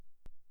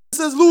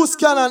is Loose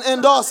Cannon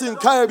endorsing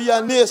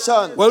Caribbean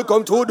Nation.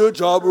 Welcome to the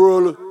job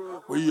role.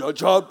 We are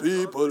job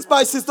people.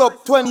 Spice it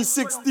up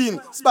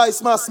 2016.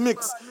 Spice Mass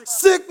Mix.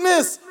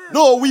 Sickness,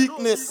 no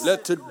weakness.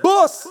 Let it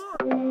bust.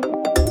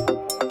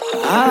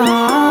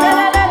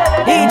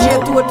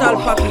 DJ Total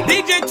Package.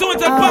 DJ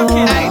Total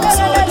Package.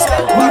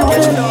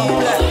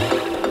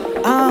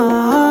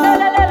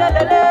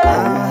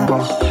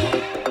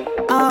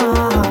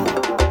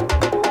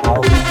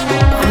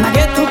 I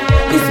get up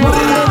this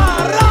morning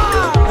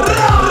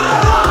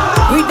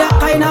with that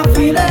kind of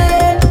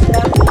feeling,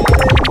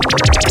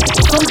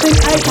 something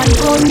I can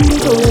control.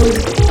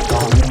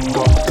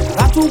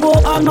 Got to go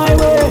on my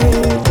way.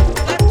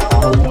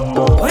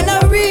 When I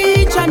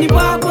reach on the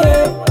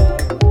parkway,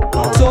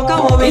 so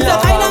come over here.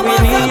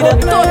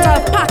 Total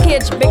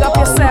Package, big up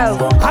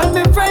yourself. All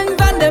my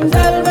friends and them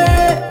tell me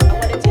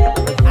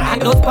I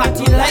don't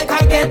party like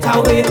I get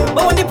away,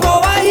 but when the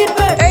power hit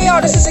me. Hey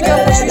yo, this is a girl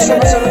Patricia,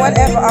 so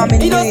whenever I'm in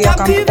New York,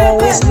 I'm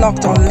always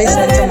locked on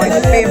listening to my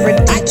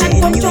favorite DJ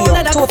in New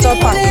York, Total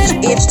Package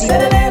HD.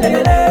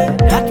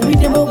 That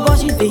rhythm of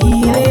gosh is the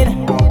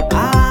healing.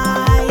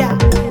 Ah yeah.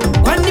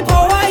 When the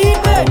power hit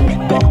me,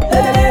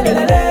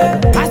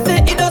 I say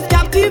it does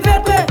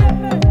captivate me.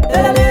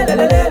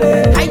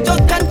 I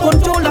just can't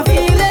control the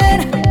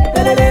feeling.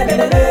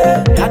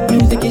 That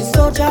music is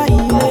such a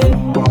healing.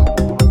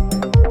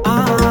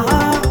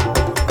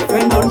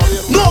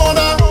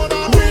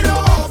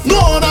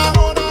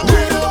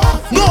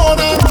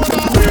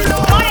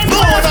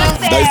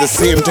 That is the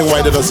same thing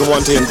why they doesn't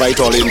want to invite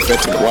all the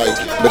infected. Why?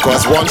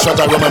 Because one shot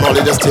of rum and all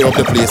they just tear up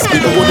the place.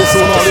 People go this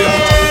one all here.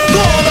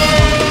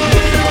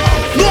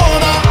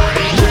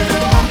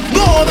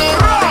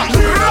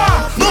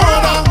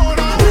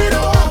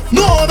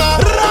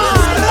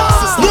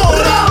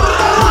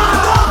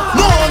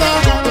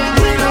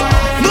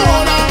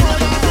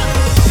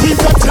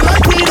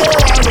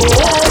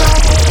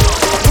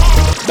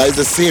 That is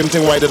the same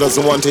thing why they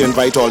doesn't want to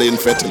invite all the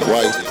infected.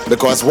 Why?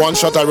 Because one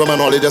shot of rum and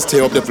all they just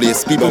tear up the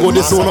place. People go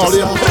this one all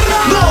here.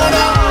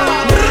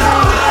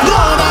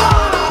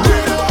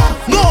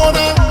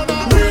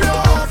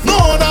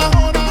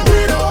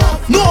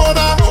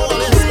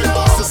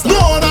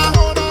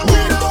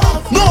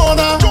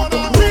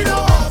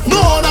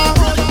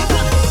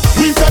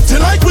 We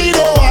fetting like we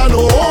don't want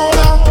no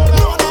order.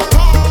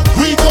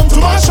 We come to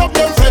mash up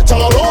them fet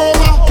all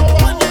over.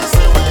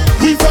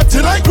 We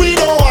fetting like we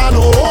don't want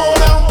no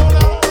order.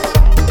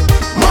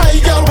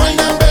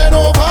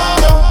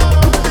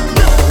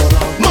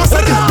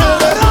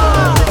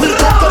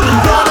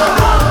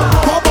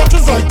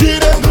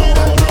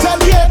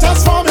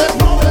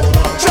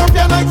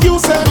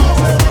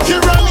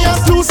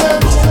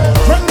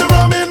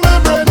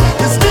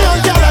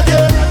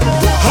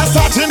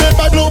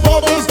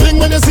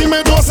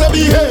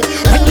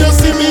 When you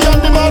see me on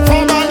the mad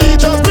for money,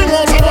 just bring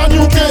out a brand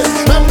new case.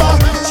 Remember,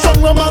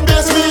 strong rum and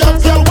bass, we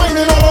have girl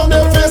whining around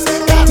their face.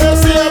 Can't tell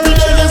see every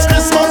day is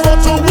Christmas, but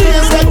to we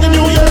is like the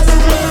New Year's.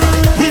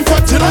 We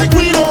fetting like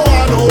we don't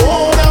want no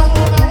order.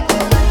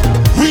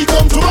 We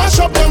come to mash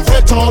up them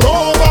fet all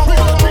over.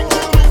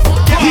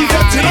 We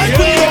fetting like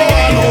we don't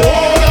want no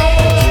order.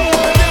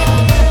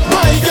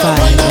 My girl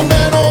whine and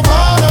bend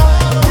over.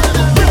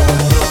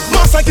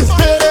 Mass like it's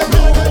better.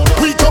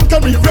 We come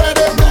can be ready.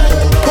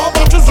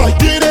 I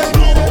did it.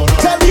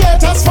 Tell the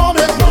haters for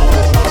me.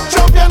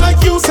 Champion like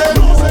you said.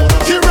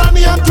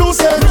 Kirani and two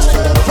said.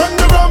 When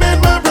the rum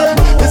in my brain,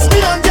 it's me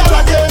and girl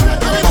again.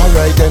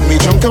 Alright then we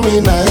drunk and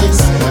we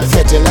nice.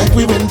 Fetting like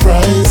we win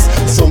prize.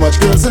 So much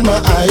girls in my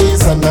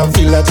eyes, and I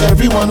feel that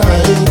everyone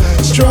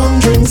high. Strong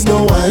drinks,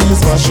 no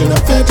ice. Mashing a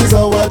fet is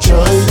our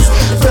choice.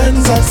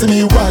 Friends asking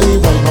me why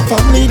my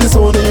family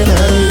disowning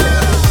I.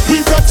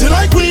 We fetting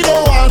like we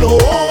don't want no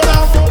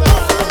order.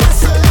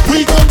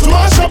 We come to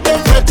mash up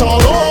them fet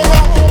all over.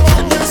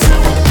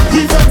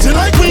 We fetting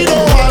like we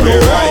don't want no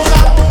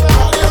order.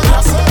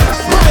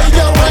 My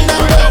girl whine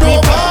and bend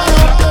over.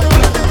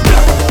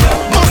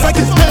 Mass like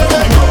it's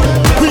better.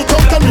 We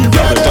come can be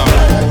ready.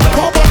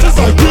 Pop bottles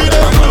like we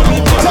do.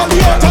 Tell the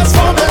haters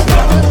for me.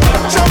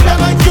 Champion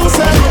like you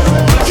said.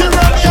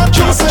 Kirani and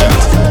you said.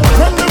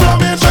 When the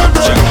rum in my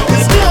brain,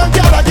 it's me and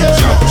girl again.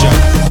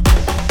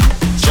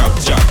 Chop,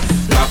 chop,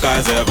 black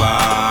as ever.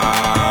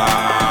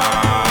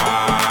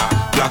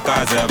 Black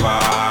as ever.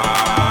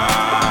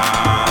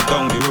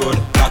 Down the road,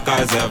 black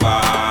as ever.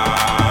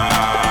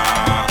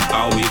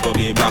 And we go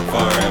be black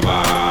forever.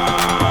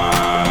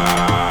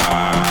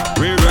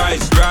 We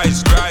rise,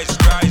 rise, rise,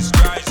 rise,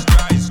 rise,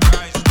 rise,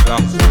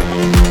 rise.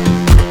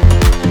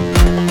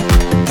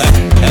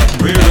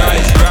 We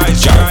rise, rise,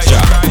 chop,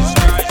 chop,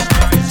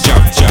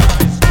 chop, chop.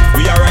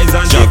 We are rise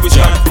and shake, we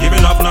chop.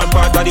 Giving up not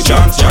part of the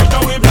plan. Right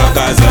now we black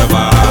as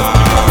ever.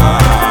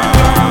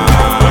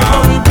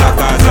 Black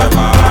as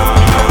ever.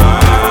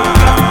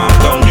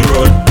 Down the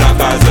road, black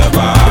as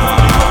ever.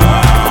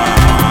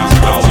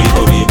 Now we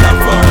go be black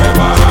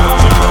forever.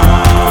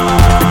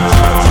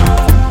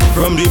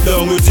 From deep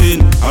down within,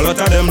 a lot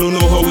of them don't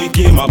know how we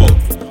came about.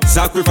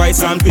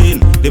 Sacrifice and pain,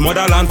 the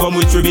motherland from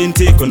which we been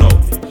taken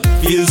out.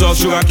 fields of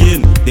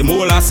sugarcane, the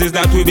molasses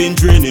that we've been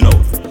draining out.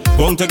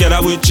 Bound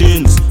together with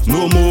chains,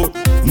 no more.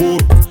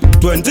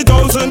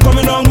 20,000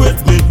 coming on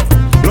with me.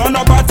 Run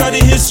up out of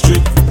the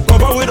history,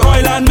 cover with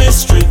oil and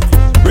mystery.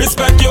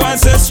 Respect your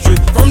ancestry.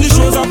 From the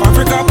shores of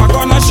Africa, back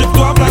on a ship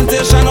to a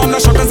plantation, on the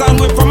shutters and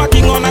whip from a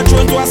king on a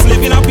throne to a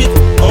slave in a pit.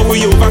 How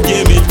we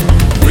overcame it.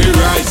 We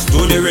rise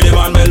to the rhythm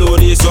and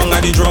melody, song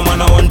at the drum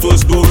and a one-toe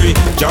story.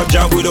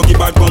 Jab, we don't keep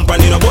bad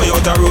company, no boy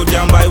out the road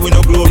can buy with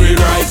no glory.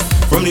 Rise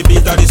from the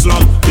beat of the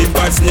slum, big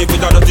bad snake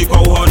with a dirty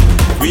cow horn.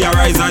 We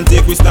arise and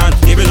take we stand,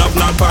 giving up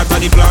not part of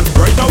the plan.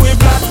 Right now we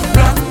black.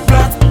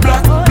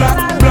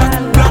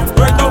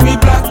 Right now we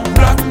black.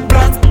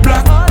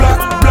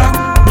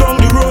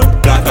 Down the road,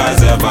 black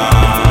as ever,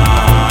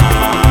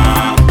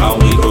 and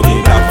we go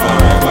be black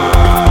forever.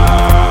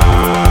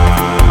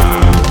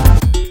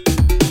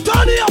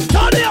 Turn it up.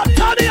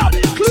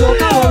 So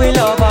now we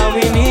love and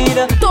we need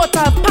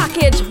Total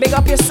package, big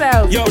up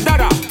yourself. Yo,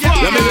 Dada,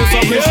 let me lose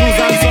up my shoes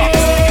and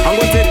socks. I'm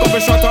gonna take up a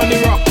shot on the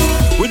rock.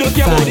 We don't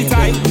care about the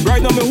time.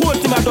 Right now me whole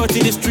team are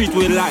dirty the street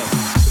with life.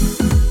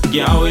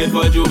 Can't wait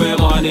for Jouvert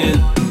morning,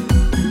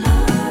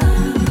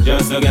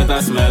 just to get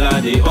a smell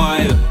of the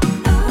oil.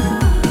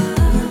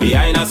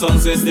 Behind a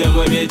sound system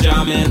we be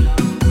jamming.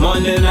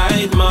 Monday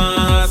night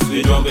mass,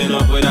 we jumping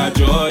up with a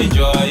joy.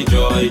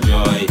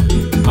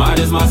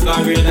 Maddest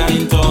masquerader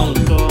in town.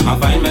 I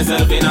find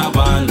myself in a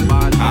van.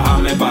 I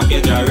have my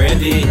package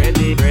already.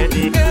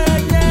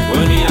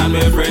 When me and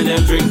my friend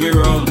them drink we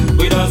rum,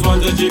 we just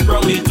want to chip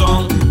from the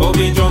tongue. Oh,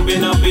 we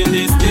jumping up in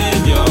the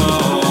stadium.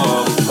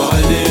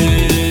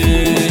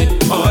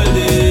 All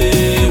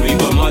day, we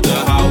come out to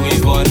how we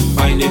got.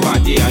 Find the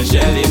party and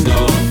shell it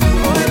down.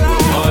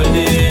 All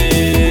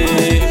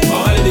day,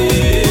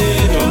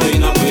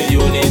 jumping up with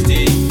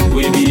unity.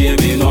 We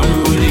behaving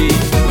unruly.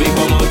 We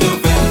come out to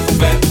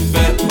bet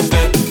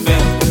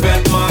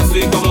mass.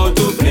 We come out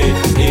to play.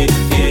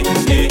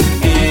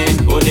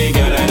 Oh, the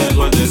girl I just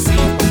want to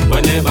see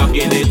when they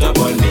backing it up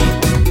on me.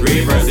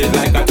 Reverse it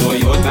like a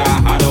Toyota.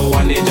 I don't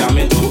want it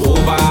jamming to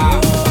over.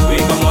 We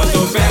come out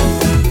to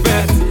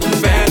bet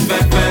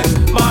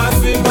mass.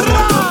 We come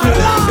out to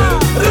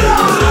play.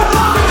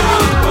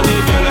 Oh, the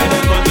girl I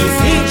just want to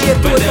see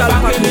when they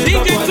backing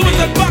it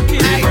up on me.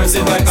 Reverse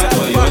it like a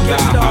Toyota.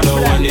 I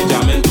don't want it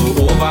jamming to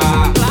over.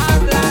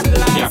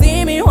 Yeah.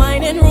 See me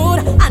whining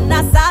rude, and I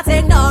start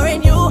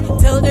ignoring you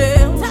till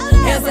doom.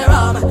 Is it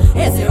rum?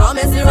 Is it rum?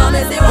 Is it rum?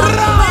 Is it rum?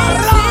 When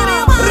you see me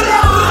whining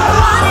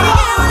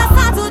again, when I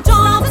start to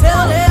jump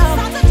till doom.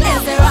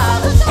 Is it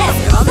rum? Is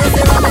it rum? Is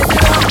it rum? Is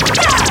it rum?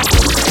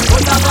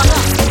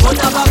 Put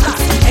up a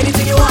glass,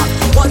 anything you want.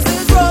 Once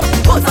this rum,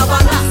 put up a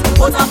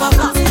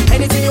glass,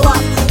 anything you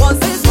want. Once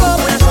this rum,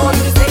 when I show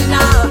you the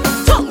signal,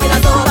 jump in a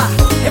sober.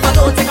 If I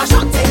don't take a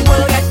shot, thing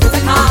will get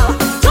critical.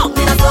 Jump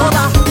in a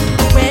sober.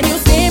 When you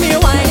see me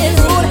whining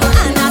rude,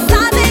 and I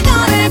start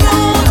ignoring you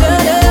till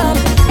doom.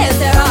 Is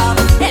it rum?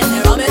 Is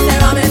it rum? Is it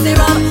rum? Is it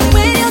rum?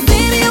 When you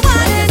see me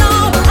whining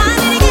up, and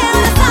then again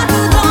when I start to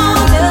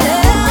jump till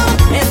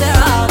doom. Is it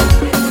rum?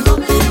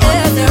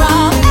 Is it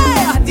rum?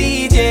 Hey,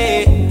 DJ,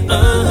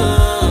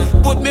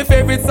 put me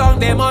favorite song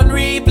them on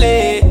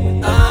replay.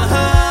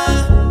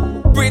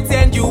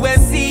 Pretend you will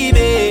see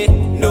me.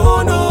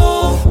 No,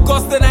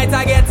 cause tonight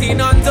I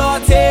getting on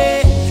dirty.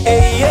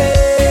 Hey.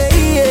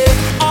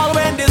 All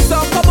when this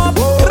song come up,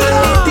 and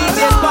the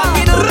DJ's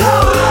backing up.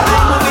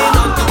 I'm moving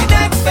on to the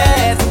next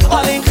phase.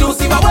 All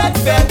inclusive, I wet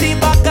fed the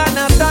back and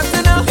I'm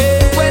starting up.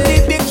 When the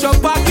big truck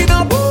backing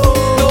up,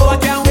 no, I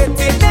can't wait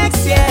till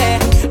next year.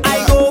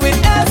 I going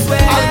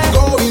elsewhere. I'm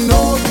going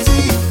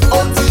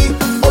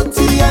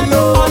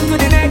OTNO. On to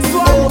the next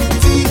one.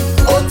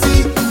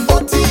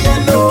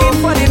 OTNO. Looking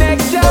for the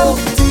next show.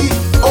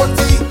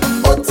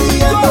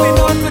 OTNO. Going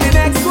on to the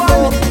next one.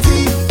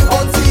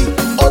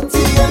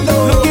 OTNO.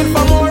 Looking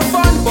for more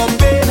fun.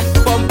 Bumping.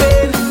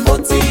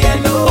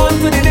 OTNO. On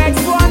to the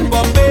next one.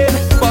 Bumping.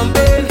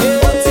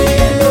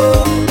 OTNO.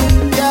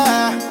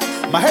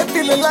 Yeah, my head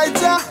feeling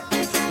lighter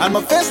and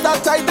my face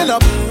start tightening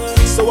up.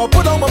 So I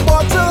put on my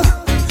bottle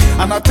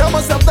and I tell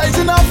myself that's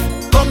enough.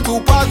 Come to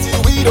party,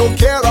 we don't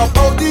care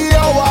about the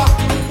hour.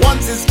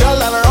 Once it's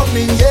girl and around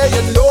me, yeah,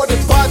 you know the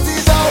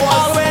party's All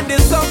ours. when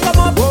this song come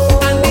up,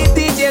 and the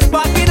DJ's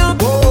backing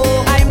up,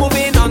 I'm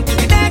moving on to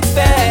the next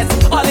phase.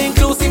 All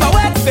inclusive, I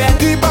wet fed.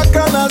 The back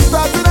and I'm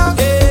starting up.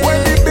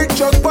 When the big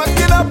truck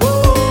backing up,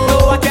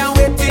 No, I can't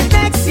wait till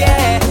next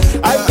year.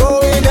 I'm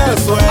going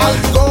elsewhere.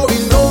 I'm going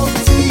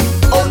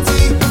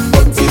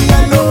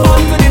OTNO.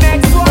 On to the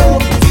next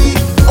one.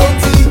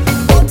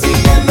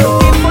 OTNO.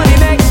 Looking for the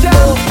next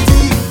show.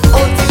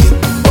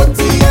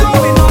 OTNO.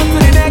 Going on to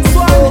the next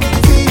one.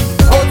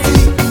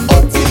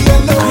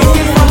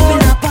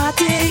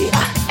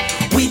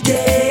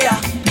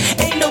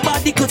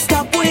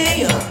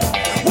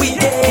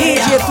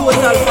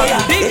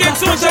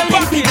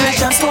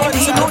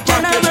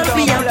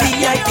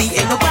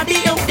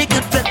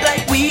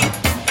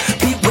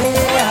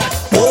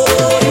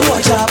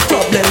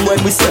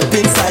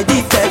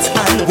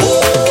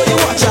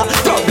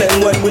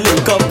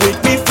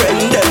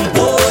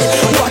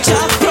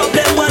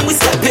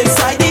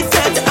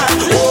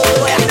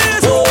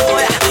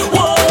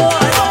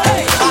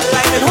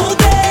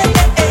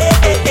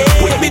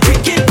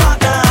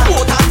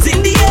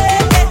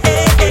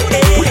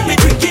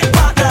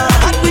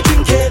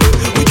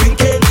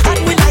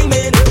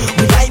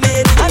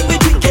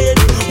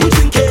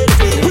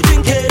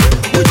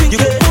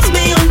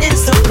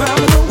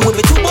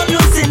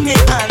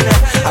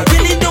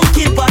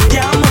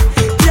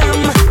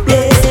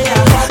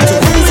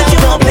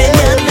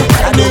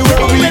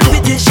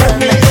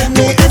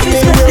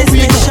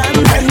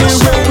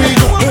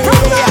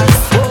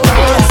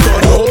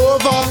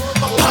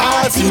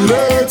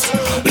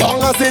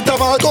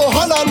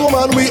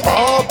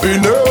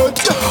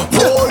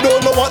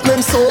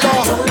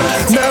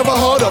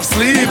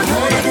 sleep.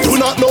 Do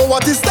not know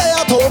what is stay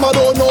at home, I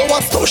don't know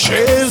what's to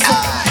shiz.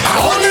 I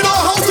only know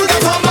how to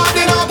get on bad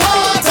in a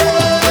party,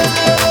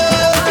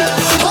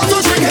 how to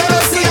drink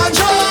Hennessy and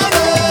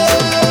Johnny.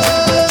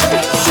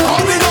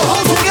 Only know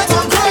how to get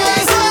on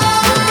crazy.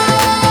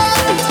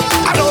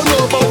 I don't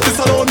know about this,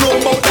 I don't know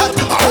about that.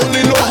 I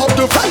only know how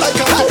to fight like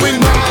I'm going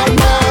mad,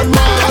 mad,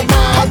 mad,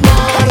 mad,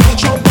 mad.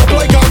 Jump up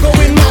like I'm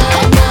going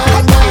mad,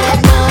 mad, mad,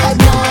 mad,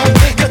 mad.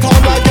 Get on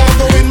like I'm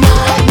going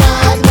mad,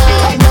 mad,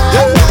 mad,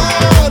 mad,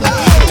 mad.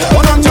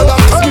 One until I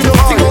ask me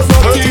nothing goes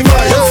dirty,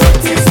 man.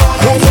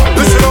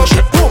 Listen up,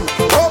 boom.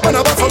 Open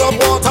a bottle of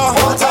water,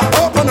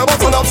 open a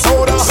bottle of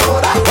soda,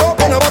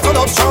 open a bottle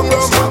of strong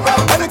rum.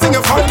 Anything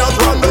you find out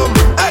random,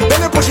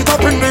 then you push it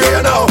up in the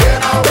air now,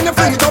 then you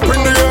fling it up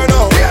in the air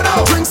now.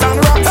 Drinks and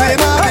rocks in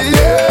the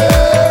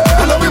air,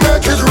 and then we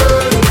make it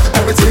rain.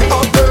 Everything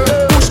up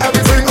there, push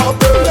everything up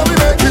there. Then we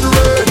make it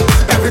rain.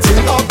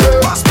 Everything up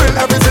there, spill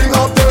everything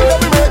up there. Then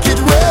we make it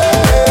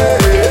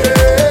rain.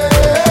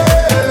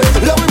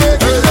 Then we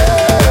make it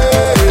rain.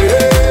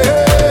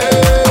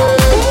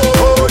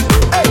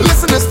 Hey,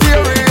 listen this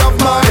theory of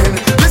mine.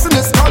 Listen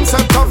this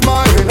concept of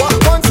mine.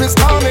 Once it's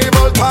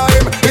carnival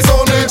time, it's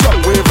only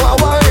jump with a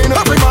wine.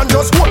 Every man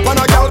just walk on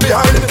a gal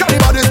behind.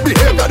 Anybody's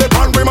behavior they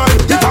can't remind.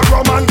 It's a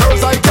rum and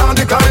girls I can't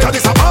decline. And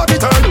it's a party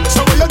time,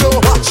 so what you do?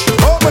 Watch.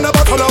 Open a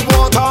bottle of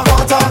water,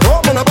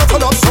 open a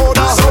bottle of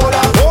soda,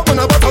 open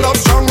a bottle of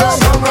strong rum.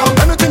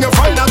 Anything you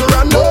find at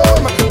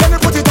random, then you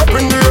put it up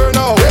in the air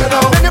now,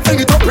 then you fling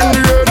it up in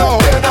the air now.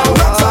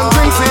 Rocks and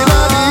drinks in the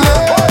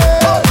air,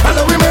 and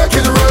then we make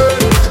it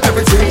rain.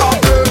 Everything up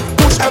there,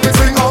 push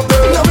everything up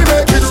there. Then we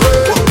make it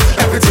rain.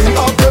 Everything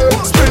up there,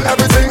 spill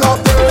everything up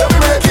there. Then we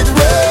make it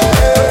rain.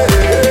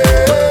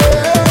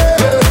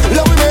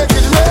 Then we make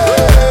it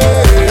rain.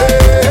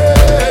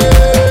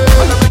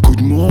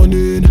 Good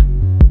morning.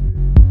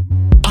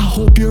 I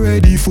hope you're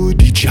ready for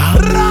the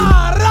jamming.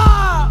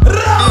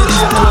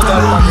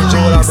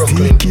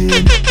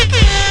 Thinking,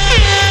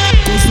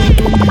 cause not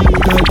only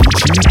would I be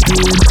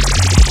cheating,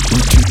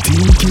 what you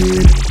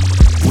thinking,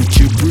 what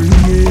you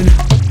bringing,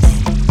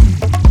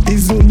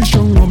 is only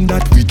strong rum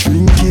that we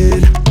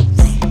drinking.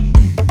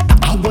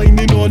 I'm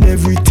whining on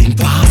everything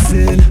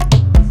passing.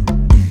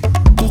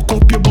 Cock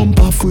up your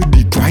bumper for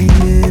the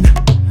grinding.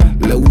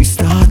 Let we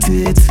start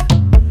it.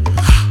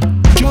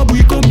 Job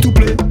we come to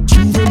play.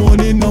 Juve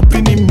morning up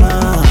in the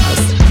mass.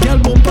 Girl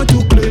bumper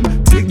to clean.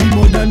 Take the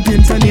modern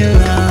paints and your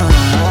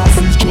ass.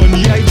 It's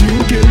Johnny I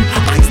drinking.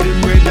 Eyes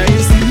them red I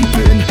ain't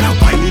sleeping.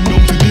 Whining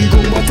up to the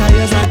gun but I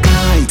as a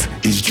kite.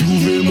 It's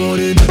Juve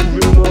morning.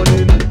 Good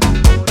morning.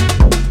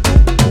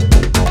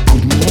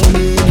 Good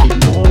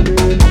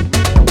morning.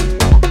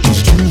 It's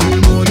Juve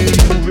morning.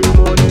 Good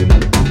morning.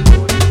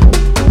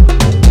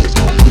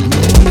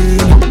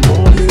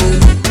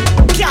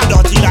 Can't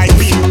dirty like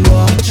me.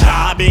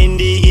 Job in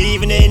the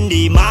evening,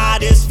 the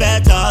maddest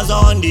fetters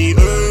on the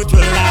earth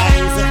will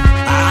rise.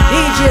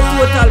 DJ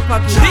Total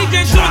Package. DJ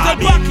Total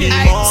Package.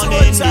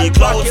 Morning, the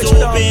clouds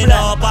open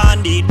up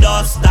and the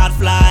dust that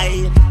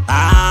fly.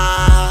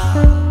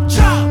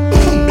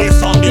 This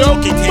song, the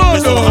chucky take me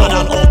so hard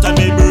and out of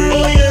me brain.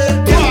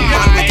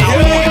 Man with a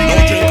woman, no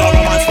drink or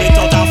rum and spit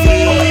out a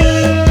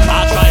flame. I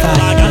try to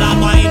bag and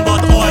wine,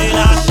 but oil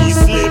and she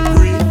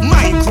slippery.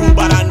 My crew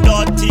bad and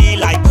dirty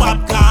like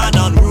popcorn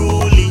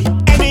unruly.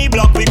 Any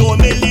block we go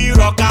milli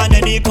rock and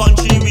any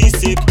country we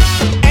sick.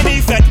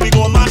 Any fete we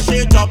go mash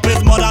it up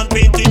with mud and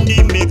paint in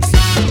the mix.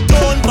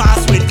 Don't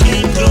pass with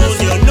clean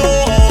clothes, you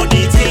know how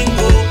the thing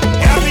go.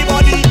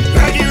 Everybody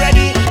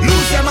ready,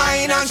 lose your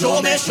mind and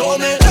show me.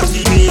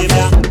 Dirty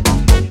behavior.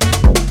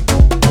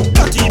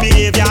 Dirty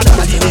behavior.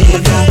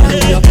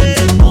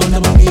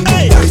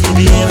 Hey, dirty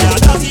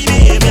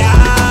behavior.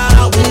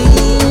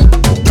 Ooh,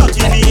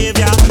 dirty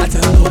behavior.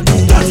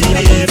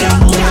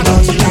 Can't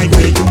dirty like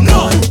me, no.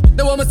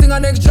 They want me sing a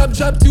next drop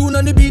tune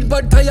on the beat,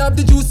 but I have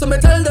the juice, so me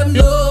tell them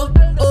no.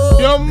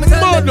 Your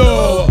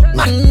mother.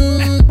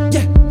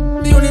 Yeah,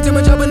 the only thing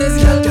my job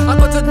is I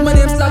got it, my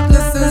name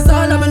Slackness is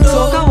all I'm in.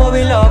 So come on,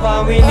 we love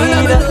and we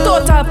need a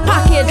total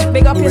package.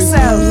 Big up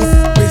yourselves.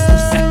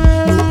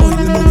 No oil,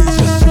 no waste,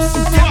 just juice.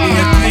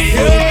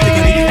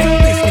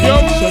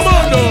 Your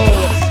mother.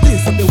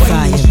 Taste of the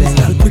wine,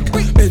 style quick.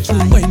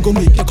 Bedroom wine go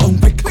make you come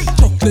quick.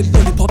 Chocolate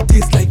lollipop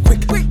taste like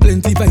quick.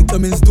 Plenty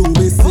vitamins to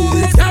miss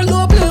it. Y'all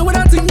no play with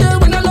that thing, yeah.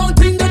 When a long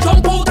thing they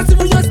jump out, a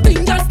serious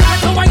thing just start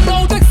to wine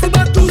out. Taxi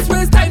back to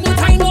waste time, no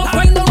time off.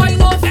 Wine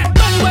off.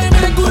 My way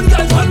make good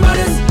girls run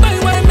malice. My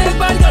way make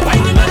bad girls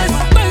wine the malice.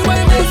 My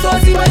way make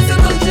saucy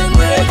bicycle gym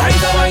break. I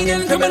the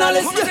whining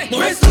criminalist. No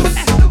rest loose.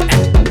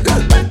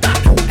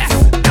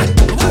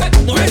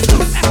 No rest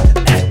loose.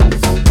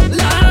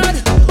 Lord,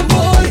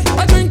 boy,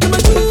 I drink to my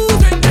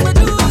juice.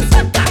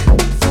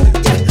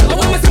 Yeah, I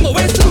want to see my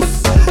waist loose.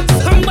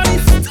 Somebody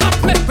stop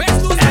me,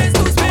 waist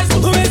loose.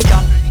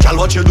 Girl,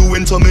 what you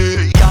doing to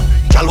me?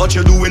 Girl, what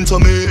you doing to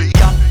me?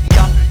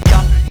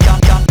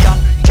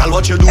 Girl,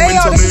 what you doing Hey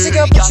yo, this is your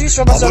girl Patrice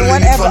Robinson.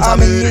 Whenever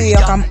I'm in New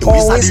York, I'm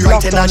always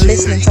locked on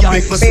listening to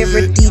my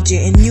favorite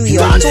DJ in New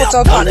York,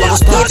 Total Panda.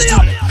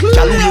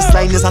 Girl,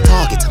 waistline is a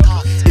target.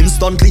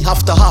 constantly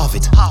have to have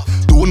it.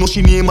 Don't know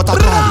she name what I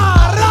call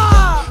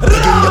it.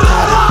 Begging your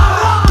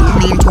pardon. Don't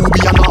mean to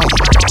be annoyed,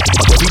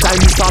 but every time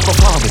you start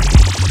performing,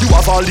 you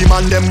have all the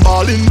man them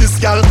ball in this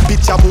gal.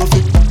 Picture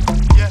perfect.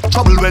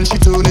 Trouble when she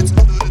turn it.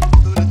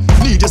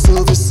 Need your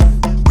service.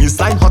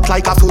 Waistline hot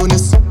like a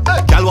furnace.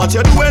 Gal, what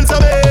you doing to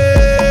me?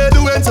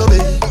 Doing to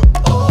me?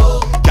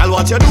 Gal,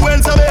 what you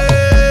doing to me?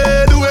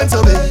 Doing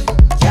to me?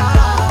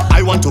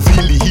 I want to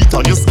feel the heat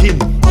on your skin.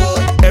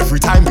 Every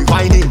time we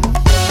whining,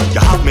 you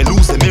have me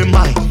losing my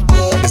mind.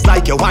 It's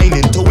like you're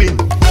whining to win.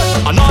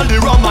 And all the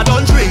rum I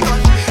don't drink,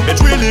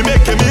 it's really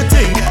making me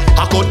think.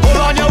 I could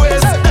pull on your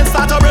waist and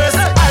start a race.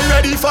 I'm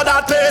ready for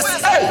that place.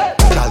 Hey,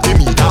 girl, give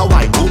me that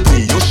wine, don't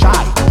play your shy.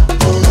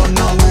 Don't run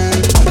away.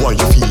 Boy,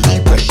 you feel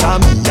the pressure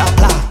me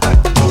apply.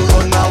 Don't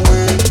run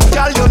away.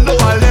 Girl, you know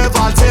I'll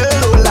never tell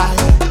no lie.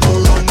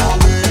 Don't run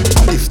away.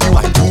 If you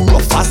ain't too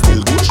rough, I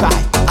still go try.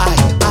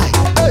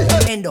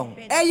 Bend down.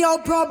 Hey, your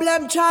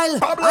problem,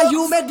 child. Are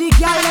you make the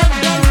girl and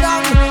bend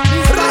down?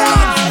 This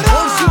violence.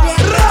 Oh, she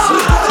dead.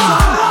 She goes on.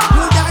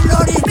 You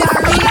download it,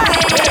 bend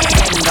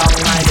down,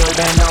 my girl,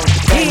 bend down.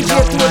 Bend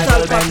down, my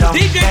girl, bend down.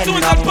 Bend down,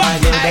 my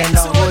girl, bend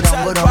down. Go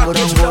down, go down, go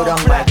down, go down,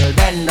 my girl,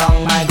 bend down,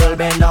 my girl,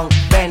 bend down.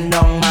 Bend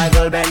down, my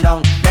girl, bend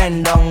down.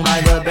 Bend down,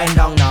 my girl, bend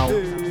down now.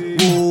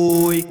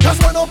 Boy,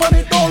 just run up on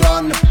it, don't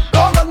run,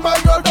 my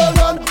girl, don't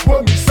run.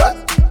 When we set,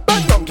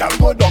 bend down, girl,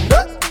 go down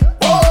there.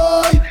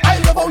 Boy, I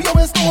love how you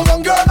waist so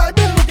long, girl. I've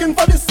been looking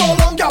for this so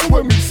long, girl.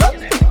 When we set,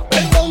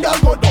 bend down, girl,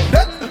 go down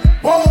there.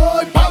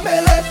 Boy,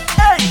 Pamela,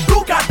 hey,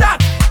 look at that.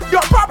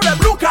 Your problem,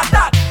 look at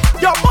that.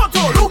 Your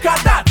motto, look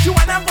at that. You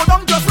and them go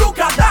down, just look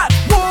at that.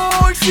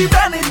 Boy, she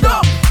bending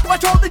down.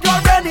 Watch all the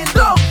girl bending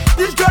down.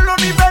 This girl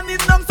only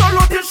bending down so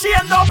low till she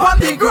end up on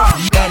the ground.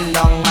 Bend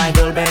down, my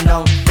girl, bend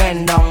down.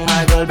 Bend down,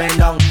 my girl, bend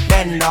down.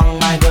 Bend down,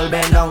 my girl,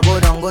 bend down. Go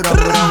down, go down,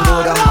 go down,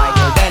 go down, my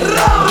girl, bend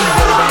down, my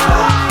girl, bend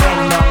down.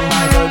 Bend down,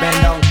 my girl, bend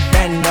down.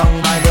 Bend down,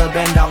 my girl,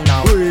 bend down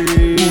now.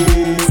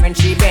 When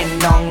she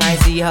bend down, I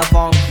see her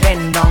phone.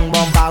 Bend down,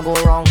 bumper go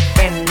wrong.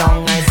 Bend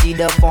down, I see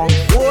the phone.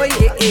 Oh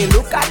yeah, yeah,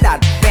 look at that.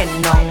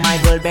 Bend down, my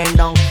girl, bend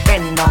down.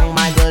 Bend down,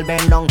 my girl,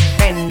 bend down.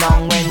 Bend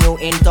down when you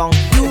in tongue.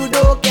 You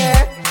don't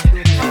care.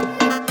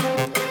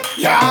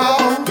 yeah.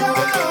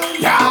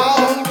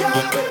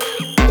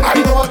 I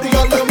know what the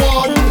other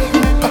want.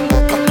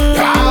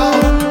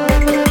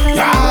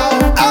 Yeah.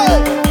 Hey,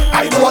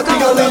 I know what the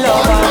other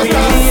want.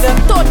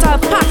 Total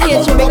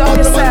package, big up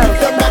yourself.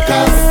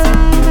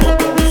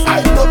 I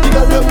know the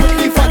other with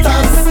the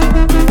fatters.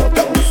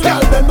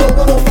 Girl, them no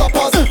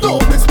flappers.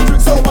 Don't mix me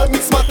drink, so I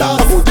mix matters.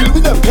 I go deal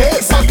with them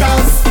case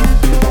suckers.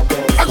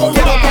 I go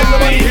run up on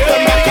them and hit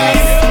them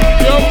backers.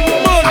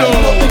 I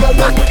know the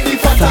other with the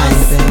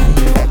fatters.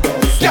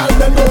 Girl,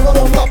 them no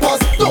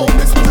flappers. Don't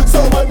mix me drink, so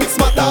I mix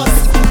matters.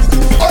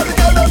 All the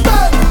girls them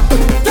bend,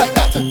 take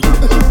that.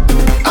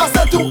 I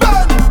said to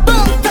bend,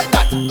 take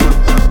that.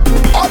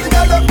 All the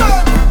girls them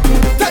bend,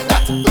 take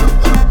that.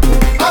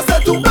 I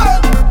said to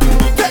bend,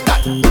 take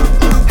that.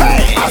 Hey,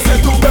 I said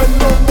to bend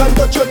down and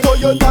touch your toe.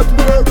 You're not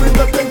wearing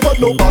nothing for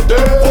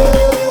nobody.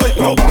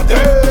 Nobody.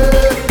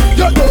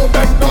 You don't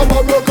bend no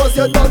more cause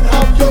you don't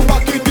have your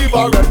Backitive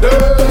already.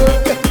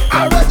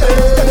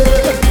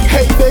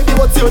 Hey baby,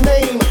 what's your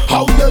name?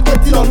 How you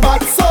getting on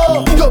bad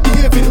so? You're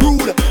behaving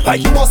rude,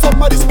 like you want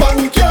somebody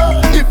spank you.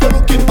 If you're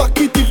looking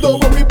Backitive,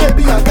 don't worry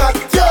baby, I got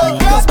you.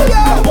 Cause baby,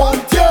 I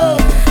want you.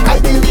 I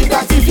believe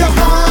that if you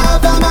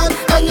have a man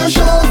and you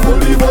show full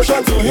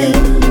devotion to him,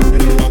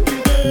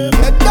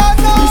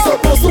 he's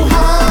supposed to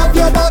have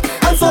your back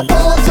and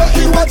support you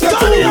in what you're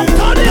doing.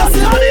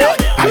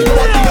 I know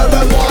what the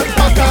other want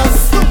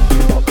backers.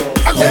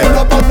 I go run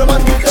up on them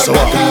and get them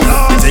backers.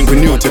 You think we're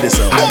new to this?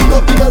 I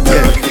know the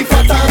other with the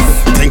fatters.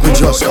 You think we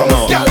just come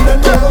out? Yeah,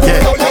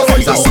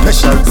 it's a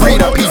special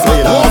breed of people.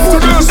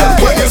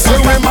 When you see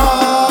we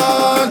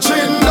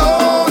marching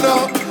down,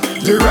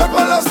 the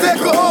rebels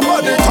take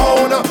over the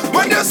town.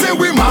 When you see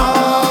we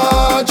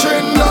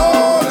marching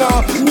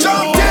down,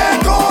 jump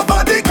take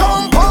over the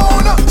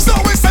compound. So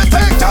we say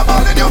take the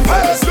ball in your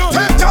face,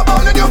 take the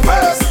ball in your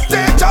face,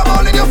 take the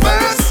ball in your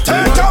face,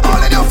 take the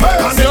ball in your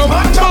face.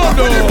 March up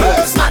with the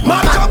place,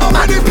 march up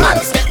with the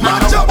place,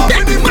 march up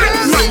with the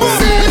place.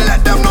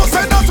 Let them know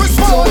say that we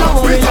small.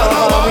 We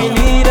Tallawah,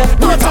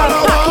 we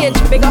Tallawah,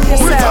 Big up we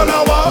yourself.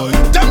 Tallawah.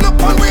 Them the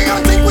pan we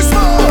and think we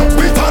small.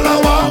 We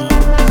Tallawah,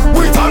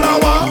 we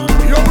Tallawah,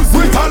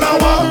 we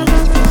Tallawah.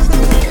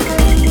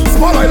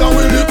 Small island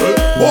we little,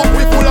 walk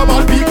we full of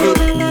mad people.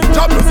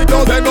 Job music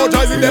down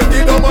energizing them,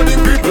 they don't money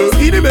people.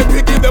 See them make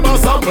we give them a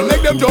sample,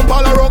 make them jump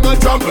all around and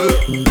trample.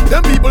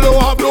 Them people who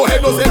have no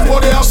head, no sense,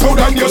 but they have food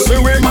and you see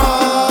we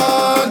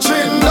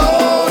marching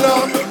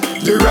down.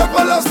 The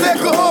rebels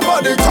take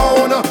over the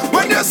town.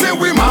 When you say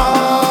we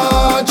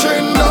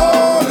marching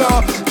down,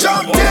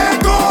 jump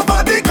take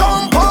over the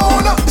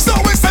compound. So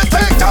we say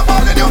take the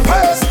ball in your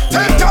face,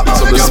 take the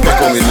ball in your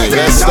face,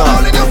 take the ball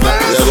in your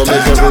face,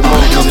 take the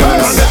ball in your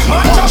face.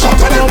 Man jump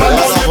up in the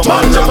place,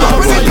 man jump up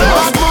in the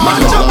place,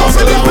 man jump up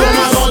in the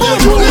place.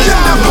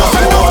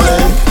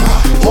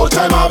 Whole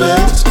time I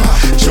bet,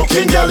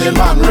 joking girl in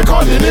man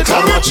recording recording it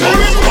and watching.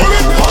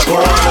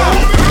 Hardcore on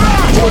it.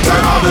 More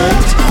time of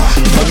it.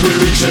 When we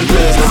reaching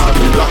place, now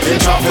we blocking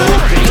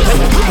traffic.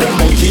 Them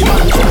monkey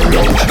man coming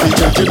down, we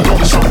taking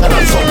rum stronger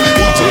than some.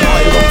 Eating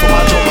high rum from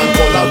my drum and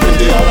call her in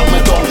the air of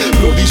my tongue.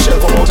 Blow the shell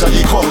come out of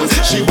the cum.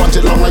 She want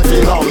it long like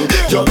Valene.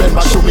 You bend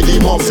back, show me the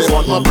mom. Say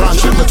want my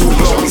branch with my two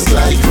lungs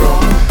like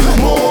rum.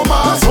 More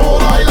mass,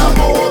 whole island,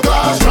 more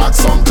glass. Track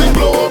something,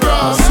 blow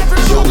grass.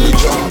 You be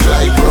drunk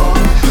like rum.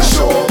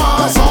 Show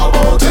mass, all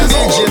about his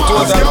own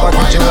mass. Girl,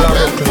 wine and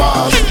bend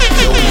fast. You be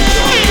drunk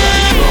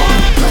like rum.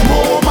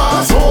 More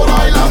mass, whole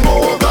island,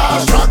 more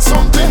glass. Track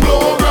something,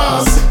 blow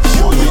grass.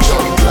 You be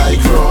drunk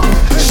like rum.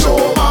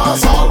 Show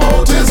mass, all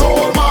about his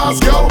own mass.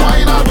 Girl,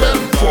 wine and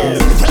bend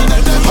fast.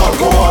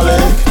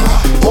 Alcoholic,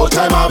 whole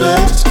time of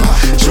it.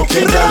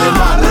 Joking girl in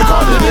man,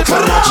 recording it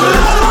and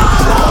watching.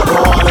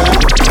 Alcoholic,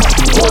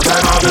 whole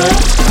time of it.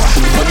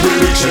 When we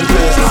reaching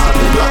place, now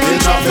we blocking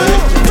traffic.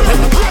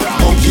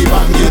 Monkey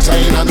man get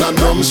in and a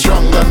drum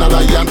strong than a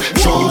lion.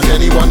 Drunk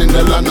anyone in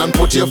the land and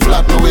put your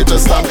flat, no way to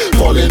stand.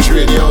 Falling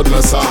train, you out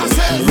my song.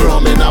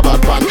 Rum in a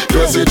bad pan.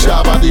 Girls with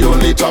Java, the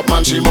only top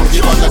man. She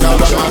monkey man, the girl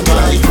man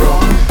like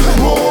rum.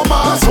 More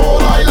mass,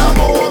 whole island,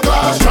 more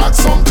glass. Track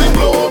something,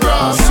 blow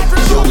grass.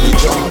 You be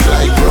drunk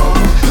like rum.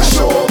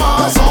 Show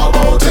mass, all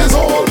about his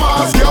whole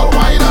mass. Girl,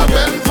 wine and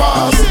bend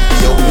fast.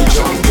 You be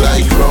drunk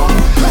like rum.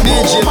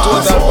 DJ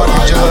Total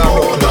Package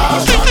more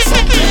glass. Track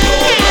something,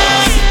 blow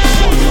grass.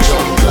 You be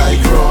drunk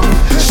like rum.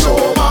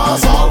 Show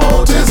mass, all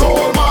about his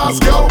whole mass.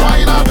 Girl,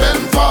 wine and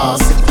bend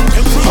fast.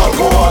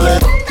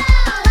 Alcoholic.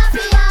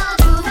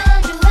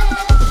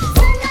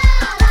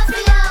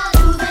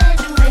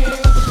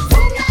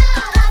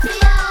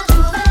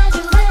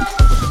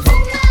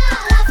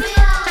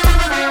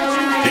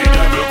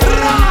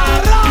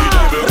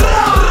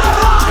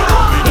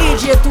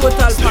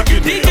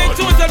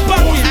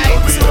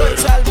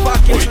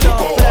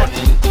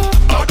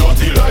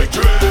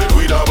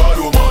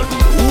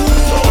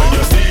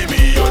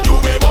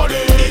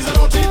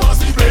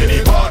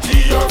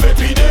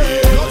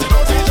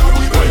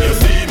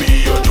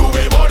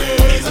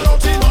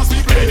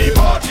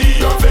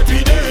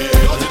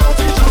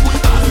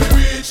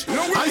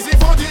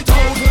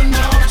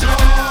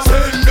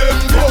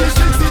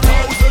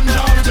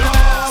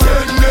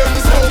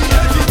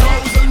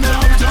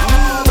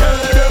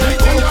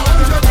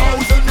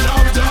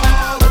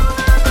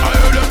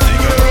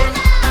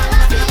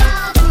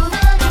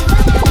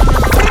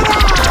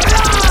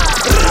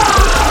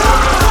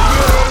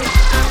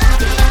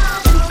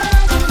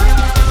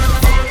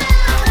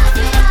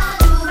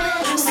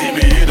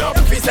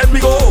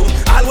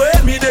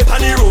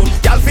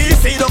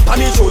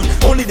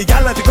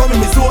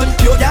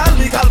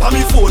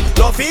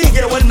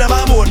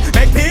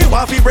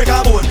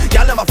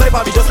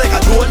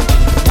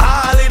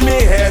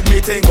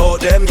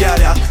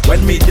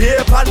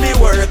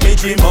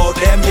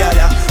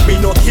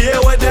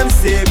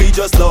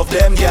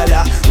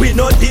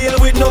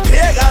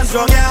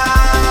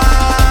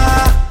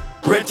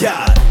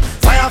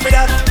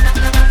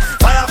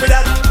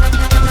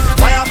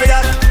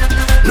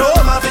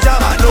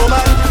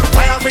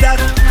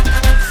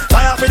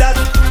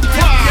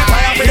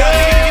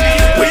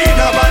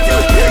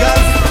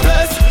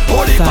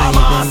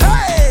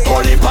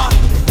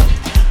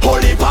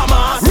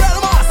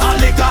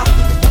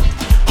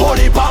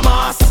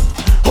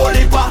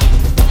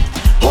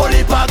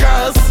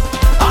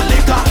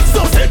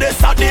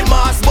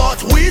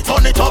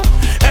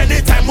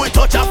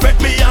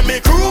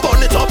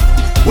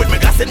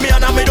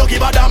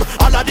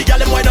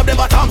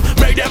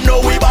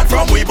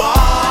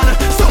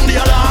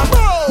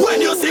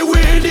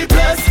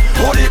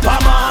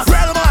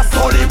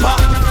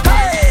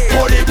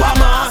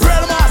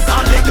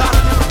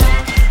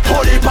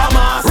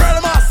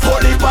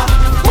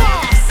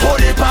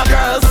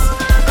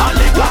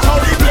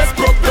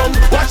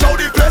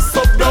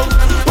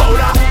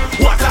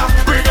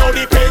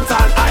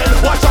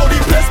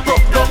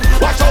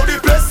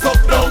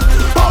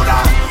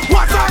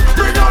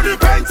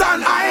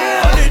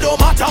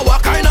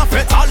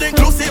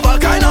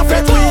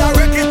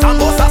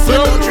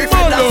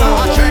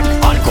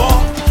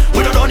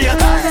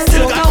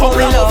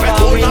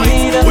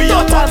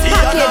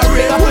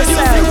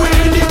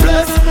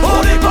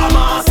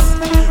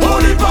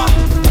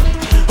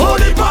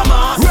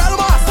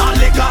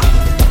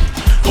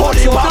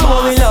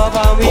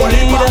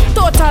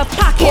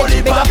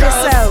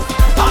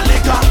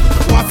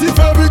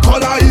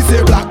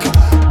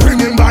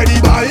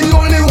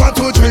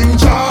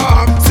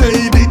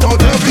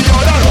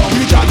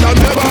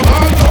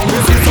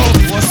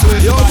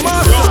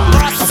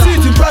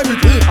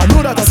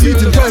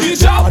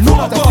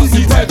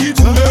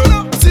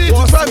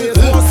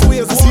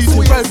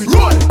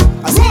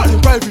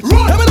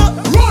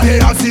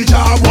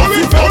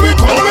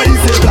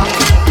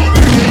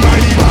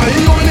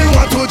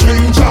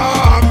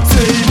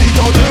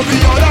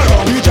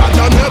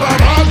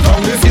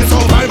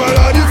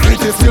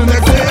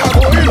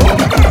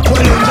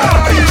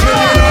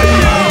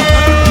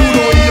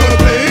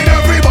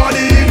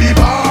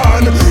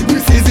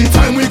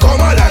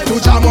 Come on.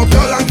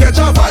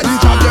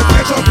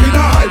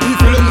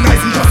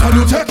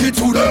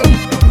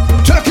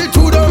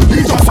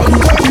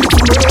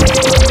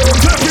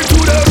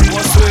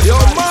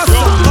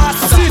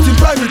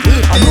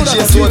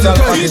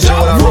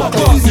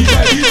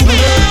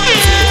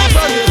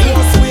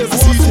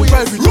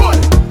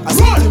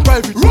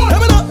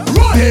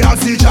 They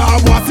ask the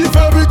job, what if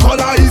every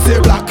color is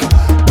a black?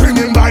 Bring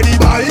him by the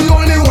bar, he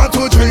only want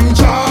to drink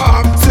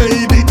jam. Say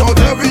he beat out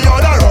every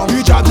other wrong.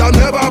 The jab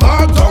never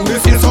back down.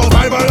 This is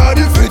survival of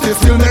the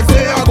fittest. Till next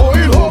day I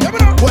going home.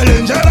 Well,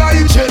 Angela,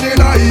 he chilling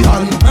in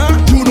hand.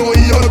 You know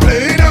he all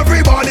playing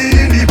everybody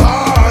in the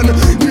band.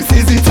 This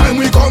is the time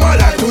we come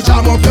alive to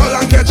jam up y'all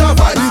and catch a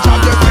vibe. The jab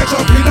just catch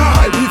up in a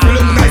hype. He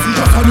feeling nice, he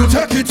just want to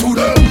take it to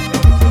them.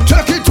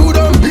 Take it to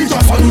them, he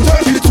just want to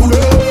take it to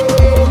them.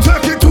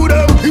 Take it to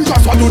them, he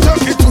just want to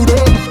take it to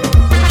them.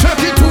 Take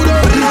it to them, he just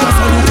want to take it to them. Take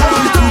it to them,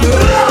 take it to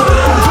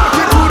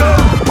them.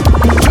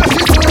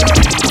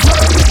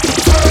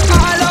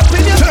 All up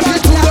in your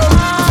face,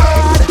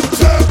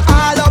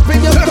 all up in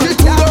your face.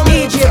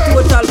 DJ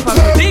Total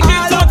Package.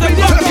 All up in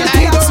your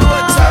face,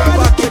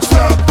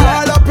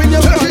 all up in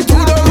your face.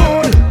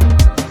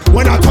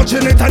 When I'm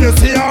touching it and you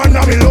see her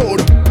under me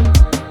load,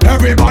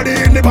 everybody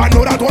in the band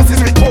know that once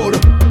is we code.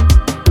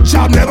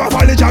 Jab never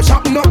fall, the jab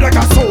sharpen up like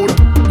a sword.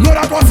 Know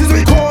that once is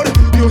we code.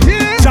 You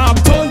hear? Jab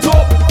turned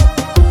up.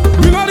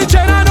 We got the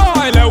chain and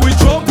oil, let we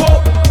jump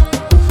up.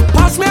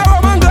 Pass me a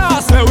rum and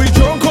glass, let we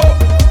drunk up.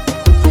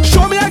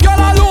 Show me a girl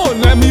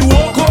alone, let me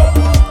walk up.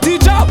 The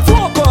jab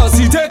focus,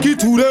 he take it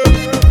to them.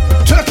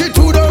 Take it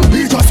to them,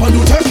 he just want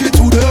to take it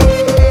to them.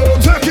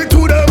 Take it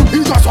to them,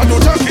 he just want to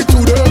take it to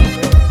them.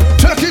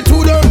 Take it to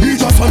them, he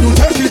just want to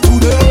take it to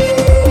them.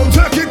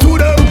 Take it to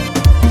them,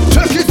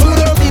 take it to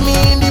them. See me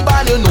in the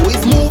band, you know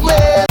it's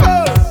movement.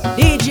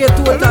 DJ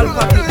Total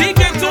Package.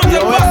 DJ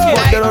Total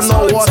Package. They don't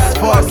know what's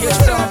first.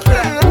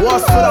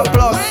 What's for the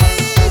plus?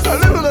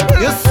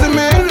 You see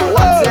me?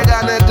 What you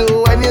gonna do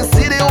when you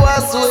see the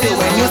worst way?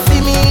 When you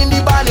see me in the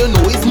band, you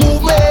know it's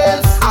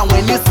movement. And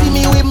when you see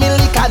me with me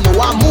lick, I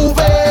know I'm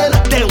moving.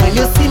 Then when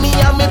you see me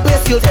and me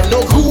bass, you then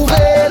no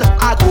grooving.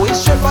 I go in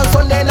straight on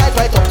Sunday night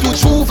right up to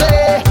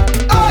Jouvert.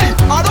 Hey,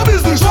 I don't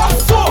business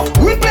just so.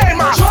 We play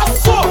man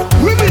just so.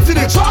 We beating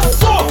it just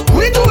so.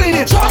 We doing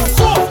it just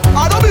so.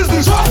 I don't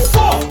business just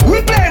so.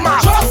 We play man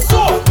just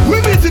so. We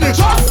beating it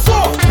just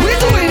so. We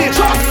doing it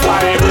just so.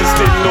 I ain't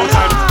wasting no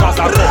time, cause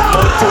I come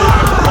out to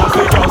life.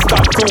 Mostly just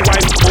stop to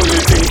wine, only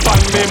thing on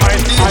me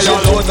mind. I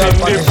all out in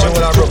the front,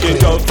 took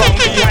it out from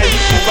behind.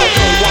 If I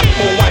don't want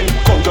more wine,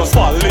 come just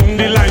fall in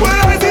the line. When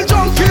I see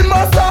junkin'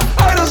 master,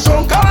 I just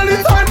drunk all the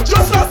time.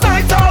 Just last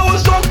night I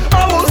was drunk,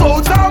 I was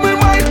out of my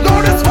mind.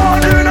 Now this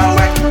morning I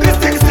wake, this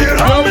thing still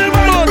on me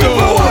mind.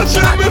 People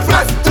watching me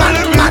flex,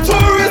 telling me to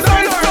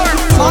resign.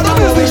 I don't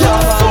business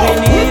just so.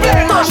 We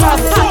play my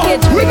just so.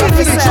 We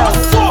beating it just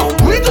so.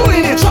 We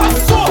doing it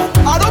just so.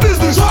 I don't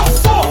business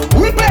just so.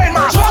 We play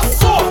my just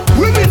so.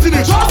 We beating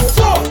it just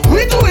so.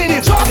 We doing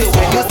it just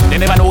so. They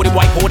never know the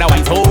white powder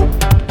white so.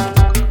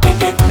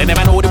 They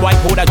never know the white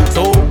powder do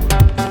so.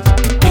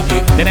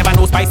 They never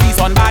know spicy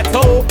sun bad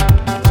so.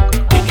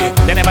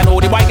 They never know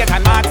the white get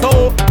and mad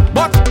so.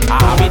 But I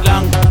have it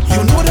long,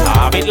 you know that. I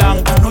have it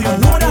long, I know you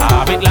know that. I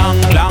have it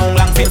long, long,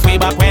 long since way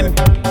back when.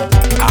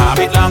 I have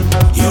it long,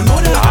 you know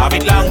that. I have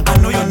it long, I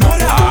know you know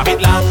that. I have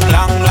it long,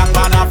 long, long,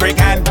 Pan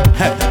African.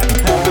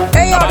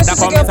 Hey yo, this is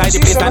your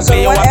producer, so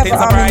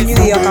whatever I'm in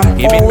New York,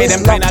 I'm always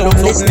locked on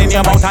listening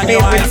to my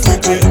favorite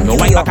DJ in New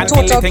York,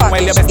 Total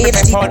Package,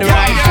 HD.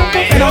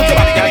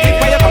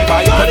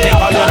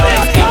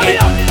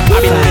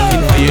 I've been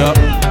waiting for you.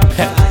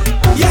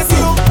 Yes,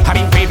 you. I've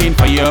been craving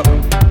for you.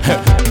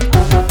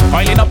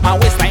 Oiling up my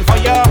waistline for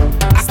you.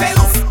 I stay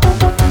loose.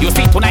 You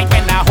see tonight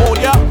when I hold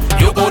you,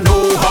 you gon'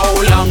 know how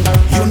long.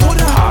 You know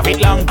that. Have it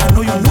long. I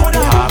know you know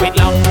that. Have it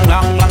long,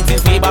 long, long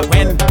since way back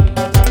when.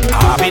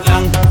 Have it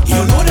long.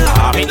 You know that.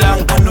 Have it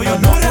long. I know you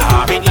know that.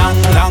 Have it long,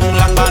 long,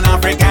 long, Pan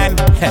African.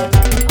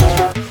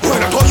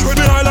 When I touch with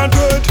the island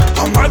bird,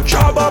 I'm a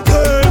job I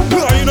play.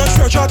 Lying a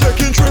stretcher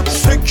taking trips,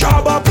 sick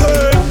job I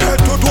play. Head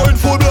to toe in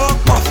full block,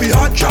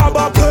 Mafia job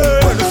I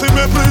play. When you see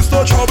me, please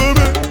don't trouble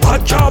me.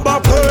 Bad job I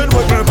play.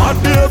 With me bad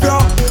behavior,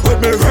 with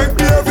me rank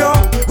behavior,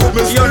 with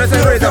me stick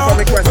behavior,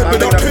 with me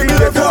dirty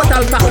behavior,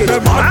 with me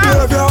mad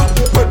behavior,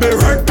 with me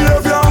rank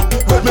behavior,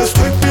 with me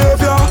stick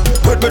behavior,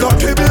 with me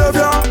dirty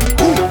behavior.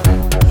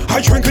 I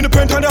drink in the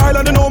pent on the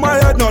island and know my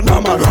head not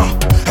Namara.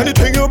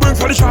 Anything you bring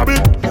for the shabby,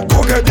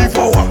 go get the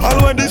forward.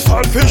 All when the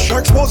saltfish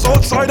expose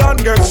outside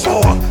and get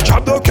sour.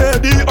 Chop the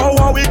KD,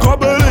 how we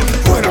couple it.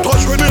 When I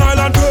touch with the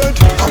island bird,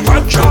 I'm a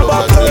job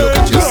I play.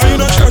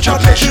 Lying a church at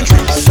taking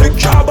trips, sick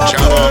job I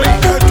play.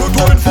 Head to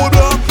toe in full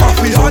block,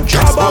 Mafia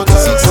job I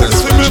play.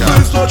 See me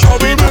please don't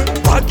trouble me.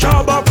 Bad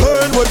job I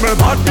play with me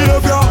bad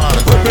behavior,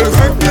 with me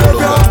rank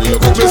behavior,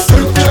 with me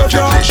sick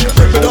behavior,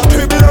 with me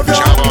dirty behavior,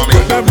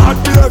 with me mad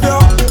behavior,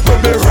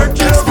 with me rank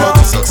behavior,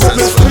 with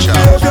me sick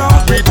behavior,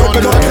 with me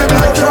dirty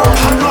behavior.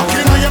 I'm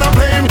locking on you and I'm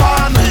playing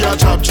band, we a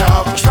chop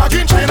chop.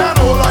 Dragging chain and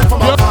all life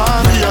from a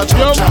band, we a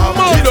chop chop.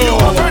 If you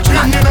want to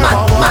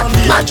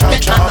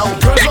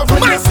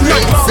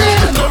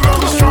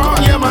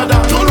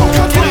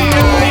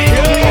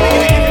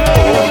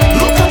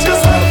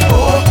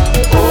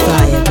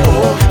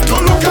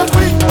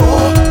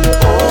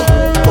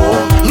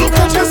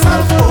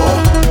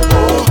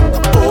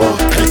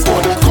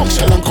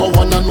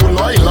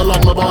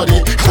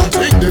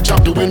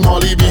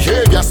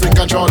behavior, Sink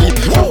and Charlie.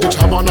 Off the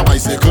jam on a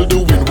bicycle,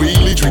 doing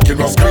wheelie, drinking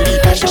Ross Greedy.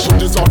 She put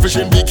this fish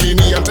in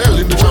bikini and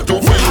telling the job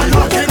to free.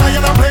 Looking at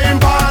you, playing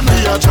pan,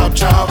 we a chop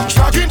chop.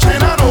 Tracking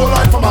chain and all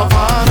light from a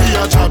van, we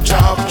a chop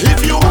chop.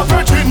 If you a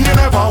virgin, you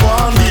never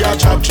won, we a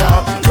chop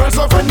chop. Girls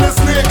up in the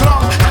snake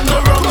long, and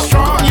the rum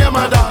strong, yeah,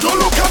 my dad. Don't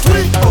look at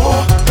me,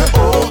 oh,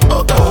 oh,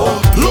 oh,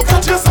 oh. Look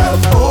at yourself,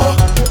 oh,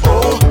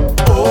 oh,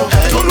 oh.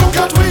 Don't look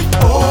at me,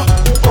 oh,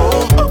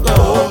 oh,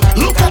 oh.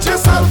 Look at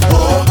yourself,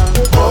 oh,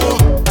 oh.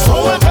 So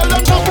I tell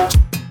them to.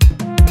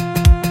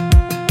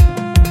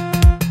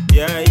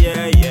 Yeah,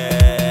 yeah,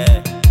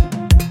 yeah.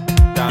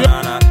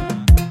 Da-na-na.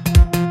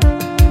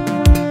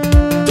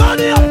 Turn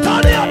it up,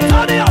 turn it up,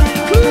 turn it up.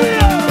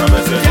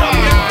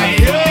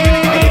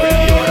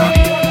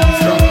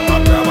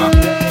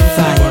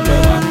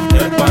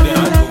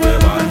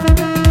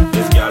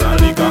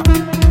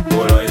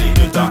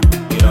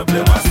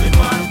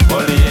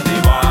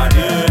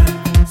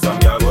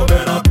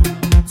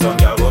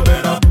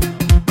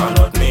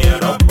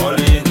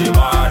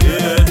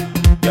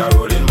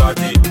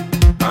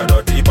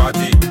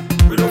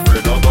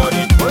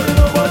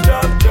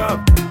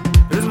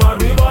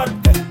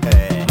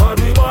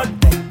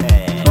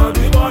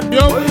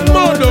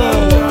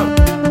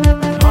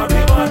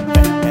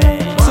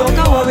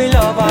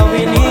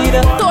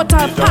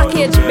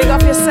 Package, big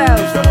up yourself.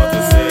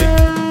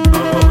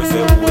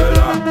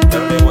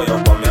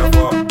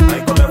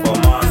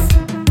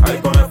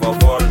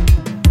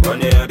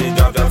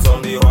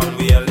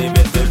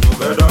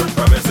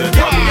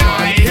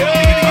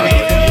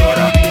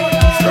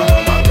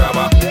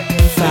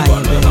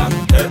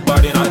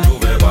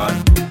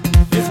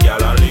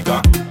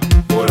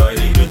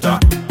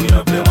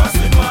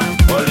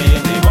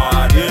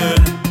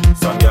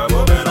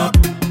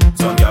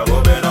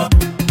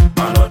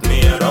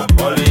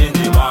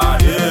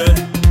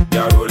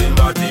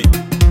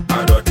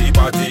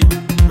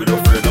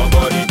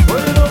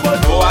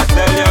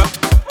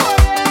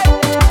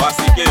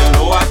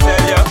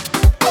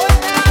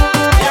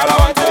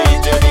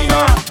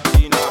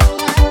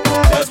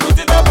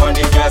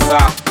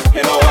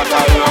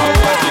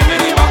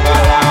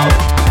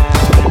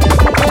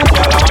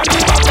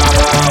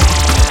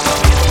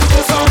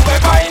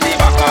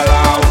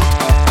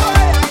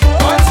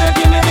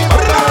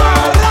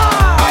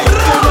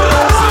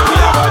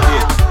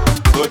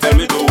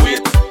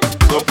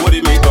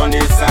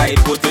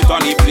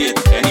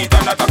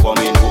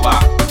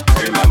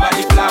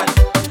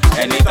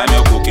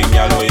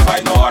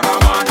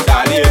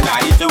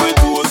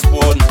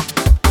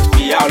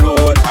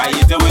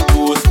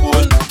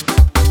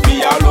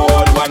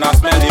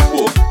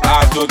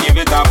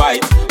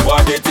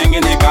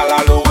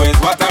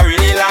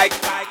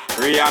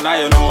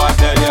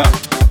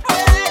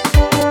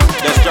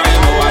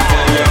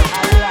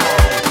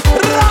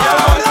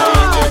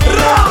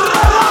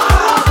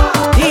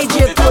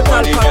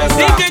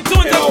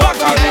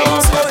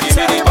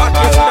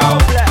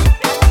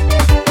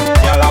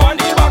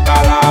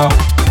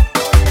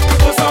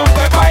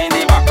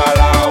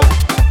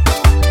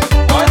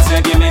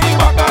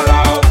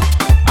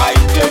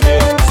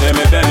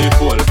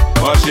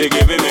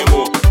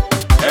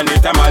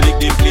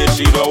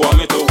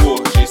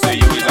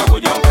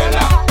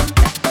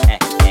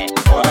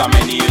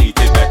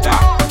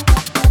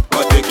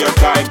 Take your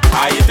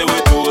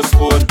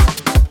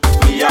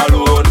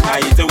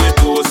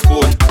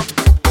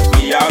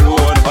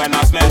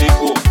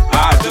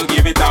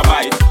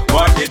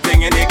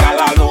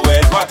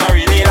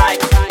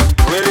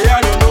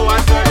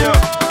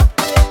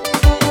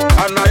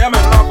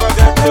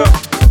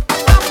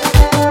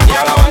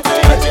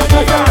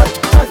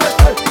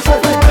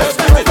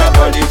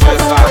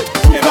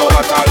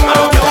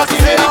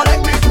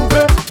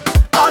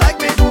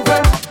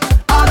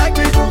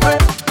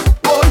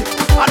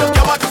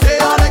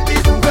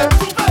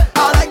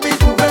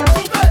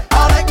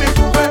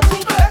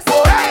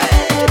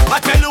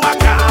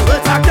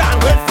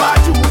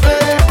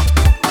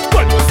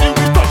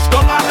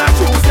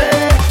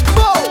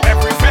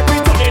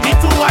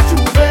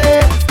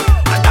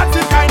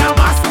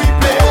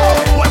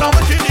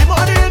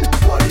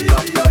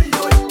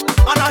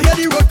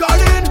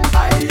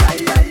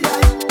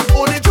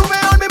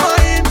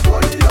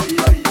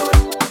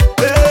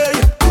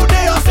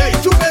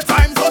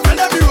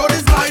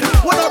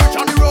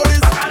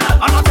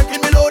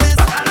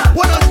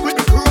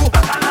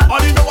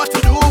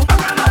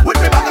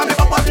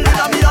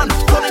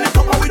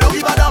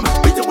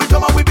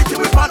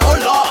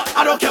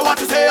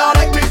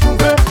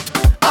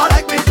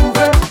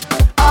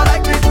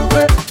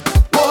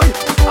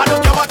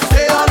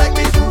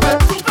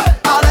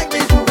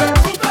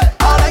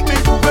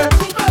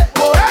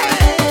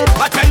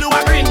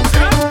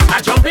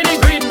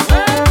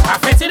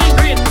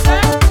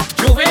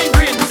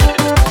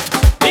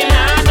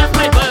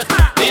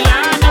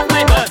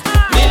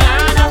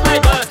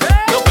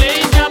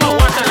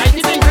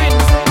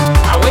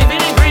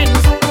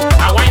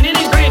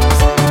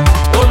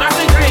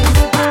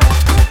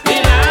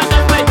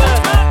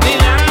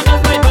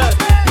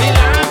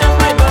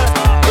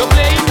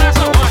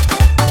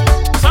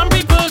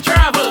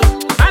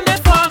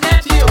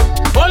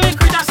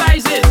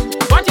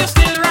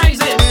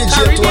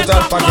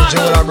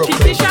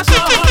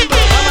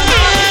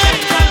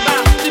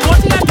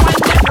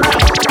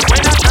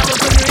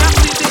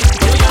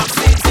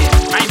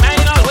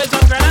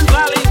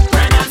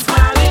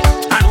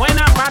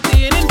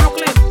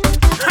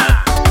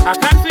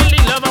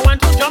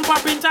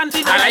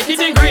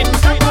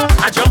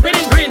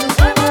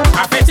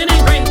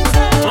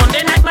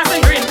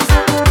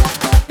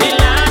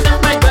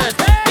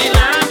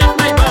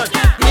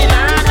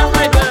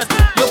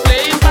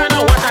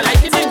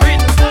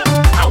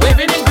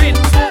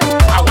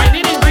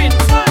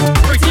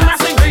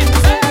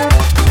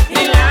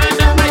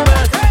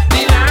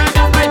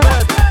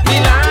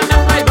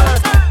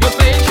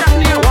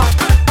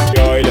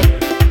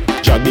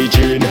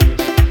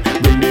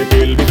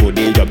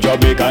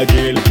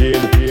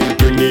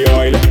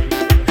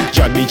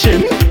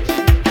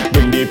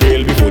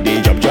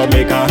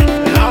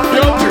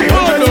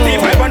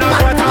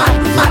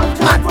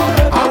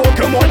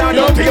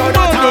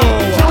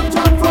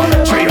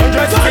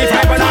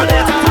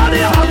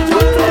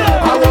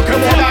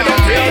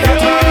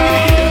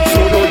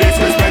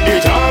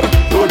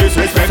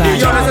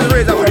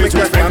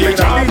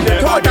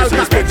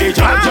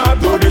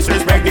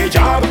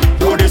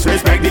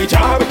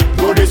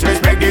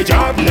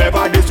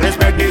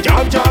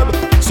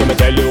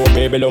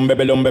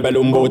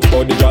bebelum, boat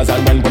out the jaws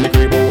and one pon the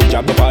crib out.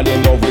 Jab the fall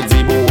in love with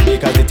Zebo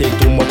because they take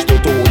too much to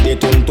toe. They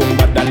tum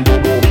bad than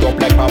bobo, top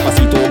like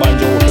Papacito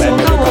Banjo. Climb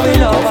the coffee,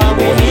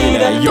 we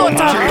need a young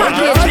man.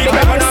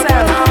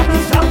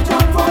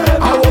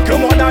 I walk your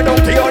mother down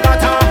to your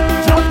daughter.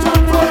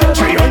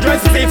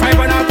 365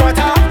 and a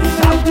quarter.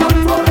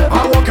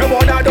 I walk your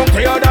mother down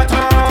to your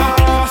daughter.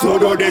 So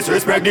don't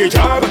disrespect the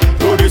job.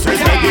 Don't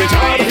disrespect the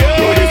job.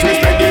 Don't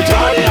disrespect the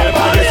job.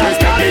 Never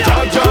disrespect the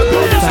job.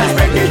 Don't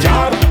disrespect the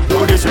job.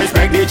 Don't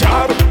disrespect the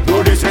job.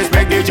 Don't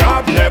disrespect the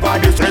job. Never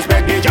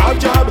disrespect the job.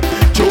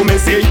 To me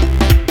see.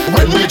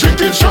 When we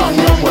drinking strong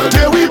rum, well,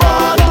 there we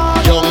ball.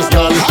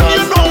 Youngsters, and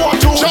you know what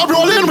to. Job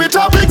rolling with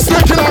a big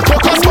stick in a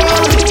cocker's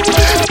ball.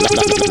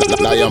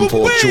 Lion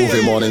Port,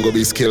 Jouvert morning go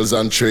be skills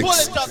and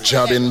tricks.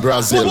 Job in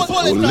Brazil,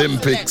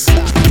 Olympics.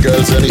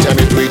 Girls, anytime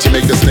you do it, you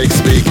make the snake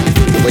speak.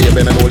 The way you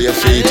bend and hold your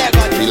feet,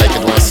 feel like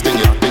it wants sting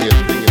it.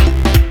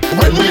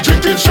 When we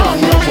drinking strong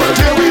rum, well,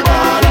 there we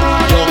ball.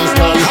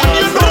 Youngsters, and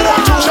you know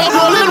what to. Job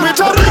rolling with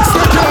a big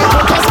stick in a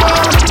cocker's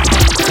ball.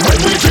 When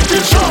we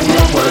drinking strong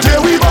rum, well,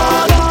 there we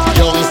ball.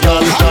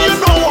 Youngsters, and you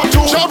know what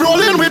to. Job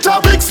rolling with a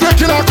big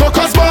stick in a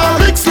cocker's ball.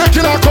 Big stick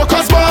in a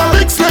cocker's ball.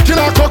 Big stick in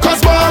a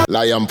cocker's ball.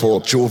 Lion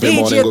Pork, Jouvert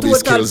morning go be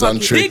skills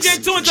and tricks.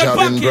 Job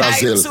in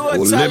Brazil,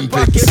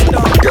 Olympics.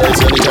 Girls,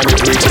 anytime you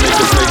do it, you make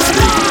the snake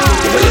speak.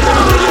 The way you bend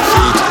and hold your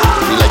feet,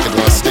 feel like it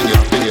wants sting it.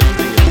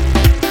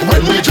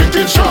 When we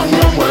drinking strong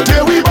rum, well,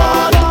 there we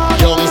ball.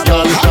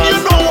 Youngsters, and you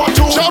know what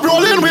to. Job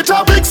rolling with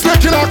a big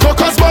stick in a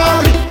cocker's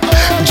ball.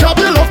 Job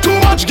you love too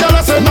much, girl,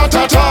 I said not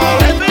at all.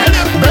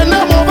 Bend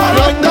them over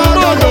like that,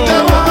 and hook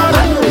them on.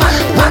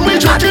 When we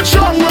drinking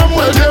strong rum,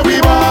 well, there we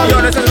ball.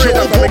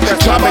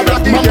 Job a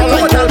black mama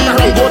like Kobe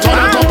Rambo. Turn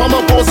on top of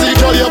my posy,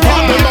 girl, your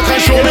partner back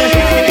and show me.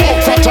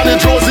 Walk fat and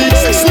it rosy.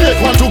 Snake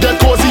want to get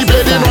cozy,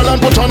 bathing roll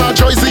and put on a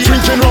jersey.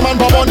 Drinking rum and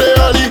bomb on the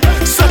early.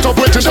 Set up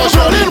waiting, just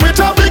rolling with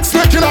a big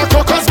snake in a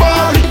cocker's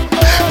ball.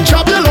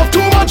 Job you love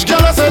too much,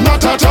 girl, I said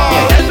not at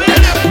all.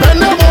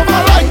 Bend them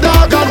over like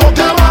dog and hook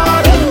them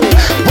on.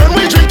 When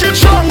we drinking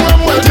strong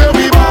rum, well, there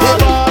we ball.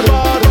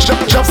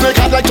 Job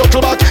snake hard like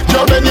turtle back.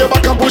 Girl, bend your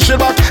back and push it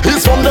back.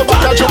 He's from the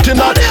back, I'm joking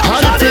that.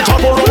 And if you talk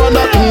around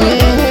that,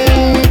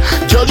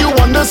 girl, you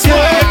want the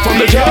snake from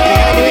the job.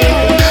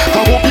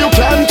 I hope you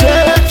can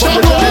take from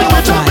the job.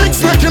 With a big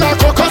snake in a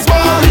cocker's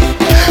ball.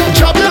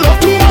 Job you love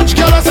too much,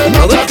 girl, I said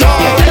not at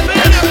all.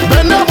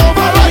 Bend them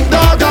over like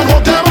dog and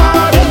hook them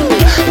on.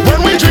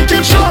 When we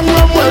drinking strong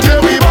rum, well,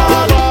 there we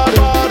ball.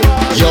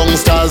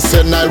 Youngsters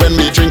said night when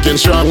we drinking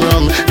strong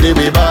rum. They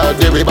be bad,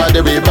 they be bad,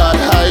 they be bad.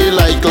 High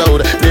like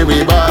cloud. They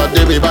be bad,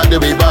 they be bad, they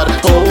be bad.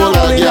 Oh,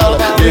 like y'all.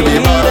 They be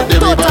bad, they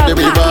be bad, they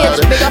be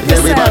bad. They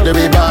be bad, they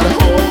be bad.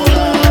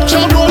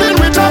 Job rolling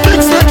with a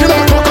big stick in a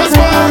cocker's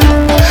ball.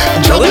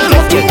 Job you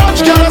love too much,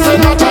 girl, I said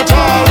not at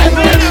all.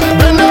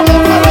 Bend them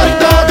over like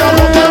dog and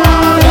hook them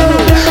on.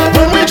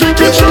 When we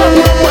drinking strong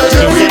rum, well,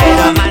 there we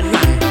ball.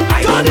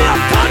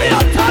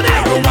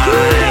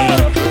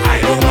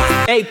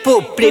 Hey,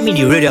 Pope, play me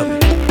the rhythm.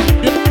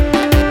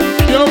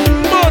 Yo,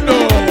 mano.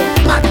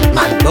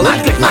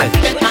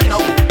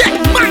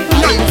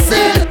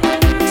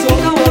 So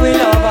now what we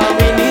love and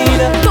we need.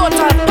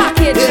 Total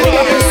package, big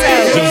up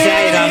yourself.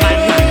 Desire a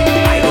madman.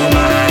 I don't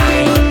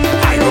mind.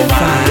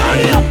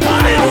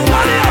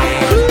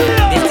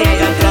 This day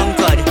I'm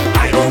drunkard.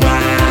 I don't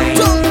mind.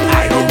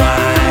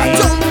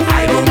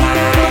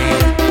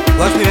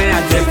 Watch me when I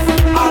drift.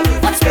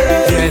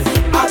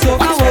 So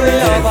now what we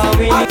love and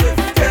we need.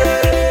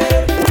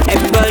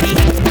 Everybody.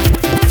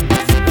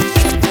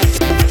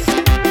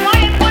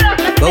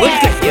 But what's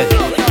question?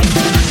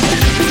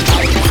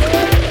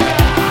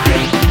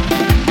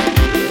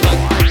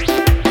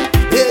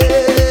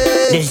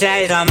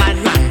 Desire a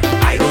madman.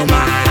 I don't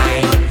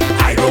mind.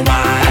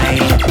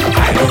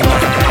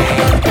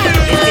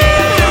 This day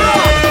I'm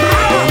drunkard.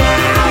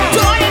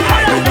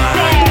 I don't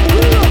mind.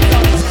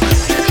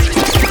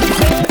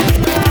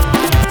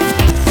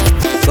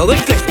 But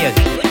what's question?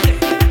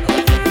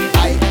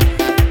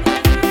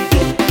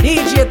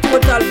 DJ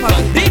Total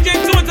Package.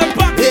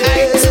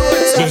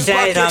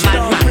 Desire a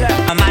madman.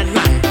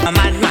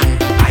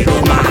 I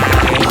don't mind.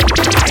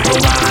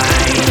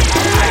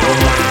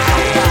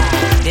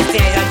 This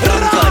day I'm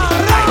drunkard.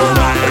 I don't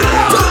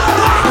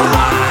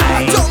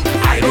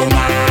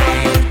mind.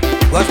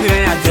 Watch me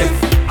when I drift.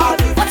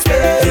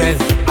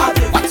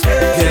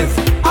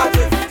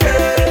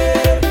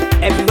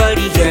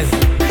 Everybody drift.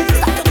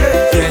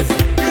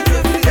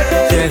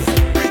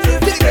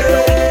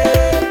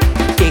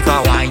 Take a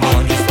wine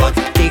on the spot.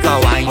 Take a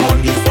wine on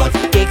the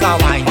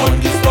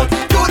spot.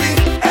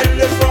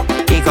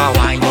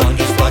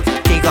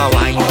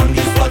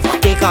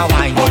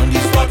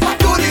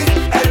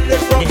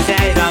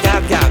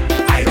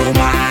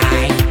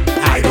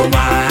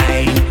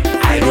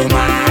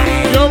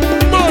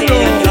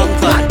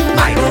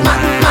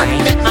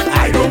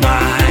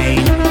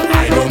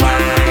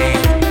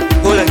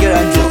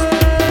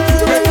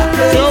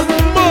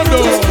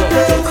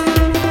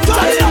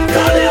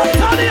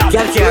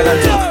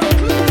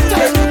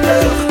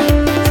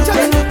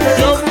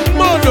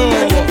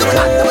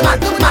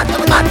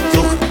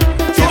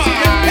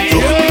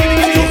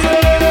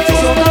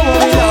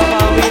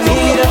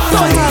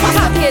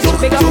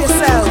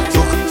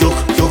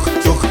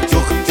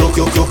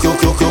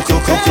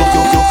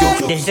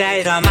 This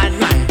is a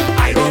madman.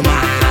 I don't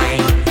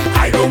mind.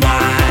 I don't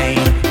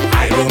mind.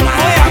 I don't mind.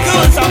 Oh yeah,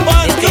 good, some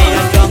boys good.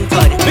 This is a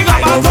drunkard. We got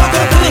my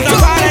brother good, the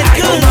parent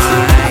good.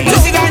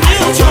 This is a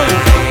new tune.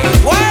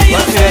 Why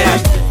you say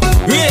that?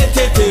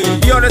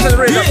 Yo, this is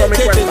Riddim from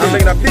Request. I'm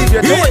bringing a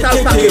DJ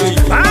total package.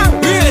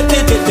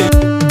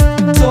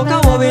 Soca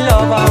what we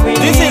love and we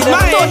This is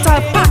my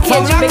total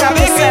package. Big up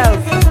yourself.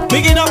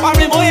 Bigging up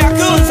every boy a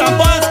good, some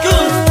boys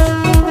good.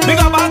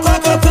 Big up our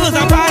cocoa good,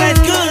 some parent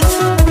good.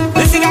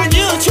 This is a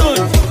new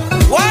tune.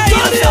 Why you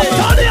say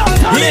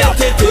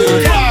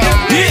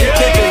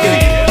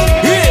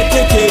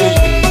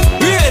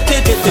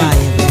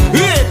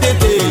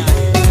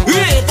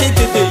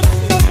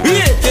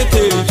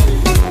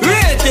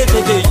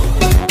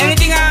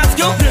anything I ask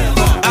you,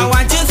 I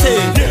want you to say.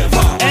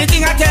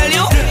 Anything I tell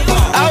you,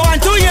 I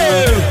want to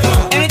hear.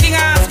 Anything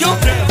I ask you,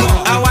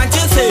 I want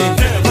you to say.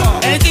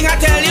 Anything I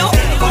tell you,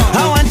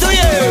 I want to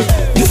hear.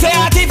 You say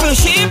I take your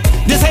sheep,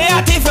 you say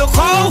I take your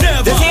cow,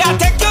 you say I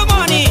take your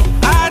money,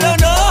 I don't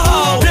know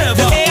how.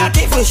 You say I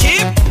take your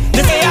sheep,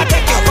 you say I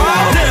take your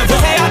cow, you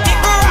say I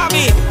take your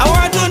rabbit, I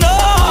want to know.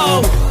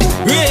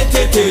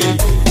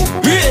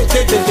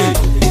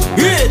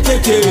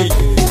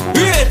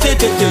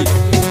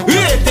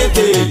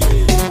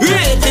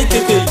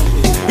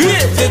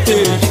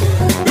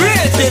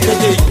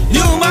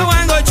 You man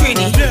want go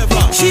Trini,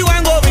 she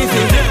want go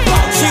Biffy,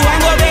 she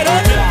want go Beto,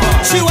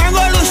 she want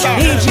go Lucia.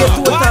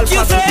 What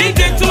you say? What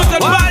you say?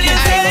 What you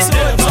say?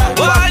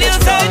 What you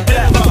say?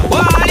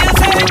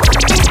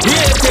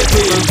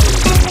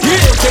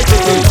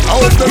 I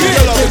want to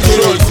get up with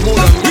shorts more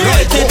than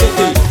that.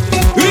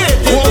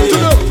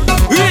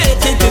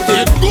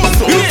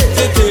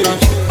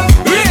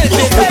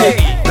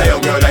 The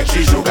young girl like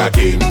she sugar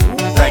cane,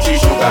 like she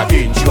sugar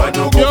cane. She want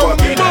to go for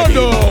cane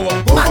again,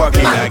 go for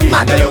cane again.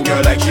 The young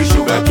girl like she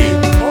sugar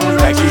cane,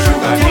 like she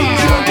sugar cane.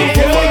 She want to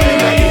go for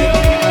cane again,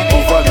 go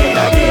for cane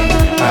again,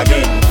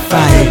 again.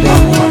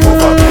 Go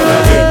for cane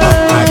again,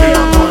 again,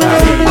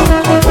 again.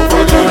 Go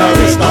for cane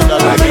again,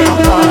 again,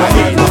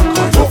 again.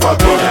 Go for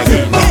cane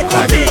again,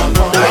 again,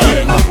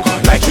 again.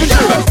 Like she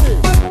sugar.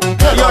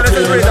 Yo, this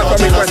is Riddim from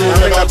Request. I'm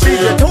bringing a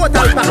DJ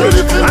total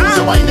package.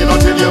 You're whining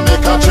until you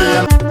make a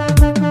trail.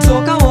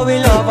 Soca what we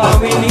love and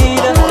we need.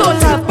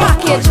 Total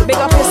package. Big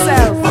up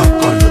yourself.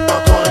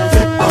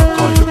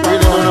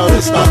 Really don't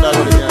understand that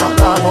again.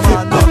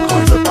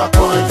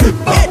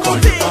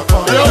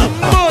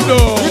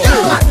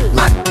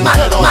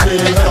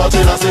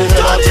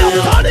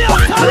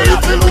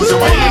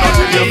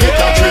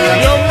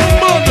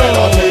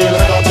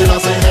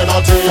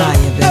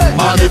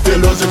 Man, if you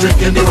lose, you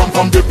drinking the rum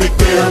from the big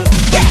pail.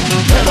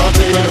 Head or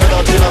tail,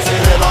 I say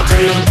head or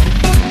tail.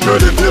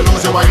 Girl, if you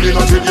lose, you whining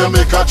until you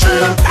make a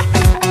trail.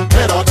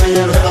 Head or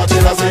tail,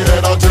 I say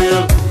head or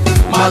tail.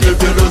 Man,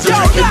 if you lose, you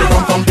drinking the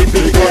rum from the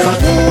big pail.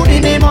 Mood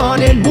in the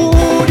morning,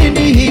 mood in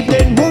the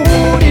evening,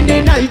 mood in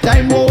the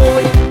nighttime,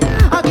 mood.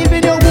 I'm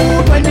giving you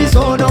mood when the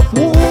sun up,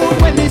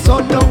 mood when the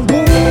sun down,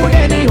 mood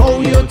anyhow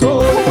you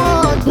do.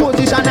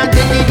 Position and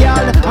take it,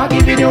 girl. I'm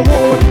giving you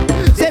mood.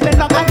 Seven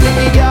back and take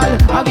it, girl.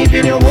 I'm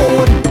giving you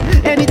mood.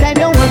 Anytime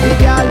you want it,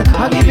 girl.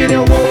 I'm giving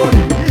you mood.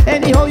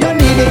 Anyhow you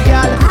need it,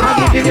 girl.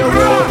 I'm giving you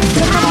mood.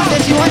 She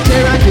said she want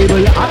chair and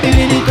table. I'm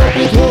filling it up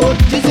with wood.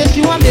 She said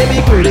she want baby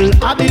girl.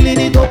 I'm filling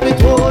it up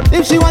with wood.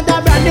 If she want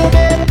a brand new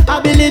bed,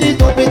 I'm filling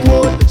it up with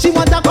wood. She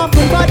want a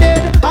comfortable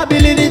bed, I'm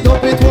filling it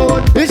up with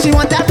wood. If she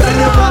want a brand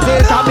new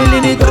closet, I'm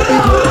filling it up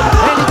with wood.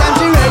 Anytime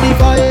she ready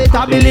for it,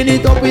 I'm filling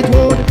it up with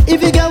wood.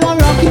 If you get one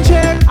rocking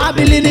chair, I'm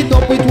filling it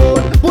up with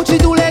wood. Put she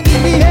two leg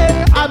in the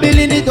hair, I'm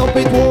filling it up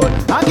with wood.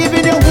 I'm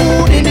giving you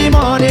wood in the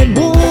morning,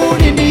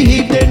 wood in the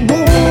evening,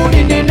 wood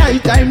in the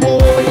nighttime,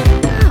 wood.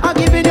 I'm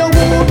giving you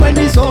wood when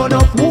the sun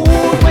up,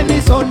 wood when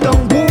the sun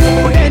down,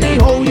 wood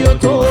anyhow you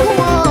do.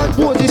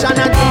 Position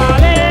and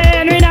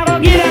Ballin', we never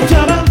give them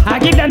trouble. I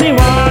give them the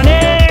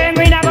warning,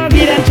 we never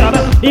give them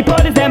trouble. The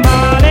police them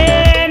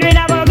ballin', we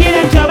never give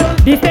them trouble.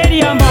 The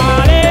stadium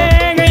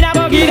ballin', we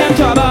never give them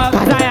trouble.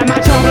 Cause I am a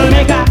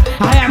troublemaker,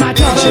 I am a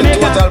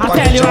troublemaker. I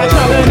tell you a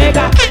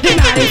troublemaker. The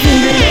man is in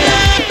Grenada.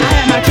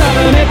 I am a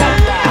troublemaker,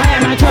 I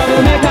am a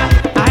troublemaker,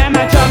 I am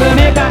a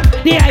troublemaker.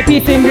 The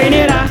IP's in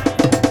Grenada.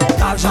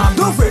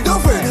 Don't fret,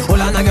 don't fret. All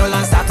on a girl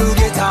and start to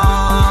get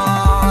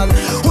on.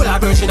 All a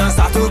virgin and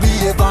start to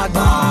be a bad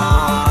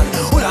man.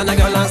 All on a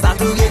girl and start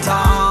to get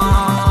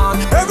on.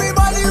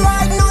 Everybody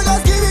right now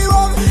just give it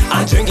up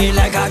and drink it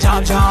like a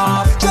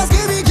job. Just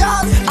give it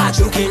gas and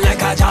choke it like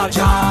a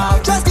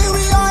job. Just give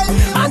it oil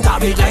and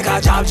tap it like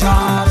a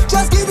job.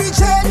 Just give it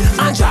chain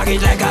and drag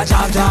it like a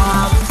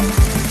job.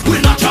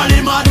 We're naturally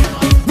mad,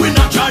 we're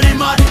naturally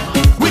mad.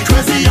 We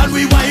crazy and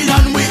we wild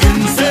and we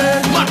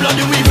insane. Mad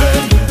bloody we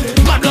burn.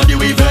 Mad bloody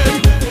we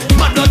burn,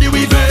 mad bloody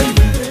we burn.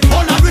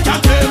 All that we can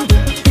claim.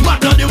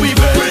 Mad bloody we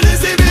burn,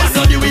 mad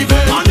bloody we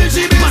burn.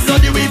 Mad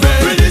bloody we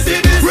burn. Release the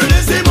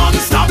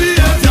monster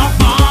behavior.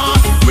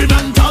 We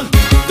mental,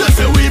 they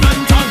say we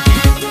mental.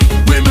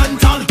 We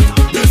mental,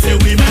 they say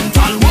we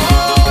mental.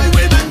 Whoa,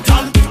 we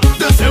mental,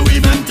 they say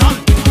we mental.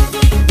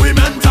 We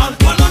mental,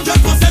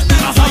 100%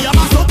 mental. I am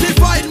a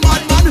certified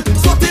madman,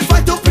 so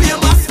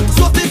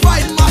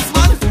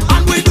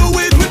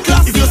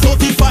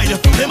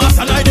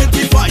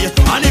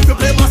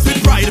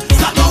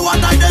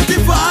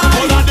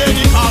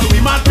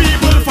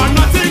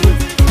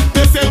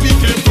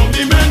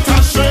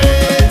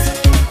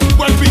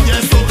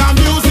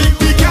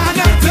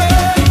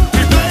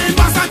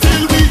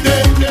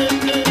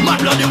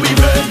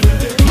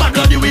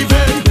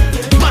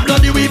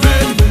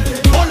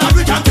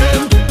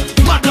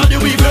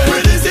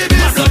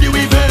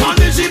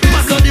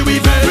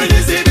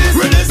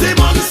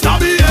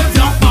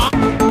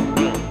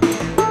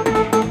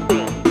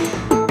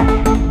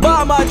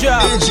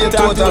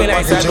We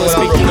like to do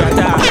speaking at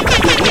that.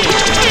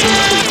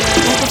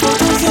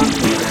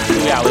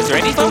 We always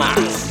ready for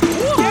mass.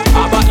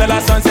 About the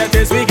last sunset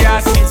is we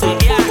gas.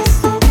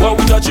 When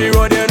we touch the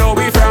road, you know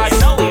we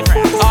frost.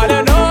 All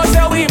you know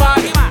say we mad,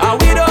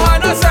 and we don't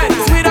have no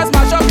sense. We just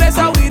mash up place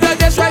and we don't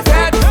just try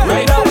fed.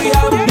 Right now we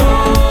have no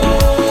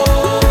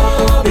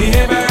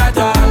behavior at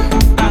all.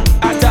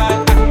 At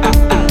all.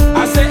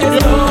 I say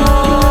it's no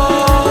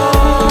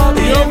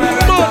behavior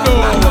at all.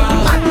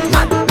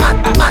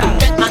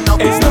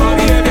 It's no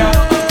behavior.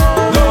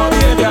 No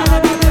behavior.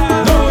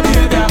 No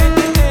behavior.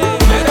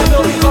 Let them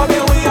know we come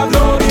here, we have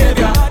no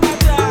behavior.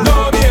 No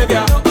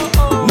behavior.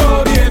 No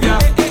behavior.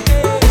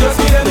 Just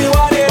give them the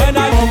water when I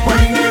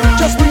bring the rum.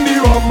 Just bring the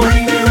rum,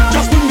 bring the rum.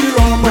 Just bring the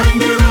rum, bring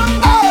the rum.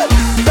 Hey,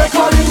 they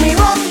calling me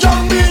rum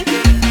jumpy,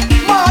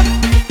 man.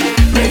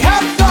 Me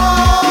head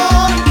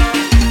down.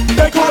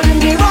 They calling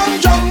me rum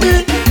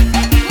jumpy,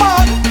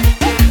 man.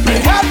 Me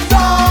head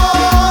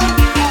down.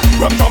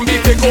 Rum Jumpy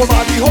take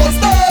over the whole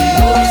stage.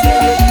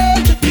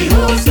 The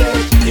whole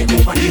stage, take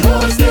over the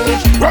whole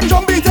stage. Rum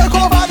jumpy take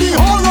over the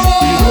whole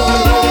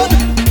road.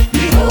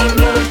 The whole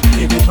road,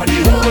 take over the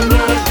whole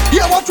road.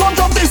 Yeah, what rum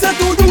jumpy say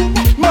to do?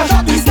 Mash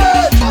up the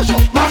stage,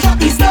 mash up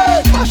the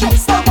stage, mash up,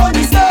 stamp on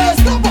the stage,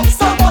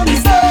 stamp on the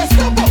stage,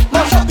 stamp up,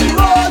 mash up the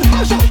road,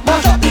 mash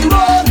up the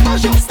road,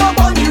 mash up, stamp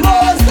on the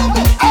road, stamp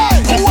up.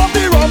 Hey, who want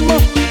the rum?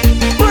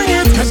 Bring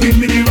it, just give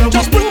me the rum.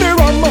 Just bring the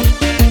rum,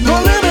 no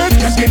limit.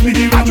 Just give me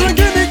the rum. I'm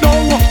drinking it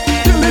down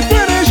till it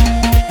finish.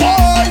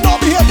 Boy, no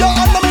behavior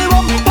under me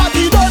rum,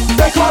 party done.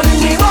 They calling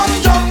me rum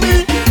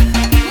jumpy,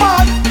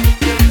 man.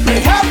 Me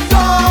head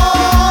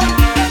down.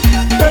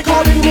 They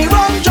calling me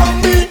rum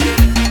jumpy,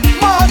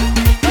 man.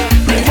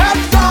 Me head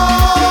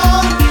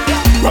down.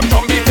 Rum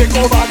Jumpy take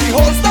over the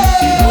whole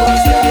stage.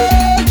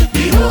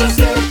 The whole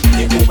stage,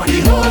 take over the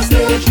whole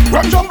stage.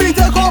 Rum jumpy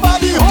take over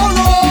the whole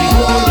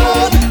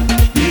road.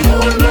 The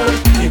whole road,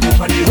 take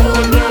over the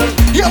whole road.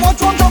 Yeah, what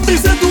rum jumpy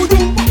say to do?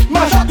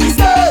 Mash up the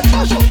stage,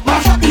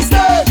 mash up the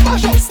stage,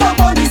 mash up, stamp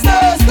on the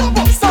stage,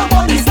 stamp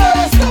on the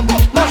stage, stamp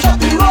up, mash up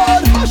the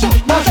road, mash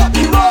up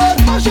the road,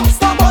 mash up,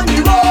 stamp on the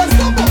road,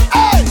 stamp up.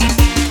 Hey!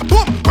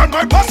 Boom! When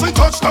my posse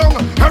touch down,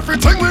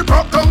 everything we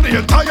brought down, the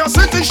entire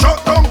city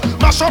shut down.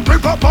 Mash up,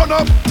 rip up, burn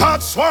up.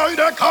 That's why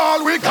they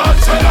call we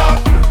Godzilla.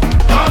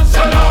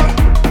 Godzilla.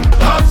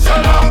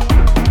 Godzilla.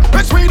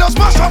 It's we that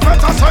smash up,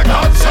 let us say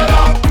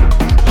Godzilla.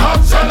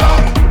 Godzilla.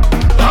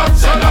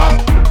 Godzilla.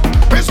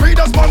 It's we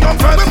that burn down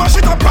fed. We mash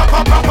it up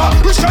proper.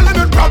 We shelling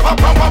it proper.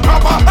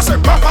 I say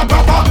proper.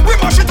 We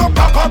mash it up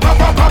proper.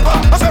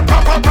 I say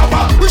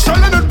proper. We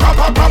shelling it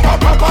proper.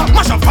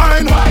 Mash up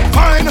fine.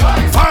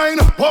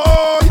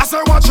 Whoa, I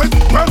say watch it.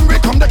 When we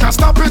come, they can't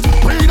stop it.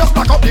 We just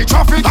back up the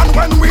traffic. And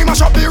when we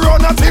mash up the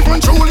road, not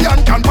even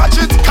Julian can patch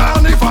it.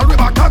 Carnival, we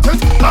back at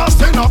it.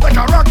 Blasting off like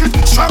a rocket.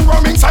 Strong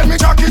rum inside me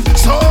jacket.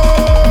 So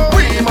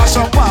we mash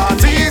up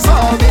parties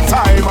all the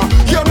time.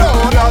 You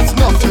know that's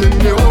nothing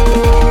new.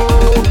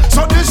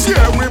 So this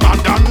year we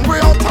bad and we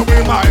out of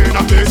we mind.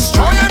 I'm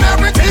destroying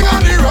everything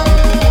on the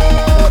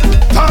road.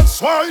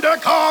 That's why they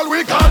call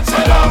we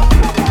Godzilla.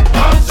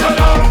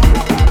 Godzilla.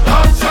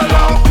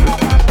 Godzilla.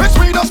 It's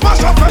we that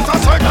smash up let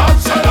us say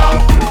Godzilla.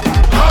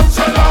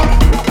 Godzilla.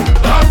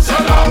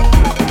 Godzilla.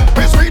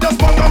 It's we that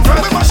spawn down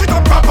friend. We mash it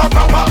up proper.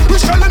 We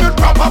shelling it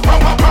proper.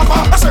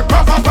 I say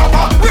proper.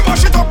 We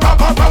mash it up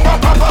proper.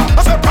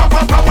 I say proper.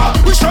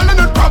 We shelling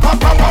it proper.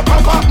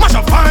 Mash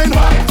up fine.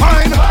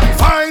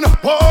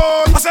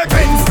 Whoa, I say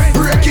things.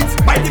 Break it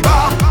by the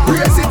bar,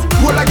 brace it,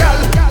 hold a gal,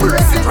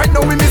 brace it. Right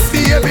now we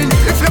misbehaving.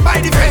 If you buy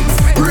the fence,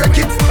 break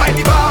it by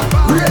the bar,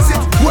 brace it,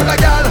 hold a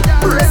gal,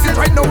 brace it.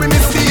 Right now we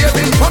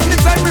misbehaving. From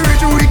the time we reach,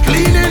 we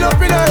cleaning up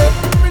in a.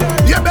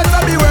 You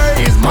better beware,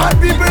 it's mad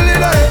people in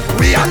a.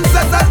 We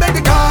ancestors make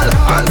the call,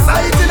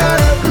 answer it in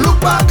a.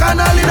 Look back and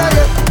all in a.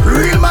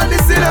 Real man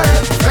is in a.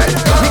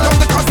 We come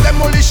to cause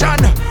demolition.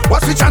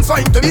 What's the chance for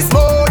him to be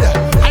smooth?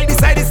 I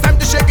decide it's time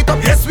to shake it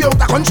up. Yes, we out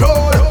of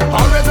control.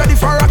 Always ready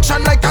for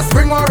action like a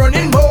spring or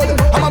running mode.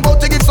 I'm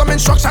about to give some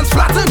instructions,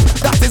 flatten.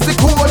 That is the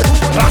code.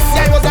 Last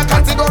year I was a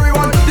category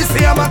 1. This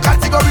year I'm a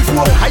category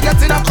 4. I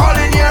get in a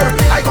calling here.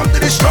 I come to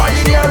destroy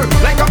in here.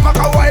 Like a pack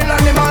of wild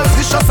animals.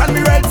 Vicious and me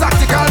real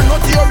tactical. No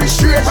theory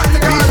straight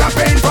practical. Beat a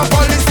pain for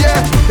police,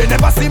 yeah. They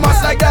never see us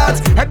like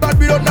that.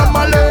 Headbutt we don't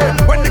normally.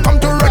 When they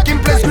come to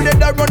wrecking place, we let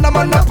them run them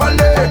on the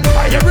pallet.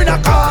 I hear in a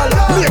call.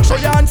 Make sure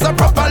you answer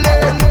properly.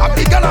 A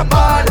big and a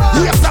bad.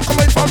 Yes, I'm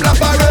coming from La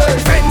Barre.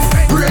 Fence,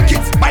 break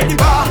it by the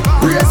bar.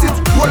 Brace it,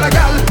 hold a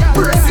gal.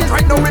 Brace it,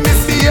 right now we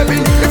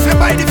misbehaving. If you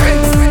buy the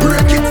fence,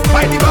 break it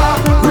by the bar.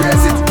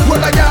 Brace it,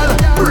 hold a gal.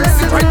 Brace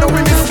it, right now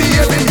we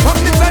misbehaving. From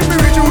the time we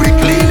reach, we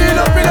cleaning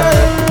up in it.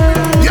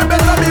 You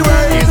better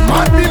beware, it's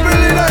mad people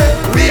in it.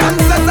 We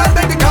ancestors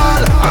make the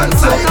call.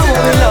 Answer it in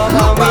it.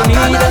 Look back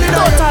and all in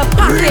it.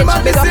 Real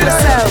man is in it.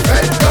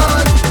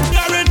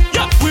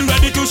 Yeah, we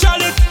ready to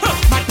shell it.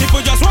 My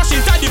people just rush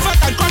inside the fat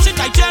and crush it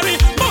like cherry.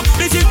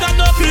 This is not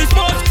no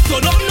Christmas, so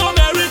no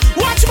Mary.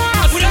 Watch me,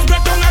 we just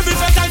break down every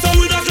first time, so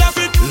we just left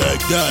it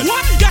like that.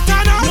 What? Get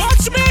on now,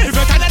 watch me. If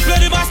you cannot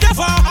play the bass,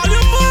 never, how you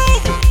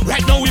move?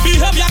 Right now we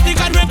behave, you think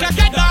I'm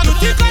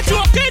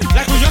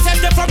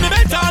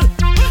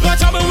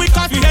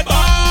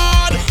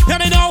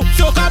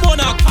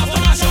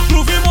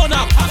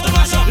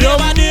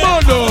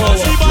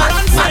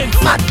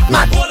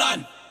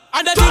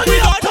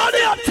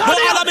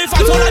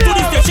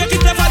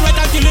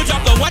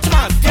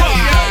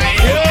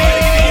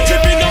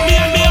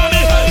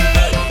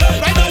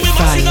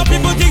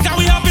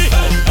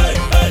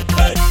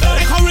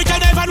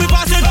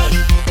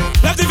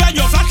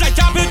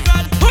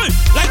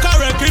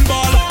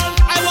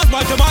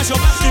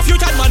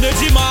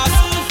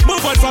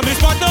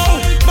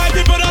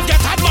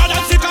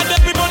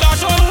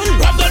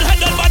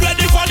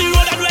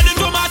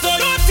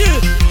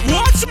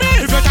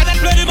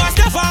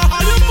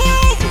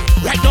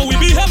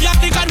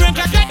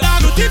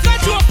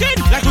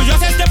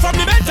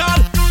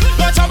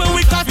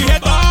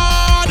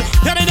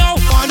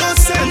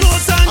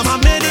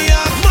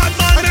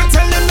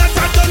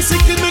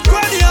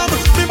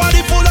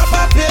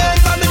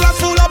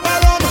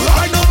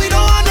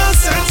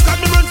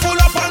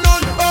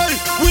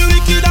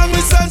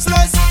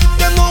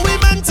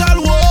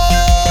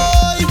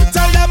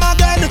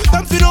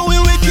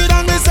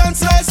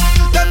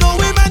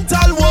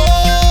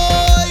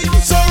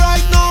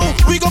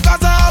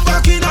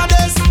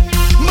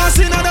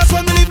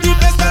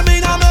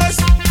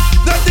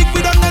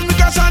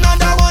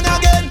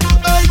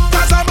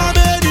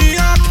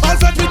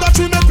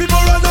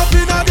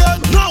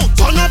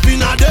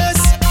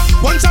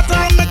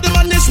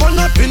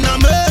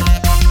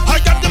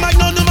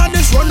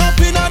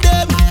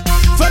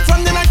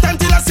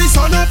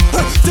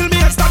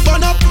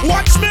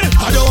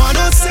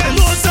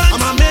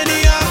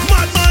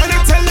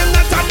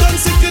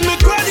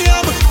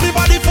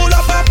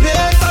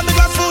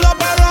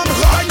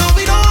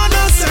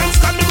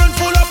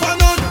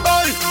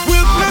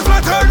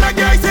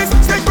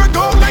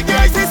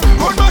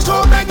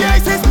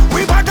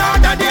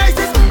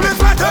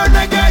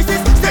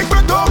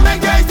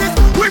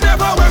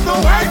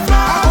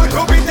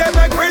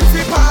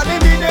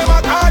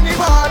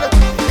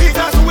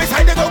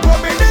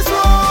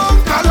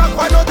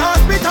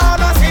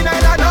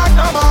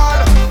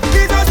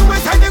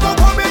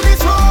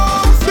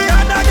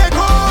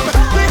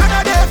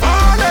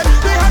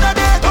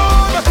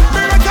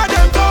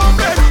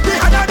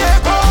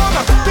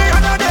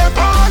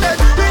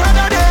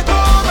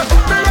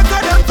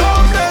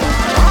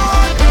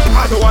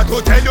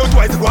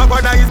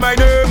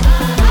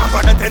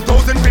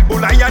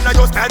I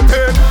just can't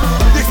turn.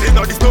 This is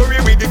not the story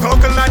with the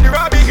cockle and the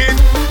rabbit hit.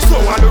 So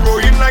I do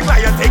rolling like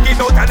lion,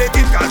 taking out and it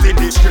is. Cause in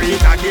the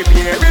street I keep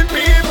hearing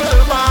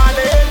people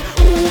bawling.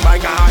 Oh my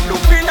God,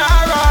 look in a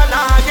run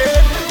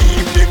again.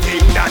 If the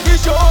thing that the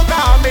show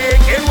can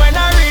make it when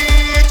I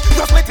reach,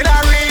 just wait till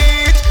I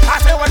reach.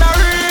 I say when I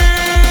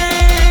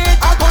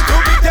reach, I'm going to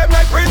beat them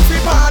like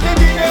principal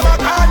in the name of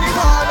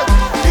carnival.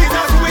 These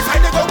are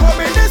suicide, they go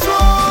come in this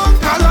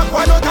room. Call up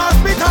one out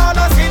hospital,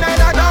 I see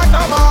night at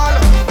the mall.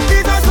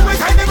 These are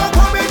suicide, they go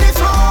come in this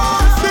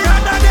room. The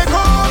harder they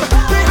come,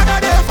 the harder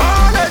they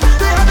falling.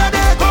 The harder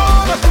they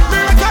come, the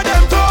harder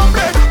them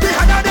tumbling. The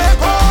harder they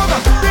come,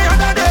 the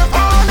harder they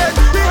falling.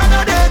 The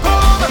harder they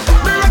come,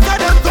 the harder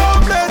them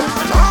tumbling.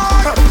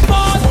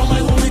 Fall from my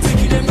home, we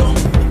taking them down.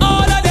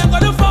 All of them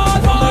gonna fall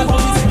from my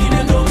home, we taking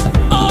them down.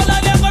 All of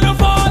them gonna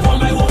fall from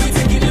my home, we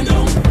taking them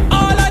down.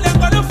 All of them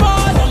gonna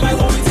fall from my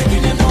home, we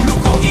taking them down.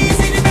 Look how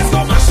easy the best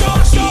come and show.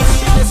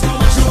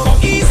 Look how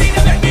easy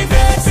they make me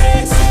vex.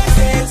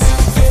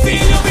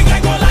 Feel you big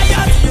like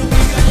Goliath.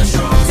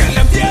 Tell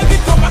them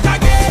David come back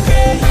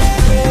again.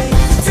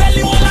 Tell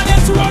you all of them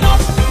to run up.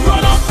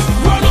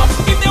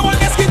 If they want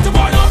their skin to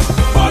burn up.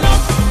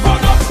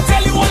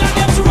 Tell you all of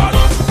them to run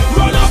up.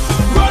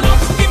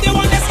 If they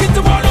want their skin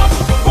to burn up.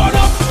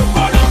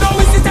 Now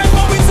is the time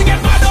for we to get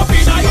mad up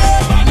in a year.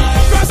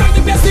 Cross and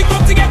the best we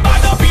come to get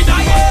mad up in a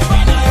year.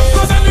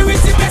 Cross and the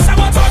risk the best I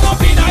want turn up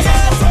in a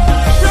year.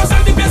 Cross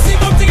and the best we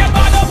come to get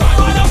mad up.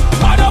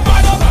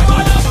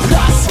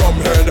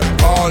 Rumhead,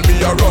 call me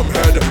a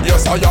rumhead.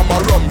 Yes, I am a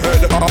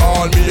rumhead.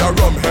 Call me a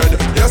rumhead.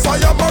 Yes, I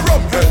am a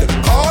rumhead.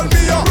 Call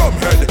me a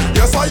rumhead.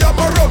 Yes, I am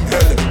a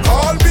rumhead.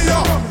 Call me a.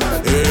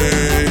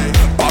 Hey,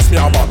 pass me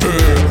a bottle.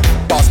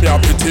 Pass me a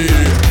pity.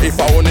 If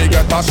I only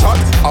get a shot,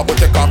 I go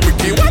take a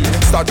quickie. What?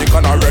 Static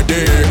and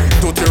ready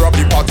to tear up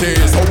the party.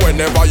 So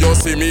whenever you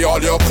see me,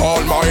 all you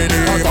call my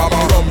name. I'm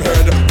a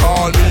rumhead.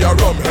 Call me a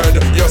rumhead.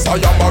 Yes,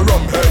 I am a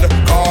rumhead.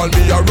 Call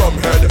me a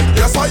rumhead.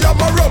 Yes, I am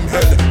a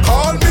rumhead.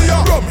 Call me a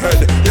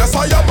rumhead. Yes,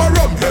 I am a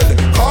rumhead.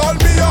 Call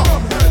me a.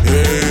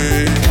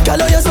 Hey.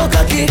 Hello, you're so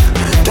cocky.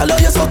 Hello,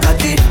 you're so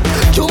cocky.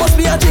 You must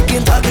be a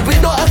chicken target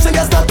with no action,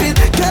 just stop it.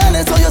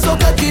 Careless, so you're so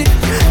cocky.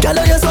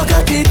 Hello, you're so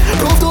cocky.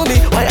 Prove to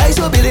me why I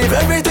should believe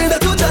everything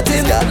that you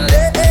chatting.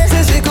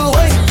 Say she could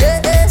wait,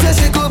 say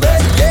she could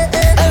bet.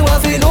 I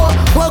want to know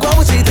what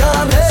would she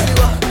tell me.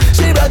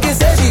 She bragging,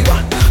 say she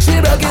want.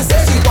 She bragging, say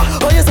she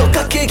want. Oh, you're so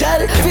cocky,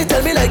 girl. If you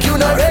tell me like you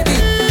not ready.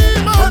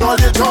 When all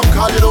you drunk,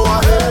 call it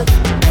overhead.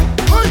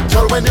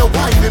 Girl, when you're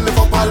whining, live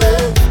up a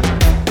leg.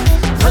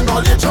 When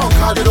all you drunk,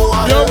 call it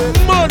overhead.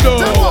 Your mother.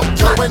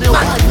 Girl, when you're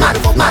whining,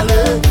 live up a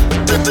leg.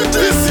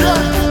 This year,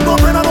 no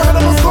brain on no head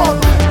on the skull.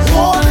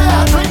 All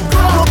year, drink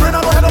ground. No brain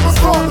on no head on the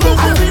skull.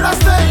 I feel I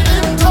stay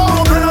in town.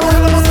 No brain on no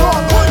head on the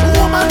skull.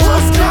 Woman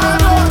just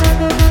can't run.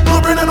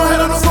 No brain on no head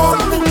on the skull.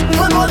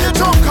 When all you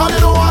drunk, call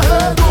it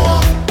overhead.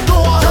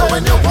 Girl,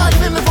 when you're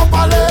whining, live up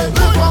a leg.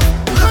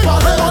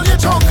 When all you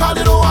drunk, call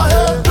it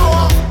overhead.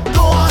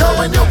 Girl,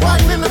 when you're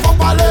whining, live up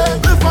a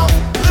leg.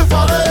 Live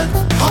a leg.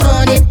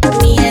 Morning,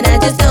 me and I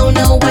just don't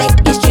know why.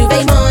 It's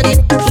Jouvert morning.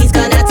 He's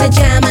gone out to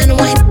jam and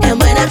wine. And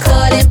when I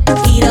call him,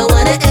 he don't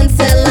wanna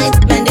answer lines.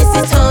 Man, this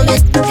is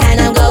torment,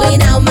 and I'm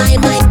going out my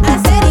mind.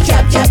 I said,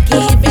 jab, jab,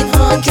 give it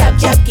on. Jab,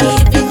 jab,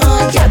 give it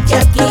on. Jab,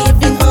 jab,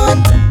 give it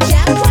on.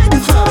 Jab, what?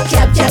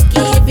 Jab, jab,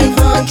 give it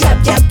on.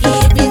 Jab, jab,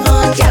 give it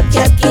on. Jab,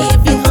 jab,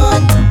 give it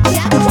on.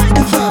 Jab, what?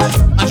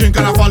 I drink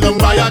and I fall down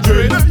by a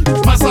drain.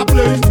 Massa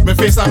play, me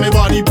face and me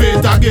body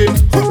paint again.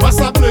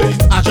 Massa play,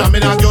 I jam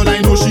in a girl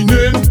I know she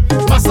name.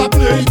 Massa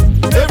play,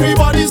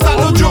 everybody start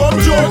to jump.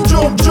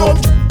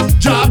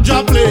 Jab,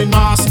 jab, playing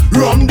mass,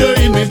 rum there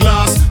in me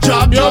glass.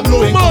 Jab, jab,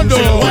 blowing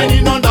conceal,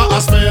 whining under a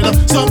spell.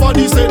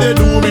 Somebody say they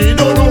do me,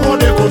 don't know how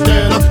they could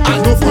tell.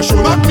 I know for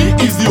sure that me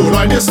is the old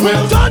line they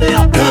smell.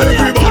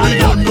 Everybody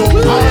don't know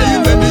I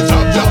let me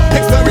jab,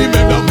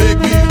 experiment that make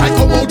me. I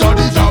come out of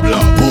the jab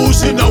lab,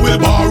 pushing a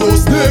wheelbarrow,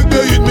 snake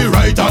they hit me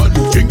right on.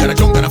 Drink and I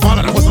jump and I fall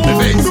and I was on my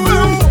face.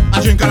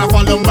 I drink and I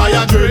fall down by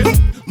a drain.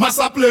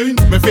 Massa playing,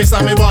 me face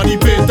and me body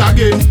paint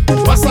again.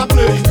 Massa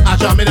playing, I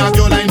jam in a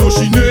girl I know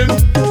she name.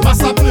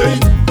 Massa playing,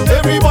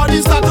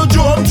 everybody start to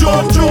jump.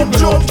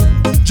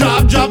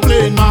 Jab, jab,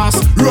 playing mass,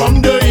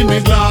 rum there in me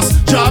glass.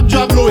 Jab,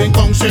 jab, blowing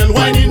conch shell,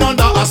 whining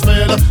under a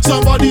spell.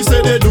 Somebody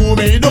say they do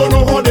me, don't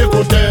know how they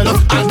could tell.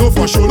 I know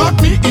for sure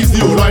that me is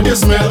the old line they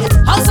smell.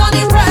 House on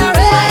the prairie,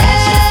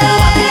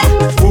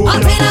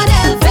 up in a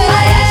Delphi,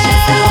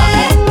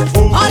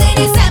 all in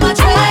the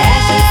cemetery.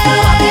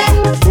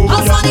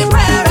 House on the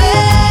prairie.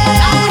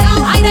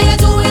 I know you're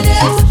doing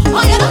it,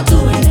 or you're not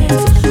doing it.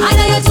 I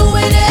know you're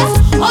doing it,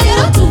 or you're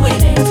not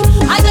doing it.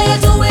 I know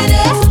you're doing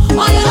it,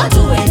 or you're not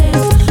doing it.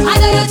 I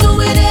know you're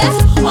doing it,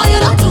 or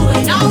you're not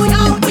doing it. Now,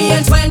 we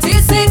in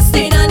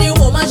 2016 and the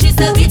woman she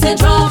still beating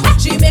drum.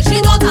 She make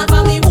she daughter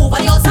from the move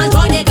and yours and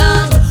join the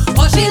gang.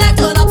 But she like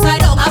turn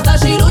upside down after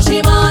she lose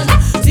she man.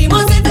 The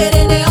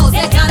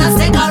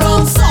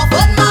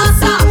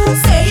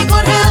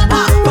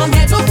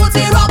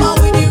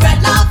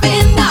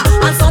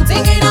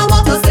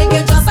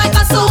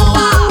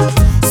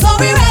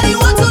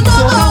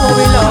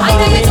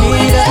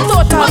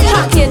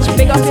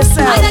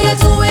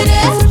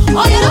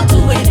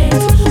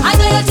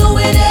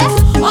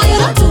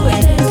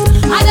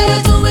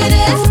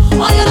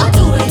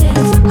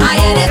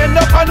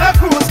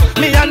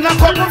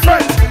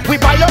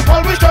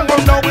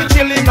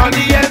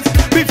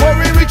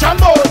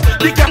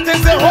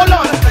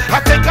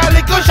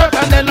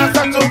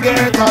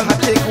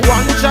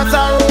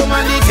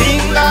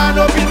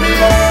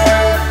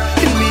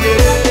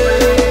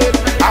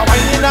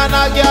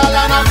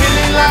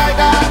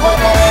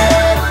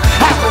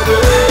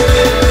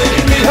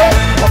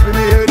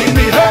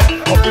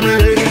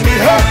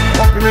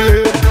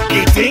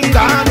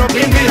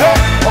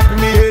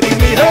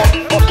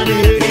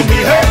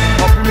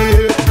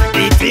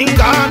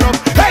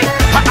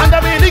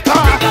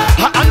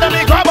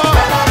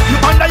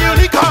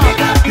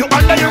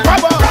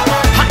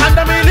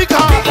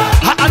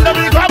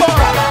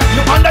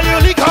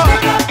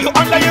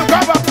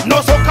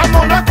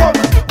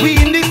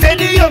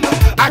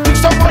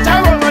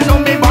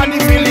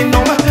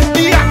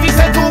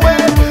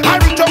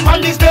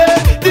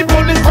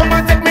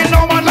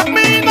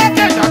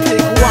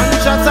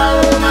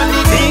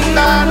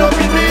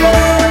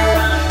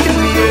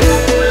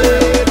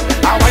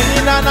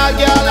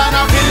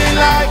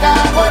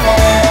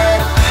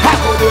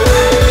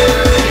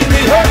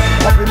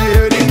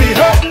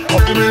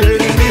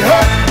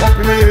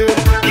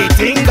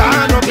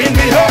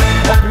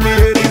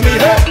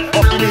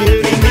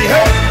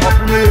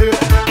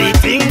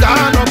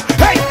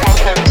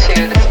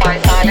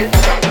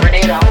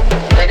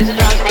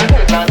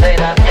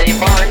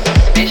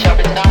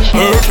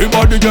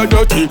get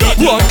dirty.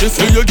 Want to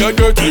see you get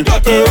dirty.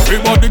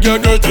 Everybody get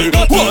dirty.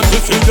 Want to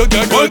see you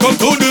get dirty. Welcome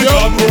to the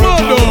job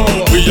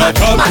room. We are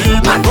top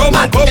people. From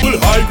a couple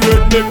high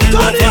grade, make me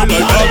want feel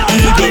like top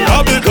eagle.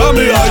 Now become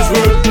me eyes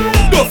red.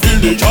 Don't feel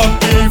the job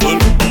evil.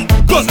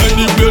 Cause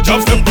anyway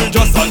jobs them we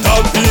just a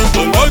top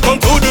people. Welcome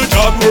to the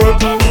job room.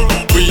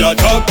 We are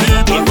top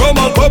people.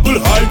 From a couple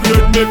high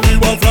grade, make me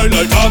want fly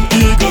like top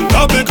eagle.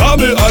 Now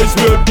become me eyes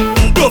red.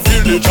 Don't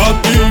feel the job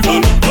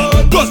evil.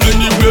 Cause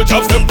anyway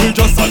jobs them we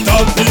just a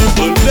top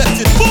people. Let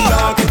it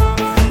dark.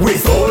 We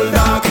soul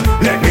dark.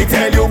 Let me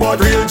tell you about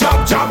real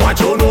job. Job what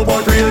you know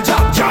about real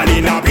job. John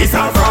in a piece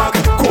of rock.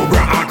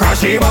 Cobra a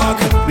crashy back.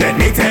 Let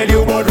me tell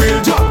you about real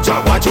job.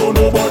 Job what you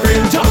know about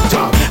real job.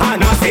 Job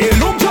and I say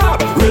look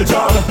job. Real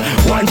job.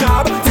 One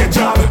job. Take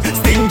job.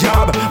 Sting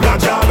job. Black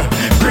job.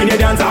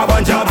 Grenadians have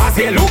one job. I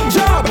say look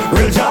job.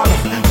 Real job.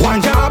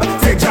 One job.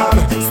 Take job.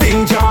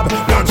 Sting job.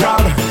 Black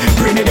job.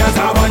 Grenadians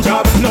have one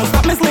job. No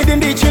stop misleading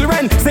the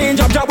children. Saying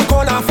job we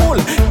call a fool.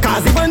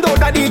 Cause even though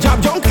that the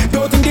job junk,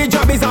 don't think the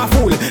job is a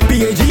fool.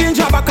 PhD in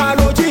job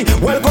ecology.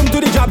 Welcome to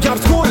the job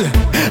school.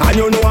 And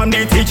you know I'm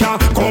the teacher.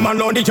 Come and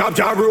learn the job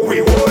rule. We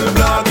whole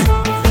black.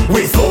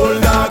 We soul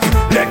dark.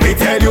 Let me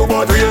tell you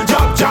about real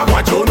job. Job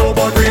what you know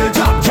about real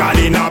job. John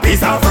in a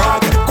piece of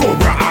rock.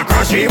 Cobra a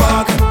crashy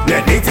back.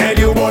 Let me tell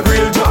you about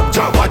real job.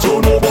 Job what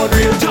you know about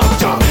real job.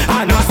 Job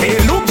and I say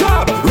look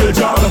job. Real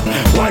job.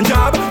 One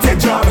job. Take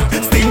job.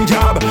 Sting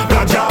job.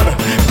 Black job.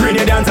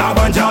 Grenadians have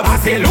one job. I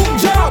say look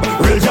job.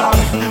 Real job.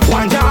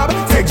 One job.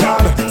 Take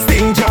job.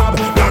 Sting job.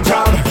 Black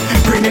job.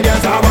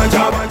 Grenadians have one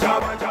job.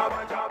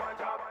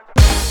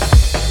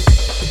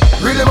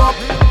 Rhythm up.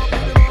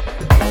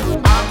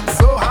 I'm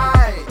so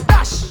high.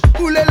 Dash.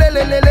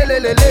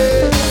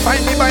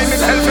 Find me by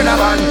myself in a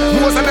van.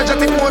 Most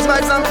energetic, most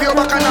vibes and pure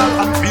bacchanal.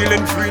 I'm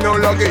feeling free, no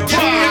luggage. I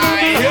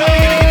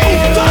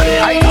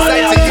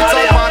decide to hit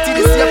all party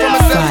this year for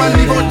myself and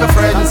leave out my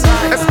friends.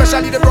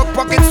 Especially the broke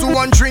pockets who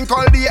won't drink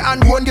all day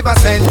and won't give a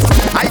cent.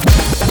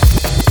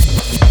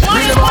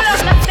 Rhythm up.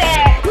 I'm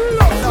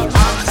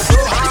so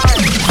high.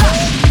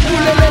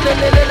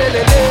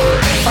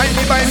 Find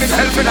me by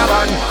myself in a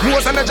van.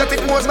 Most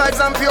energetic, most vibes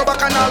and pure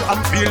bacchanal.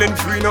 I'm feeling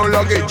free, no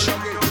luggage.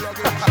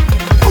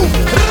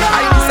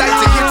 I decide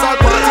to hit all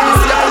party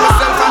this year for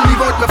myself and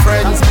leave out my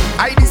friends.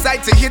 I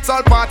decide to hit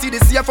all party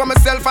this year for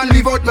myself and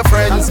leave out my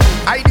friends.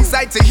 I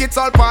decide to hit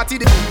all party.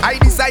 I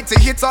decide to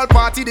hit all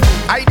party.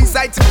 I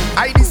decide to hit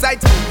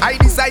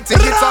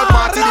all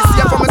party this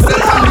year for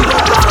myself and leave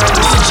out my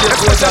friends.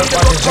 Especially the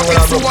broke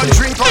pockets who won't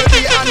drink all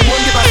day and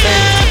won't give a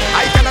cent.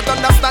 I cannot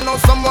understand how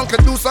someone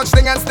could do such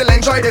thing and still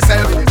enjoy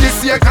themselves.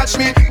 This year catch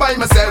me by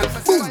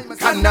myself. Boom,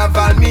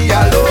 carnival me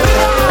alone.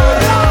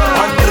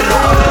 On the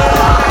road.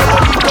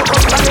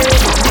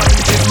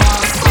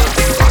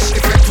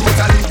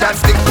 That's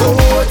the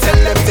code, tell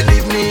them to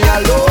leave me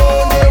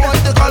alone. They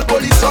want to call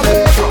police on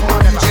me from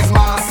Manch's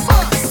mask.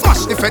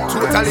 Smash the fed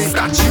totally,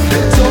 statue.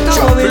 So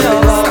now we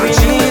love, we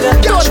need a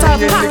total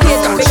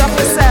package, big up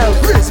yourself.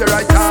 Raise your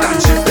right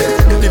hand,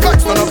 the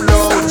vibes turn up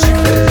loud.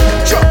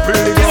 Jump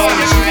really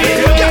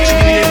good, catch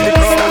me in the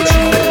crowd.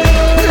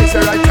 Raise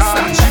your right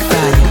hand,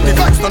 the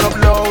vibes turn up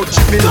loud.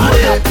 Chipping,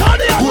 hold it,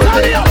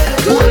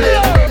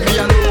 me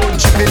alone.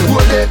 Chipping,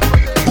 hold it.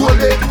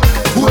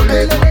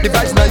 The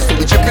vibes nice, so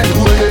we chipping,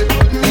 hold it.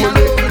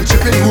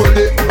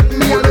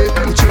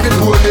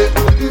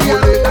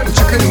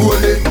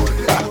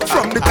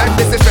 From the time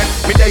this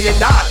effect, me day in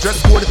that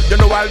dress code, you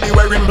know I'll be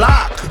wearing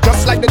black.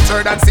 Just like the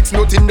 3rd and 6th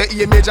note in the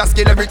E major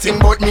scale, everything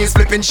but me is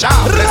flipping sharp.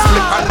 Let's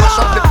flip and rush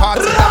up the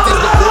party, that is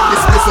the code,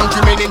 this place won't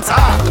remain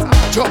intact.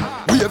 Jump,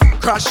 wave,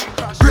 crash,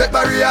 break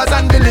barriers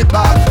and build it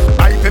back.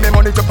 I pay me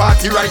money to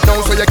party right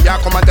now, so you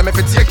can't come and tell me if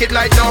you take it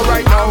like now,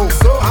 right now.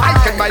 So I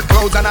get my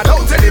clothes and I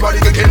don't anybody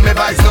can kill me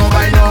vibes now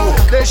by now.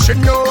 They should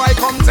know I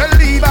come to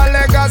leave a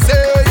legacy.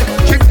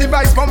 Keep the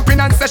vibes pumping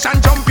and session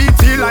jumpy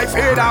till I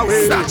fade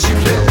away.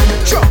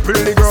 Jump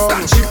in the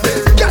ground,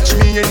 catch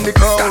me in the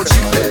crowd.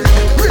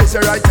 Raise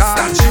your right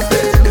hand,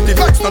 the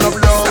vibes turn up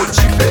loud.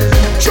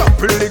 Jump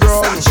in the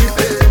ground,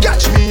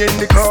 catch me in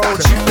the crowd.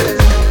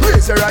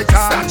 Raise your right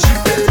hand,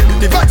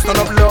 the vibes turn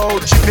up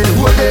loud. Chipping,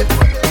 hold it,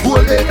 me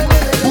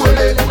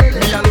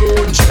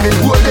alone. Chipping,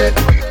 hold it.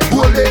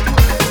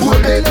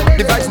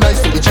 The vibes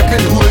nice, so we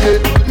chipping, hold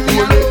it.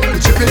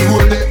 Chipping,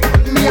 hold it.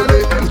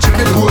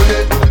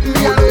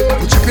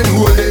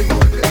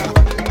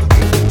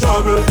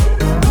 Trouble.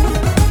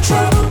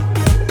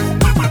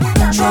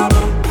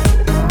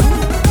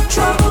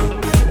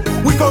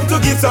 We come to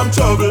get some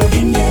trouble.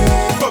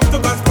 Come to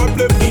cause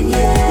problem. We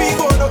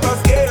gonna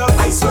cause chaos.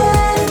 I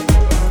swear.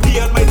 Me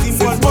and my team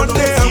want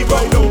Monday.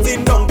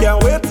 Don't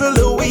can't wait till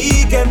the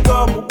weekend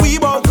come. We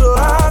bout to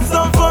have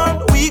some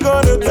fun. We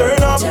gonna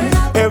turn up.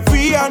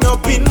 Every hand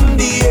up in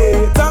the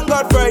air. Thank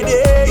God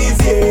Friday is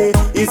here.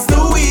 It's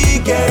the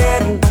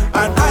weekend,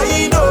 and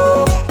I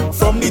know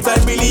from the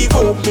time we leave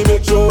home, we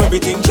make sure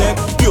everything check.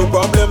 Few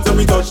problems when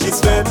we touch this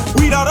fed.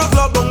 We not a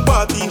club down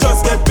party,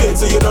 just get paid,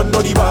 so you don't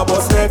know the bar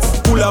boss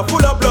next. Full of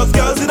plus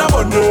girls in a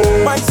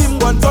Monday. My team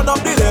want turn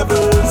up the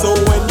level, so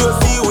when you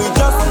see we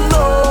just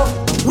know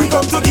we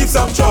come to to give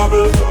some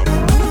trouble.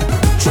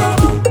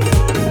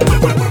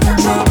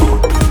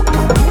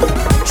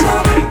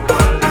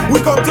 We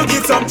come to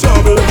give some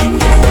trouble.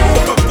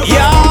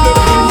 Yo,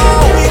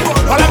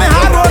 all of me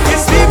hard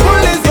working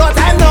people is your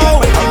time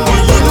now.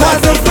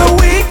 Cause it's the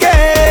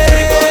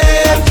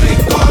weekend.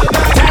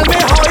 Tell me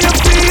how you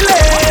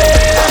feeling.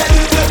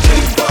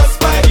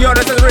 Yo,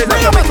 this is Razor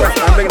from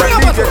Request. I'm bringing a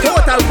DJ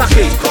Total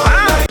Package.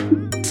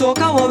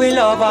 Soca what we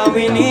love and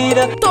we need.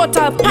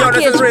 Total Yo,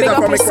 this package, is big Razor up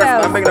from Request.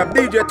 yourself. I'm bringing a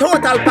DJ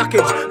Total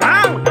Package.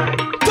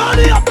 Turn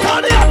it up,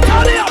 turn it up,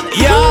 turn it up.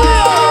 Yo,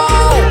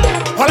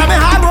 all of me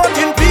hard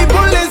working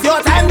people is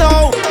your time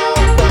now.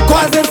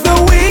 Cause it's the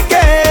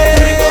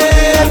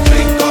weekend.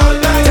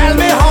 Tell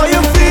me how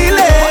you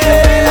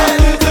feeling.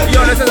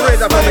 Yo, this is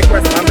Razor from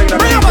Request. I'm bringing a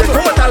DJ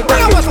Total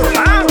Package.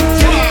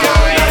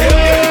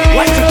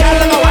 Watch the girl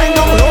and I wind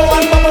down low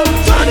and bubble.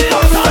 Turn it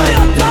up, turn it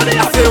up, turn it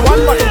up. I say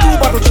 1 bottle, 2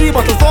 bottle, 3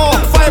 bottle, 4,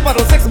 5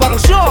 bottle, 6 bottle,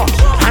 sure.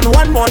 And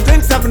 1 more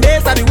drink 7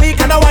 days of the week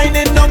and I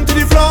winding down to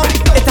the floor.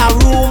 It's a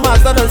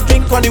rumors that us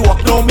drink on the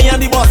walk. Now me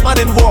and the boss man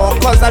in war.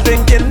 Cause I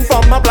drinking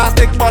from a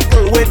plastic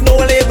bottle with no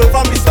label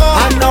from the store.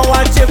 And now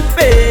I chip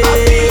it. I'm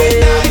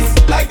feeling nice,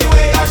 like the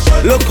way I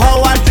should. Look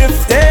how I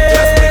drifted.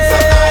 Just bring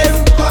some ice,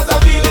 cause I'm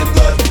feeling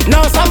good.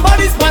 Now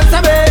somebody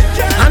sponsor me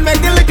and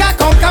make the liquor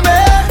conquer me.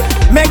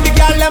 Make the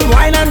girl them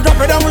wine and drop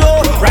it down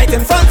low right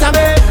in front of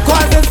me.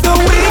 Cause it's the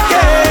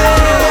weekend.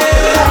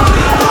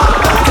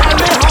 Tell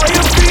me how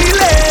you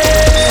feeling.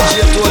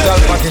 Total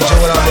package, you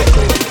will have it.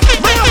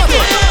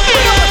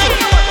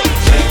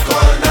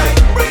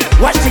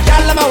 Watch the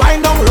girl and I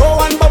wind down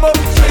low and bubble.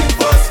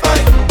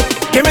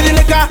 Give me the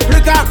liquor,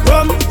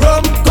 rum,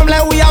 rum. Come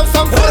let we have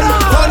some fun,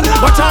 fun.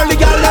 Watch all the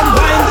girl and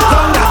wine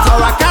down. That's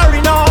how I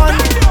carry on.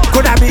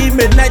 Could I be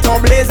midnight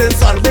or blazing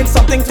sun? Bring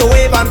something to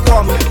wave and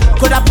come.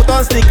 Could I put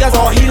on sneakers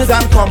or heels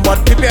and come?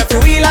 But prepare to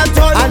wheel and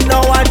turn. And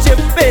now I chip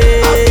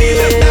it. I'm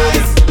feeling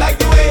nice, like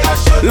the way I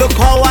should. Look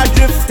how I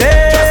drifted.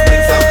 Just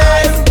bring some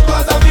ice,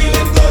 cause I'm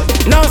feeling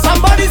good. Now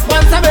somebody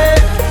sponsor me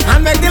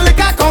and make the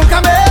liquor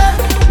conquer me.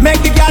 Make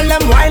the girl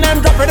them wine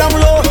and drop it down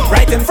low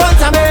right in front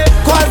of me.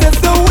 Cause it's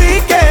the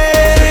weekend.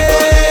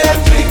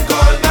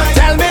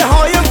 Tell me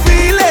how you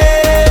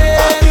feeling.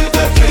 I feel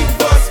the drink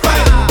bust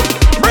right.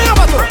 Bring a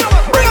bottle,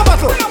 bring a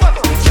bottle.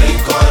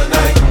 Drink all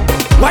night.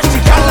 Watch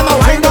the girl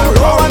them wine down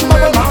low and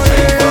bubble.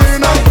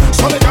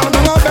 So they gone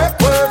on a back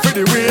way for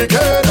the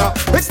weekend.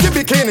 It's the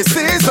bikini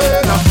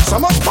season. So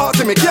much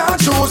party me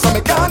can't choose. So me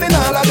gone in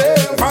all of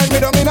them. Find me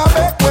down in a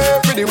back way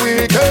for the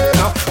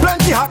weekend.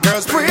 Plenty hot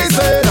girls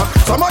freezing.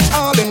 So much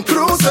all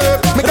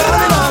inclusive. Me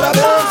gone in all of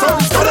them. So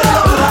it's gonna be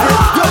a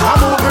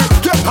movie.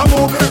 Yeah, I'm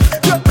moving.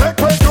 Yeah, back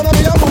way's gonna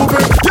be a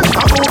movie.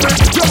 Yeah, I'm moving.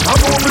 Yeah, I'm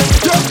moving.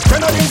 Yeah,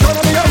 Grenadine's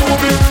gonna be a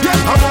movie.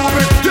 Yeah, I'm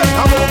moving.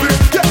 Yeah, I'm moving.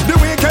 Yeah, the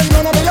weekend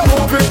gonna be a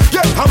movie.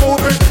 Yeah, I'm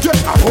moving.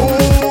 Yeah, I'm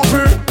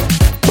moving.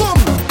 Boom.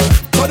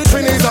 So the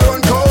Trinities are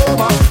run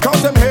coma.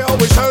 Cause them here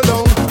we shell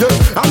down.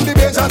 Yeah, and the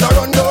Bajans are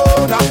run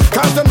down.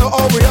 Cause them know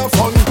how we have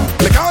fun.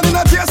 Me gone in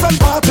a Jason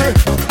party.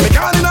 Me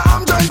gone in a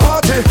Amjoin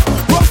party.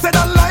 Roasted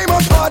and lime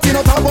on party.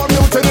 Not about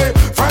mutiny.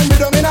 Find me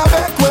down in a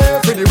back way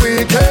for the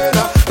weekend.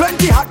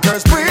 Plenty hot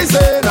girls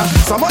freezing.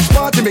 So much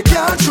party me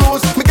can't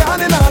choose. Me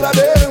gone in all of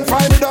them.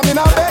 Find me down in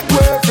a back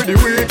way for the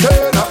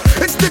weekend.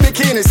 It's the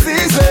bikini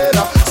season.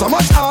 So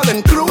much all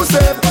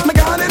inclusive. Me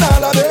gone in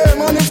all of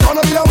them. And it's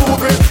gonna be a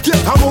movie.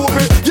 Yeah, I'm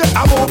moving. Yeah,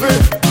 I'm moving.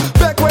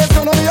 Back way's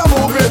gonna be a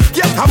movie.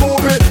 Yeah, I'm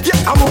moving.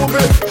 Yeah, I'm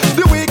moving.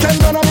 The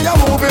weekend gonna be a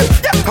movie.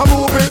 Yeah, I'm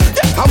moving.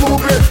 Yeah, I'm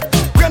moving.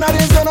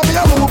 Grenadine's gonna be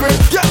a movie.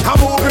 Yeah, I'm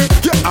moving.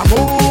 Yeah, I'm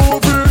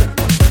moving.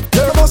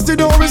 Yeah, busty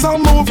door is a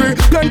movie.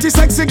 Plenty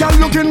sexy gal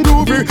looking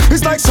groovy.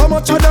 It's like so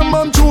much of them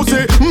I'm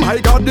choosy. My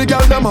God, the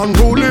gal them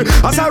unruly.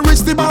 As I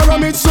reach the bar I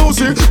meet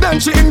Susie. Then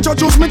she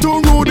introduced me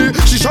to Rudy.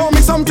 She show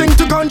me something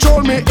to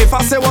control me. If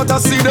I say what I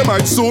see, they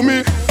might sue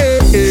me. Hey,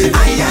 hey.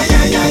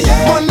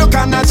 One look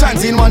and a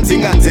chance in one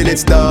thing until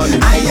it's done.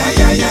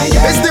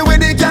 It's the way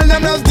the gal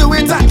them just do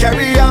it and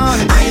carry on.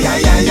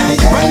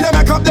 When they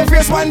make up their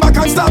face, wind back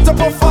and start to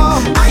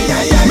perform.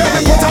 Make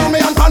me put on me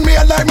and pan me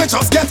and like me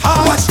just get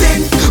hard. Watch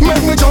thing,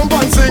 make me jump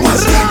and sing.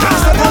 Can't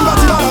step on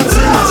body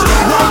dancing.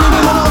 Riding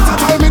in and out of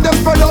time, me them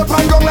spread out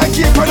and gong like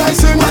keep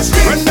producing.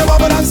 When they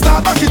bubble and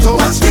start back it up,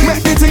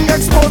 make the thing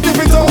explode if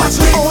it's out.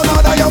 Oh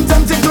Lord, I am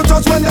tempted to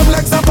touch when them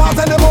legs apart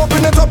and them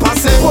open it up and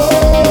say,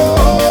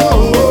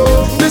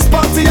 whoa, this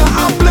party I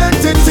have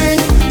plenty thing.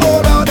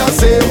 Oh Lord, I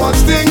say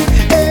watch thing.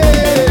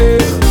 Hey,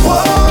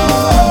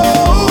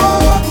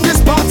 whoa,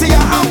 this party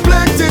I have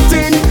plenty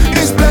thing.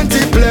 It's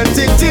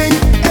plenty thing.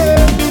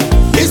 Hey,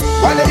 it's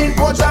while the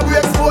imports are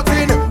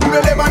exporting.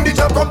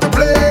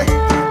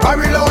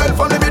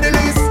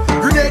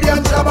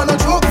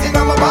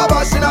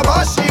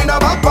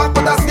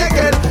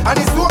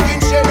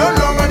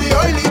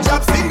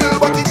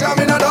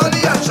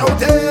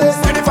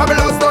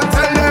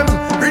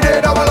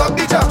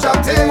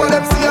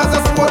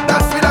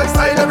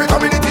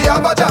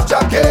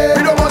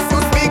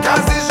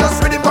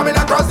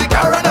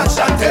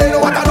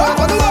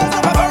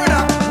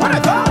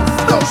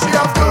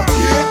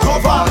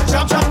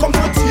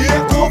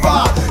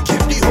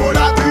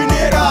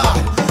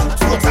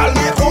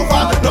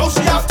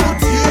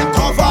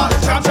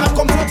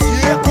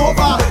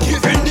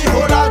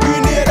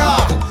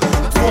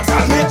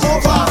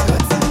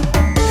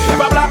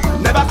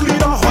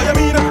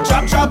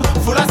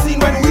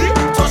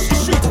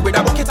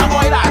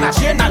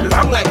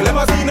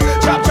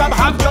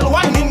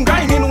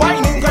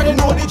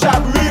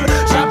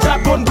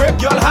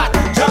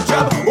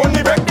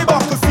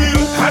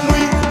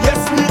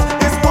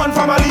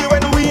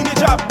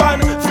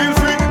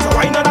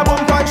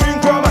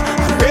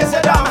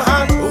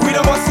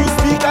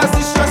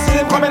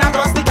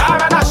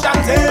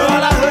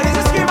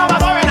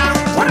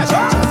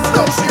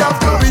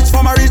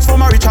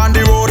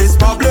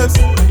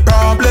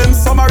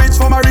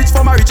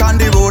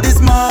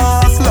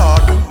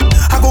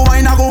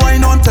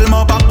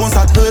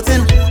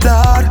 waiting,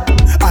 Lord.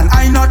 And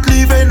I not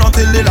leaving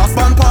until the last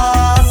man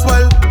pass.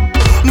 Well,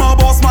 my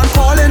boss man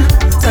calling,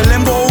 tell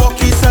him go walk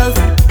himself.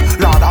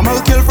 Lord, I'm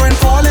a kill friend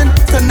calling,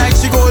 tonight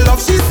she go love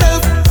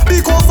sheself.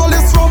 Because all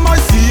this from my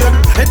seeing,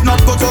 it not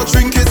go to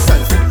drink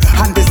itself.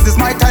 And this is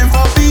my time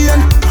for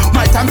being,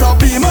 my time to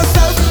be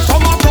myself.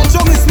 From my touch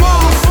on is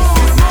smart.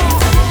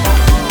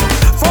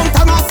 From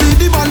time I see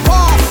the man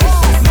pass,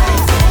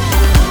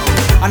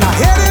 and I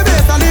hear the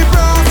bass and the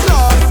brass,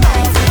 Lord.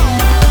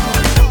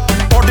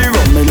 Pour the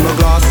rum in my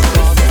glass.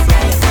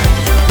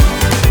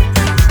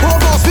 Oh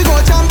boss, we go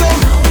jam down.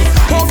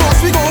 Oh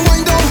boss, we go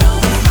wind down.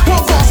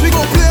 Oh boss, we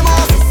go play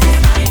mass.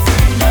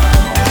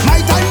 My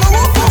time now,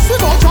 oh boss, we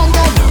go jam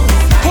down.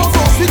 Oh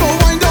boss, we go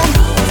wind down.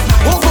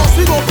 Oh boss,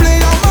 we go play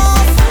a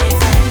mass.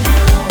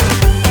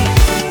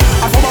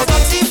 And from a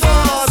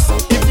 31st,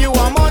 if you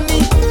want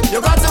money, you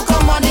got to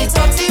come on the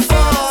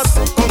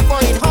 31st. Come for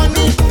it,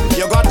 honey.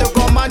 You got to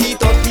come on the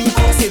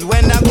 30th. It's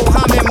when I go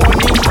have my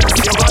money.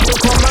 You got to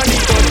come on the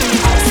 30th.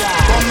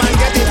 Come and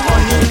get it,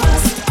 honey.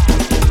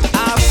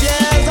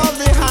 Affairs of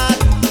the heart,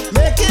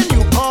 making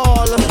you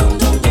call.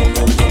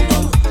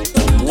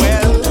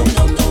 Well,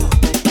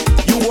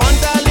 you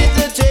want a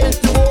little change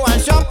to go and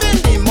shop in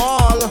the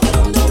mall.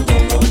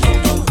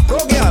 Go,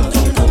 girl.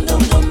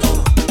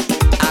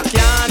 I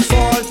can't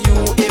fault you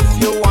if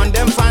you want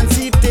them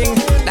fancy thing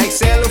like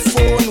cell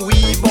phone,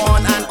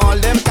 Vaughn, and all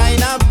them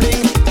kind of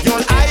bling.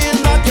 Your eye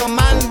is not your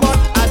man, but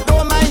I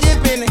don't mind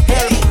giving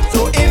help.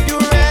 So if you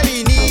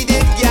really need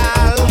it,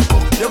 girl,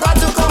 you got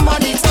to come on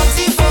the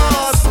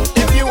 31st.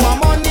 If you want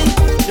money,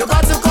 you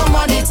got to come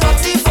on the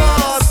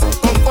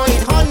 31st. Come for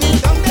it, honey.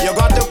 You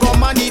got to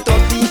come on the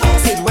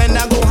 30th. It's when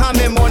I go have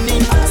my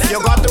money. You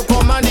got to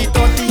come on the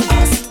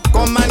 30th.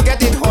 Come and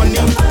get it,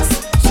 honey.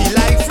 She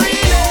like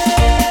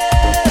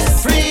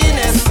freeness,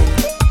 freeness.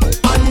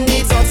 On the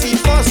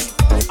 31st,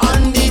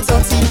 on the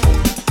 30th.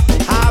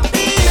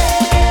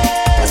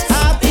 Happiness,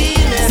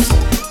 happiness.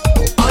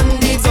 On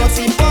the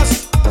 31st,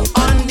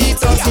 on the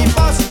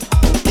 31st.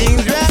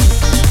 Things red.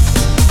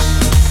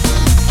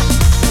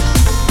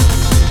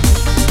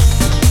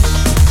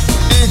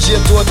 DJ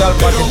Total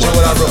Package,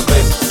 what I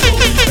Brooklyn.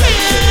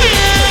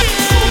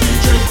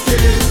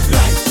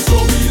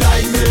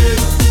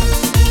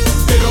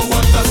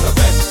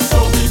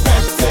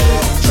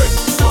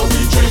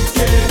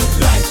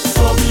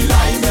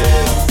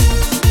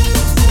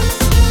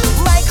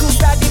 Michael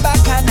start the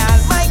bacchanal,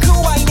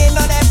 Michael whining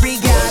on every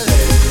gal.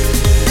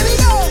 Here we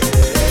go.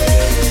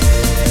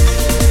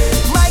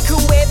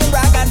 Michael waving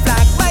rag and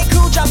flag,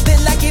 Michael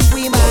jumping like if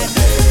we mad.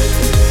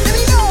 Here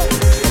we go.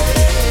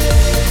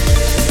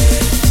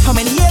 How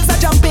many years I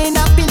jumping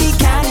up in the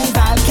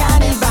carnival,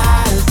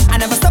 carnival? I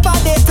never stop all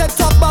day to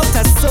talk about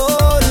a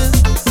soul.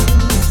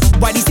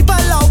 Why these people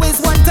always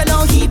want to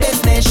know he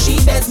business, she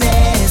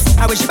business?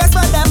 I wish you best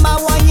for them, I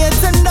want you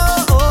to know.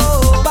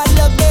 But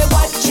look, they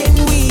watching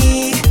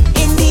we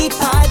in the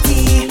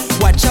party.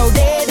 Watch how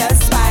they the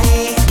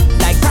spy,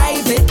 like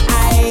private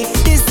eye.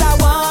 This I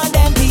want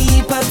them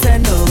people to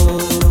know.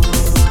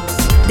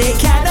 They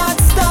cannot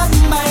stop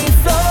my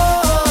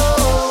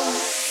flow,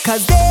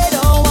 'cause they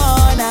don't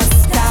want us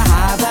to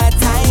have a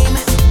time.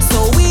 So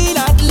we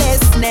not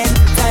listening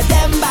to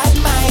them bad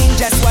mind.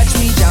 Just watch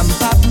me jump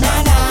up,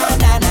 na na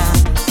na na,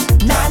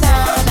 na na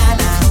na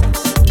na,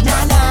 na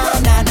na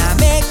na na.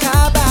 Make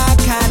a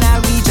back and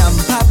we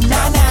jump up,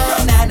 na na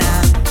na na,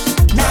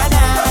 na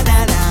na na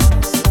na,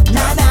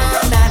 na na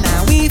na na.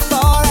 We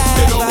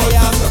forever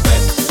young.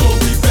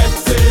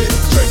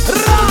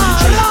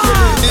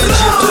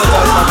 DJ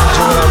Total Package,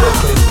 what I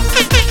Brooklyn.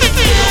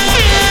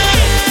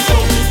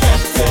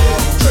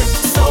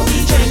 So we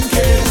drink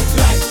it,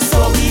 like so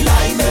we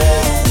lime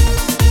it.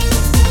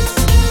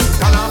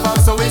 Carnival,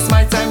 so it's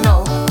my time now.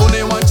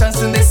 Only one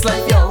chance in this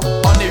life, yo.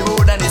 On the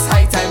road and it's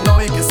high time now.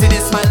 You can see the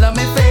smile on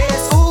my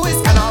face. Ooh,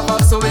 it's carnival,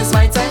 so it's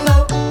my time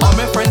now. All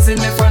my friends in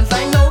the front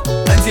line now.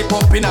 Plenty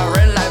pump in a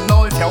real life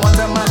now. If you want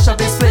to mash up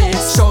this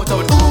place, shout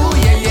out, ooh,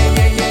 yeah, yeah,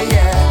 yeah, yeah,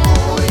 yeah.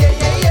 Ooh, yeah,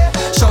 yeah, yeah.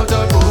 Shout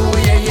out, ooh,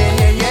 yeah, yeah,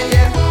 yeah, yeah,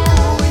 yeah.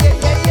 Ooh, yeah,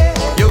 yeah,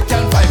 yeah. You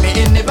can find me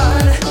in the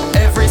band,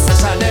 every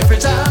session, every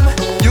jam.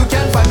 You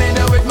can find me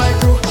there with my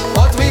crew.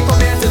 What we come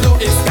here to do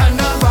is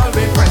carnival,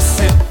 we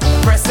pressing,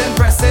 pressing,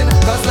 pressing.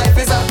 'Cause life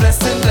is a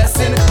blessing,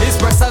 blessing. His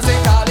breast as they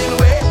call in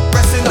way.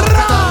 Pressing up to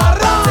the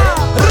party.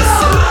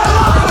 Pressing,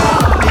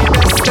 the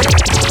best thing.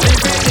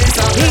 Living is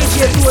a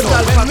blessing. So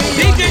when we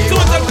DJ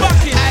Total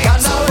Package.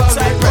 carnival,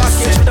 we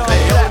pressing.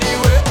 Play out the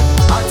way.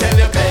 I tell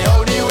you, play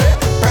out the way.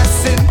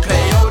 Pressing,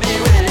 play out the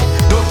way.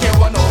 Don't care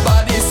what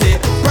nobody say.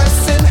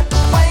 Pressing,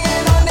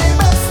 banging on the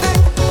best thing.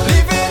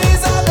 Living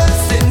is a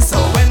blessing. So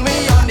when we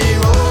on the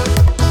road,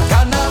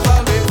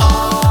 carnival, we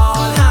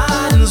all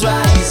hands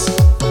rise.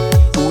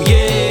 Ooh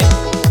yeah,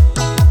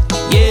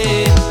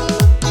 yeah.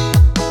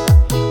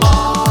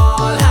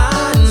 All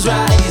hands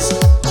rise.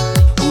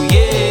 Ooh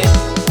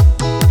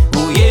yeah,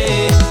 ooh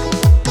yeah.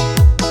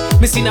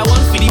 Me see now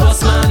one for the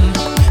bus man,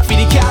 for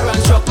the car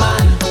and truck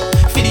man,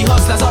 for the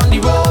hustlers on the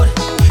road,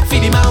 for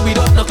the man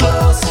without no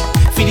clothes,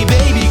 for the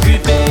baby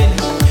creeping.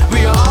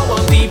 We are all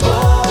one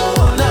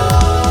people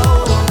now.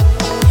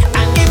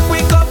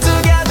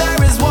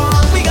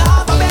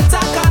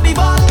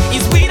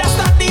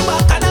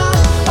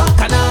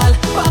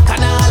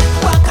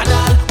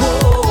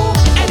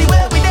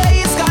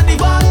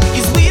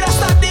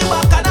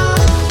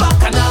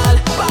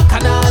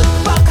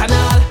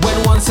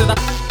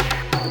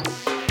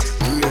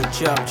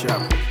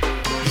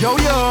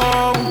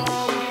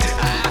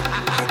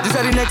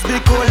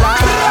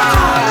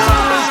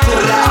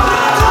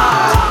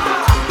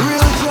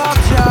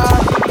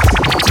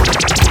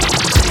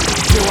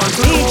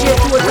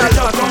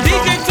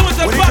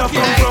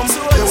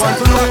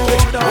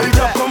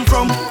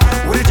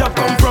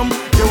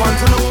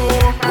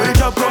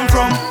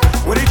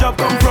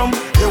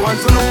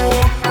 know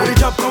where the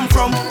job come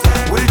from?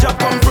 Where the job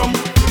come from?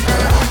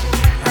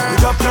 The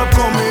job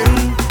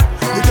coming.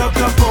 The job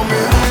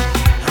coming.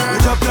 The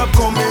job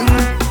coming.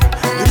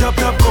 The job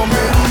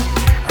coming.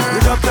 The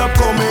job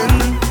coming.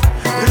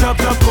 The job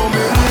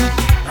coming.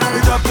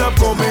 The job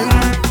coming.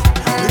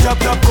 The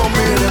job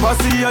coming. Never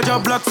see a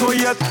job black so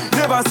yet.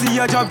 Never see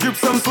a job drip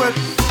some sweat.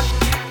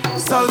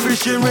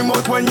 Selfish in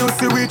remote when you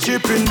see we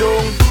chipping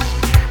down.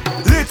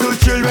 Little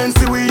children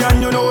see we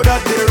and you know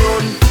that they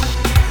run.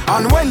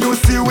 And when you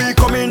see we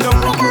coming down,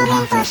 we give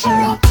them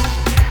pressure.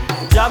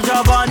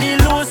 Job on the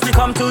loose, we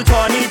come to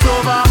turn it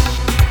over.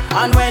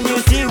 And when you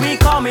see we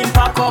coming,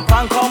 pack up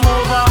and come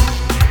over.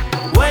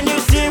 When you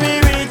see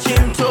we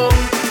reaching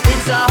tongue,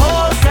 it's a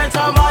whole set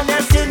of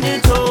madness in the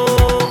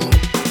tongue.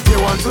 They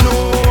want to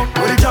know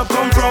where the job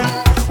come from.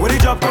 Where the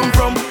job come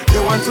from?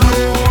 They want to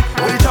know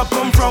where the job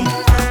come from.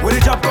 Where the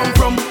job come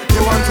from?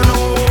 They want to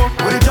know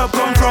where the job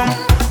come from.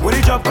 Where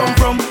the job come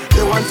from?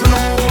 They want to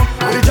know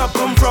where the job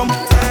come from.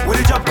 Where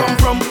the job come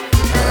from?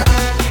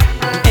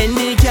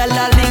 Any girl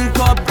a link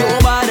up,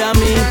 don't bother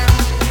me.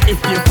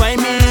 If you find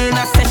me in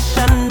a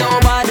session,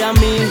 don't bother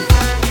me.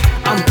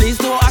 And please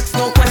don't ask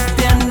no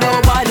question,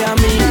 don't bother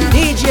me.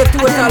 DJ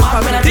Total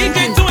Package.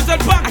 DJ Total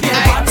Package. I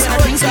get mad when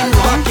I drinking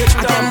rum.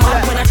 I get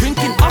mad when I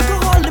drinking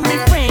alcohol to my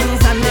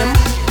friends and them.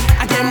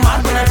 I get mad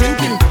when I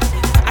drinking.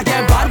 I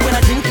get bad when I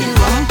drinking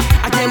rum.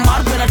 I get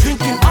mad when I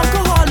drinking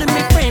alcohol to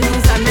my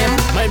friends and them.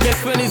 My best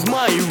friend is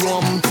my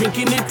rum,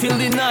 drinking it till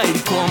the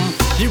night come.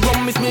 The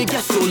rum is me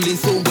gasoline,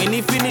 so when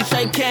he finish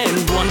I can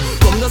run.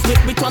 Rum does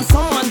make me turn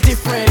someone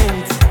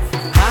different.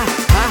 Ha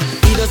ha,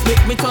 he does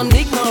make me turn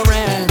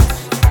ignorant.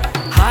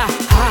 Ha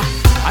ha,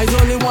 I's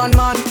only one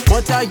man,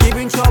 but I give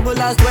in trouble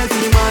as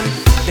 20 man.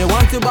 They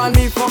want to ban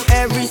me from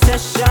every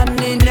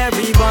session in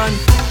every band.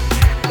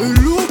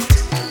 Look,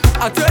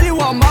 I tell you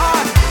what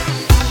man,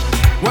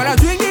 when I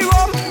drink the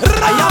rum,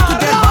 I have to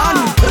get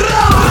banned.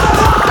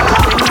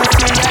 When you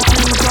see that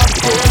link up,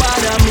 don't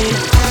bother me.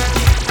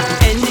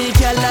 Any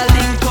girl a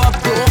link up,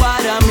 don't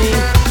bother me.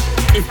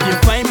 If you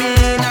find me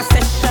in a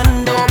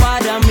session, don't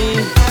bother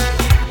me.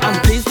 And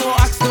please don't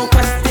ask no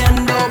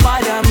question, don't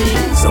bother me.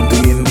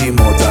 Something in the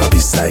motor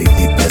beside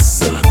the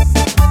vessel.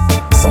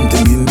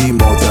 Something in the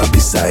motor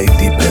beside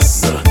the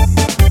vessel.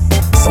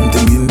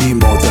 Something in the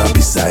motor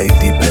beside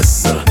the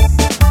vessel.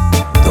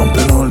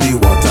 Dumping all the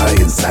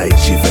water inside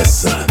the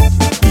vessel.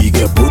 He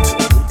get put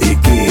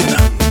again.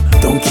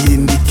 Donkey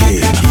in the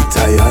cane. He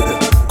tired,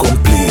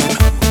 complain.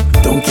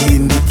 Donkey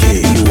in the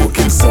cane. He walk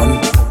in sun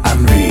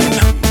and rain.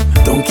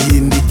 Donkey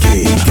in the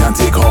cane. He can't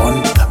take on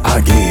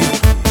again.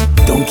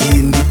 Donkey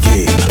in the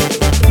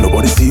cane.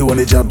 Nobody see you when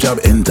the jab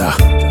enter.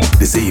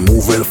 They say he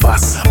move real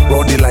fast.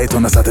 Brought the light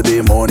on a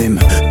Saturday morning.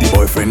 The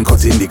boyfriend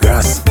cutting the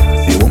grass.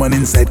 The woman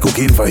inside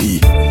cooking for he.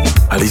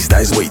 At least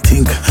that's what he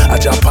think. I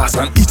jab pass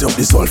and eat up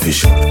the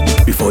saltfish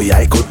before your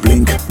eye could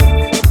blink.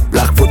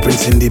 Black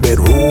footprints in the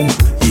bedroom.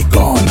 He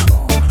gone.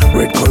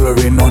 Red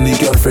coloring on the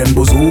girlfriend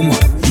bosom.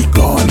 He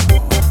gone.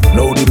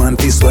 Now the man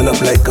face swell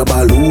up like a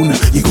balloon.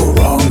 He go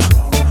wrong.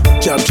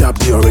 Jab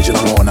the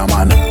original owner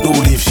man. Don't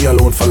leave she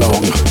alone for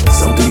long.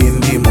 Something in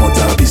the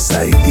motor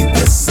beside the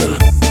vessel.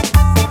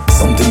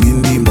 Something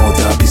in the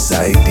motor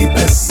beside the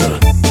vessel.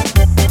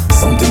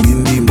 Something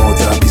in the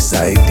motor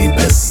beside the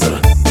vessel.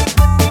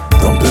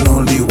 Dumping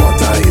all the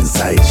water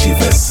inside the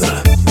vessel.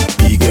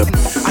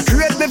 I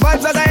create my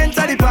vibes as I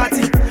enter the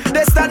party.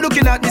 They start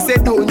looking at me, say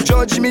don't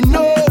judge me,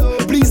 no.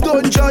 Please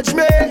don't judge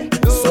me.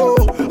 So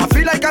I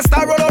feel like a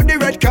star roll out the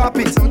red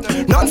carpet.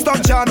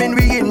 Non-stop jamming,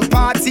 we in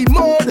party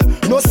mode.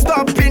 No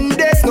stopping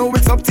this, no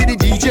it's up to the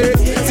DJ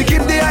to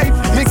keep the hype,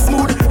 mix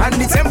mood and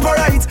the tempo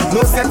right.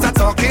 No center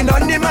talking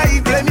on the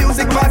mic, play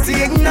music,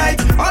 party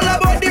ignite. All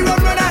about the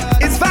rum runner,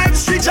 it's vibes,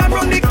 street jam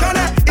round the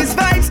corner. It's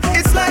vibes,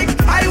 it's like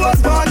I was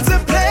born to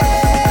play.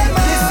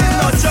 This is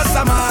not just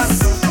a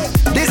mass,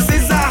 this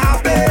is a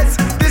habit.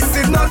 This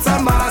is not a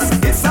mass,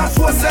 it's a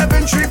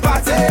 4-7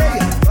 party.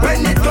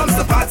 When it comes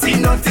to party,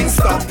 nothing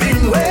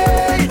stopping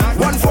way.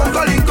 One phone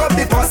call, link up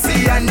the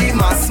posse and the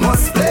mass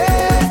must play.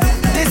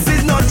 This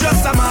is not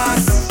just a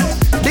mass,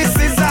 this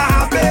is a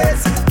habit.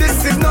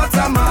 This is not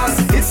a mass,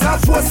 it's a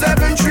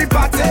 4-7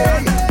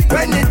 party.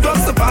 When it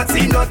comes to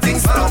party, nothing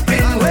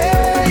stopping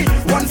way.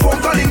 One phone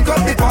call, link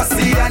up the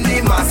posse and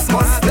the mass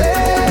must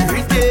play.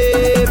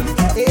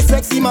 Riddim. Hey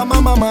sexy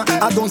mama,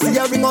 I don't see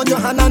a ring on your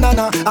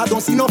hanana. I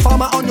don't see no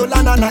farmer on your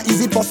lanana.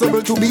 Is it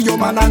possible to be your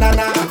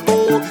manana?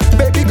 Oh,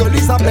 baby girl,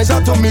 it's a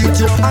pleasure to meet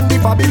you. And the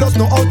Fabolous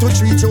know how to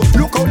treat you.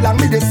 Look how long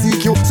me they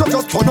seek you. So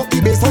just turn up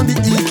the bass on the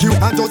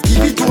EQ and just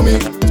give it to me.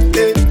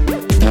 Hey,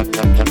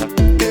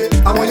 hey,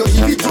 I want you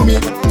give it to me.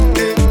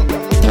 Hey,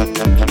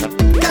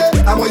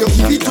 hey, I want you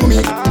give it to me.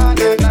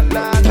 Hey,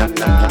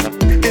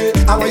 hey,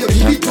 I want you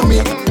give it to me.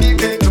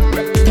 Hey,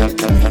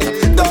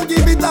 don't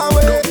give it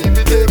away.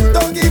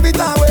 Don't give it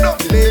away.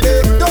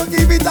 Don't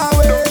give it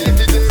away.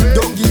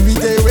 Don't give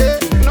it away.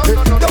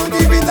 Don't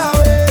give it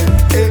away.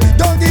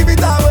 Don't give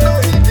it away.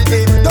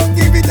 Don't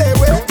give it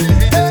away.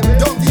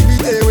 Don't give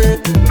it away.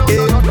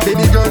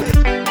 Baby girl,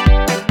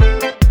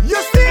 you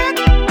see it?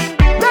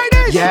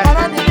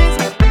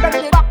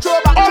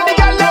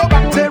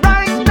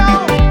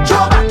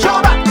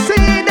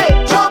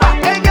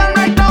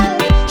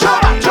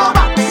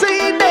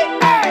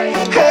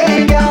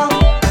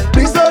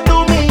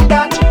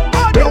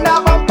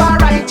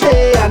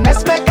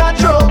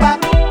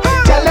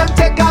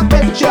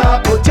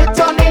 put it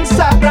on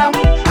Instagram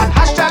and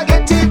hashtag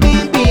it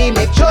TBB.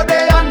 Make sure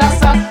they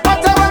understand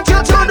what I want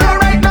you to do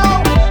right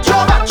now.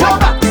 Show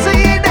back,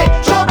 see it,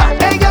 show back,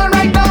 hey girl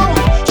right now.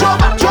 Show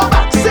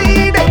back,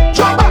 see it,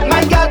 show back,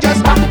 my girl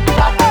just back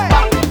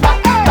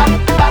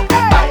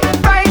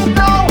right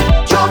now.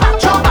 Show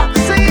back,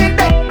 see it,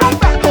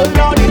 hold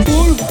on it.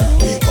 Bull,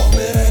 we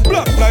coming.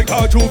 Black like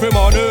a Jouvert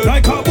money,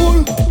 like a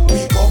bull.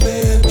 We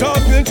coming.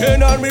 Champion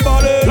chain and me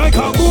body, like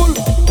a bull.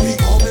 We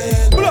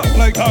coming. Black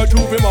like a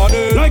Jouvert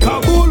money, like a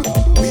bull.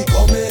 We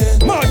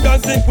coming. Mad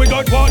and think we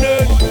got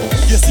wanted.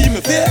 You see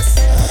me face,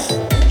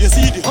 you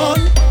see the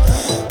horn,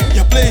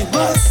 you playing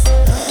mass,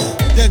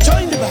 then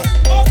join the band.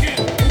 Okay.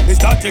 Is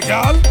that your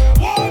girl?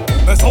 What?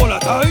 Best hold her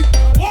tight.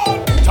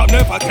 What? Chap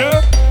never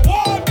care.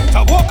 What?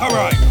 Chap walk her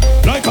right.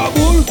 Like a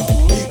bull.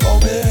 We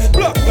coming.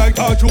 Black like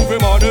a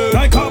Jouvert money.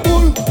 Like a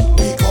bull.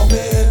 We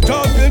coming.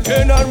 Champion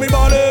chain and me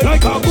body.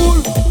 Like a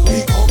bull.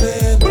 We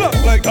coming. Black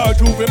like a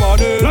Jouvert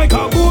money. Like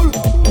a bull.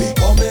 We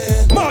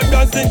coming. Mad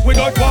and think we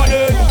got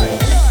wanted.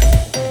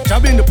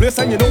 Chap in the place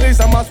and you know there's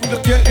a mass with the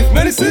care if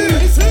many see.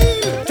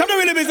 Chap the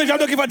really business, chap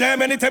don't give a damn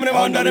anytime them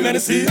under the many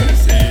see.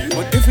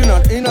 But if you're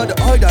not in the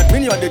oil that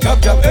mean you're the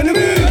chap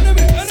enemy.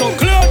 So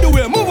clear the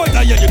way, move out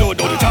there, you don't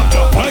do the chap.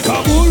 Like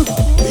a bull,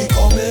 we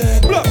coming.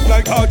 Black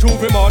like a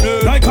Jouvert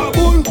money. Like a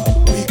bull,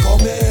 we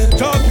coming.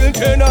 Champion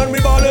chain and me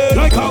body.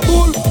 Like a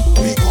bull,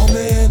 we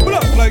coming.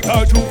 Black like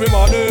a Jouvert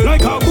money.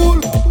 Like a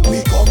bull,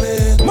 we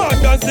coming.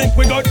 Mad and think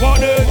we got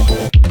wanted.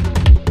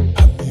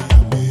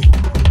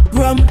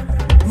 Rum,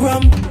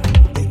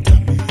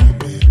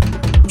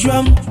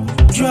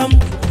 drum.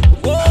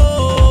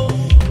 Whoa,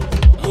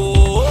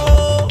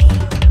 whoa,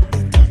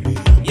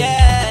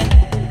 yeah.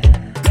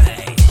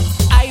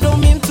 I don't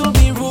mean to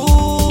be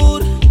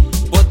rude,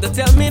 but they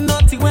tell me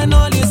nothing when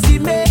all you see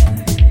me.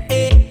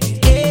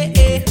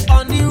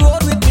 On the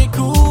road with me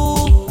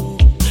crew.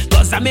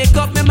 Cause I make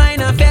up my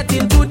mind and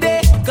fetting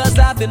today. Cause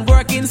I've been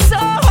working so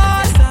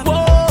hard.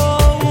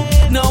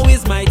 Whoa, now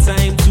is my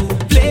time to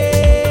play.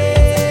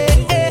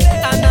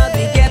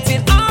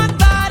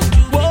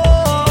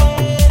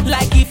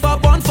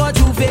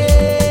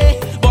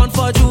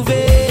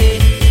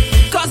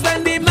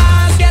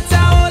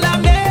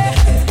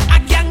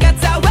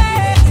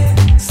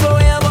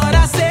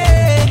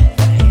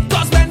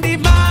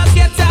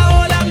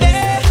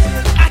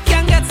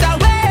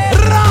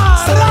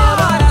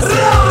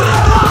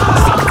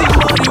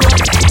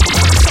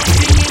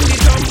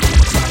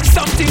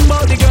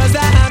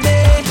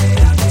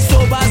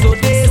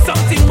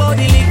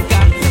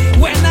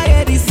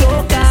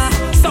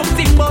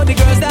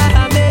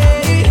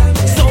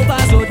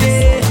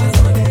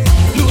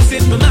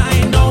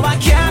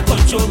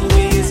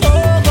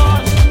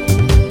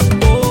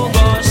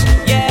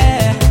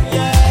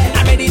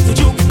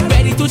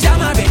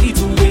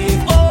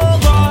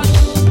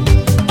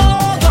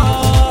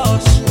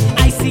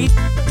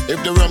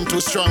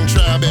 Strong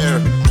try bear.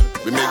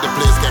 We make the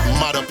place get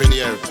mad up in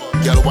here.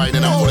 Girl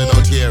whining and pulling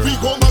out here. We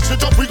go mash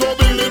it up, we go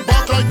build it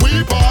back like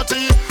we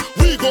party.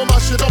 We go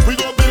mash it up, we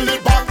go build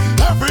it back.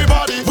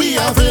 Everybody, we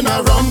having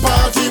a rum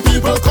party.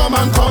 People come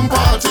and come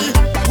party.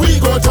 We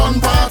go done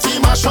party,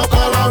 mash up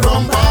all our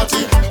rum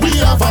party. We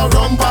have a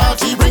rum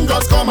party, bring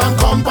us come and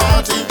come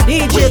party.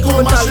 We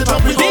go mash it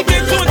up, we go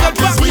build it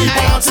back as we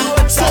party.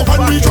 So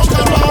when we drunk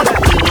and loud,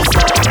 we will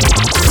start.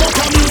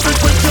 Soca music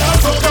with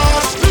girls, oh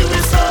gosh, we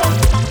will start.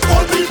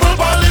 All people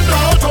balling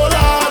out, oh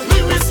Lord, we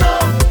will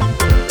stop.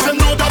 Them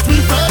know that we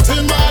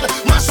fighting mad,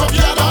 mash up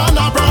yellow and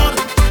abroad.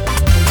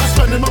 I'm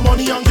spending my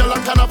money on girl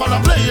and carnival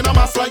and playing a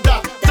mass like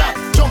that.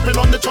 Jumping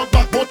on the truck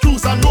back, both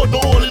cruise and road, no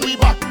hole in me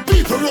back.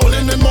 People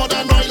rolling in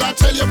modern oil, I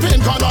tell you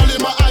pain gone all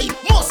in my eye.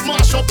 Must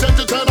mash up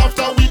 10 to 10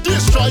 after we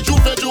destroy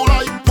Jouvert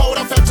July.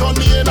 Powder effect on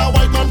me and a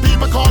white man,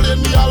 people calling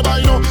me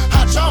albino.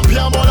 A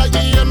champion, but like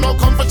me ain't no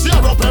comfort,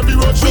 tear up every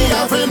road. We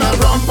having a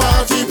rum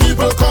party,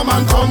 people come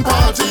and come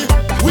party.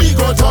 We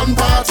go done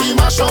party,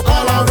 mash up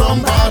all our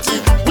rum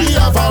party. We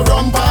have a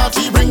rum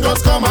party, bring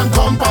us come and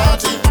come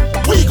party.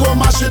 We go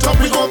mash it up,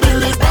 we go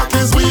build it back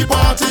as we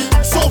party.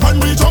 So when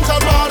we drunk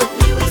and bad,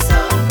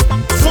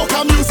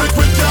 soca music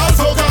with girls,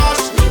 oh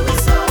gosh.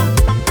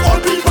 All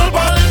people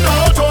balling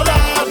out, oh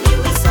Lord.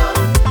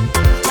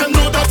 Them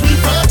know that we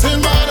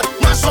fighting mad,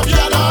 mash up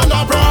yellow and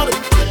abroad.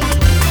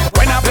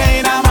 When I play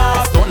in a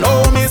mass, don't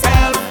know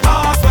myself.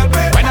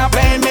 When I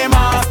play in me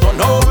mass, don't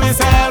know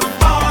myself.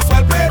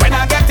 When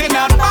I get in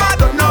and I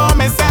don't know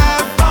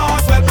myself.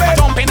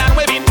 Jumping and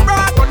waving,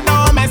 I don't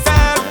know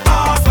myself.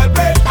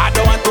 I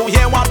don't want to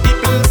hear what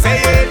people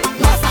say.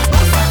 As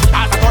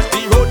I touch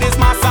the road, this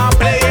mass I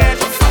play it.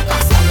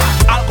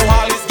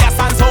 Alcohol is gas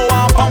and so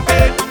I pump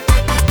it.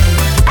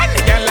 And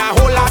the girl a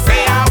hold I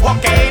say I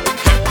walk it.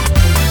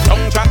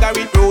 Don't drag a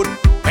road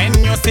when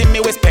you see me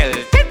with spell.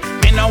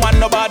 Me no want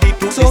nobody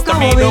to disturb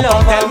me. Don't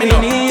come tell me no.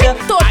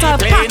 Total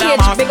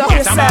package, big up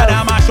yourself.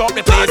 Mash up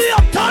the place.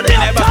 Me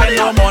never spend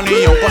no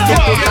money. You put your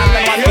foot on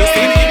like you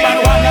see me man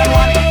 1 and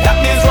 1. That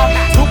means what?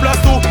 2 plus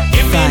 2.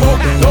 Give me more.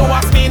 Don't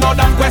ask me no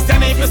damn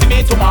question if you see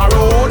me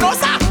tomorrow. No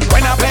sir.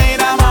 When I play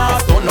in a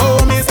mass, don't know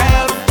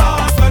myself.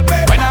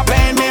 When I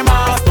play in me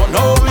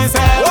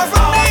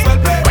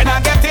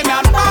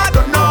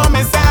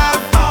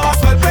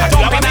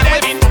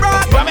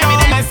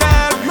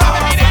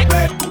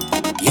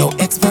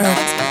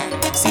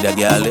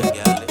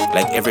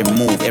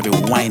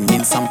wine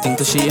means something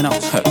to she, you know.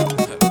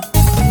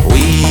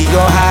 We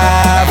go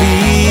have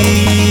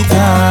it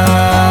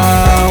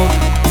out.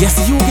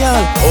 Yes, you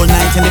girl, all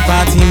night in the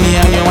party, me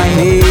and you wine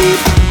it.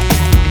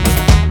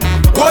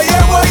 Oh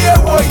yeah, oh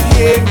yeah, oh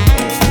yeah.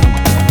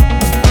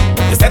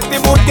 You set the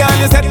mood, girl,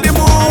 you set the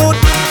mood.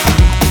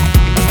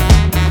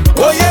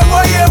 Oh yeah,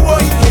 oh yeah,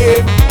 oh yeah.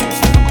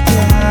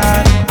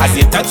 As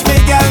you touch me,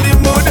 girl, the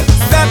mood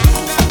set.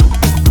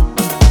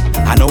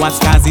 I know what's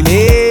causing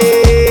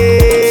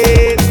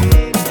it,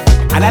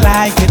 and I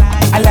like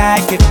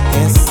it,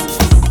 yes.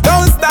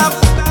 Don't stop,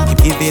 keep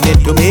giving it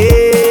to me.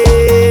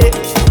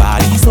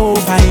 Body so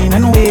fine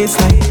and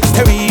waistline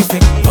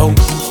terrific. Oh,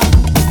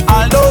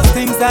 all those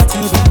things that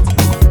you do,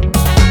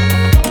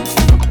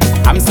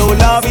 I'm so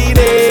loving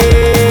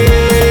it.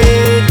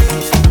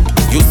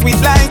 You sweet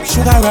like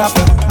sugar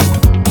wrapper,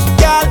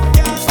 girl.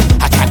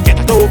 I can't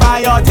get over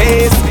your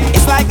taste.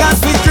 It's like a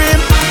sweet dream.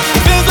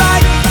 It feels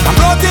like I'm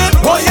floating.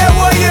 Oh yeah,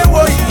 oh yeah,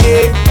 oh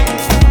yeah.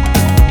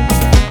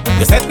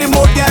 You set the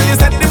mood, girl. You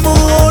set the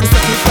mood.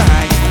 Set it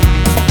right.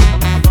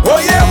 Oh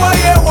yeah, oh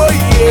yeah, oh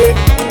yeah.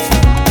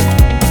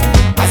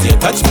 As you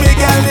touch me,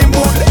 girl, the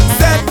mood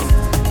set.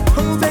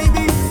 Oh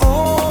baby, oh,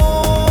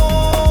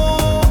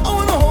 I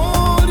wanna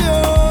hold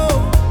you.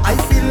 I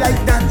feel like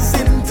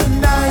dancing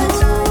tonight.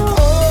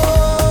 Oh,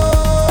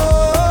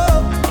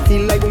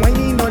 feel like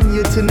whining on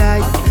you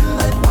tonight. I feel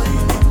like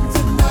whining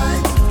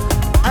tonight.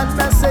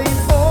 And I say,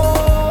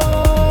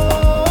 oh,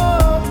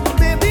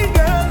 baby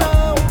girl,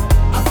 now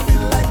I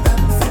feel like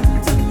dancing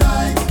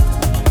tonight.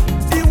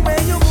 The way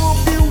you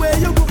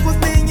move put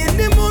me in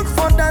the mood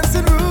for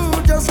dancing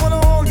rude. Just wanna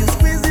hold you,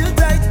 squeeze you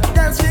tight,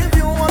 dance with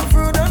you all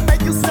through the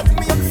night. You set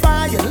me on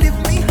fire, lift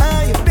me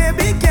higher,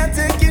 baby, can't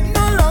take it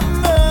no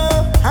longer.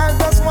 I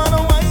just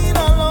wanna whine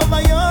all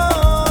over you.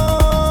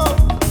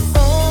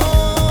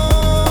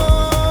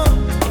 Oh,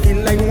 feel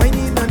like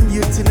whining on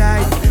you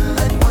tonight. I feel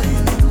like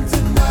whining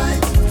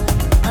tonight.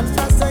 And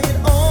I say it,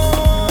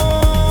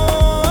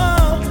 oh,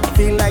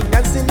 feel like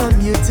dancing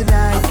on you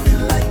tonight. I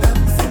feel like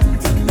dancing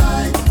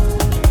tonight.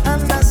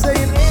 And I say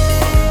it,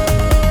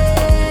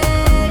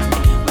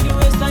 with the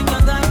waistline you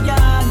got,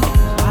 girl.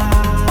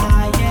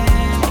 Ah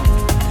yeah,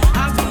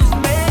 abuse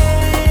me.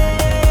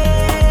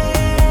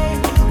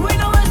 With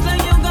the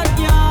waistline you got,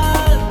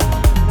 girl.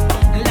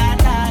 La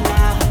la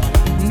la,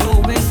 no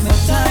waste no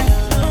time.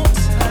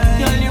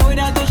 Girl, you would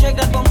have to shake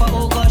that bumper,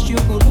 oh gosh, you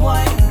could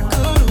whine.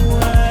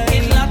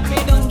 It locked me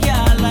down,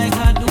 girl, like I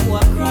do a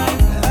crime.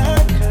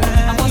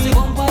 I was a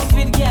bumper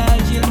speed, girl,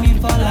 chill me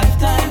for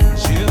lifetime.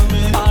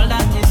 All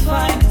that is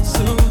fine.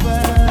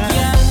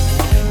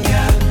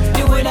 Yeah,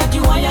 the way that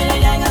you ay, I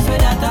swear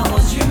that I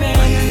was dreaming.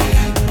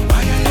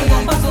 You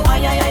bumper so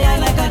ay,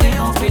 like a day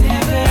off in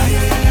heaven.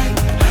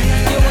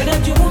 The way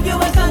that you move your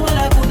waistline, well,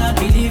 I could not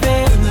believe it.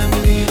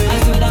 I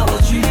swear that I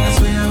was dreaming.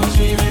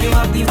 You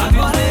have the vibe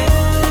on it.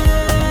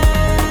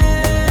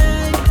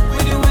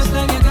 With the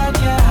waistline you got,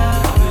 yeah.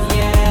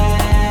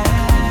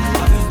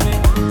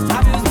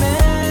 Abuse me.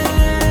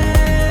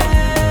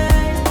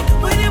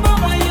 With the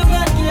bumper you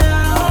got,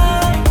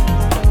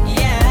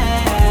 yeah.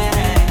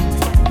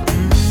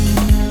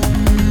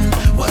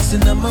 What's the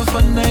number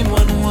for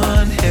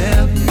 911?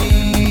 Help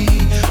me.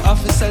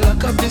 Officer,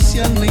 lock up this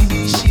young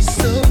lady, she's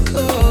so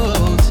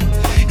cold.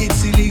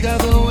 It's illegal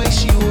the way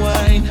she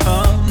whine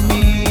on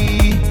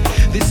me.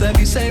 This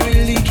abuse I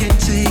really can't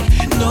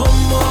take no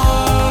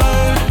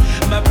more.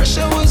 My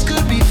pressure was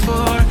good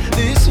before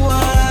this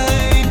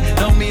wine.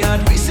 Now me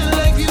heart racing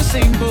like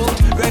Usain Bolt,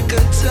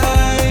 record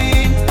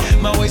time.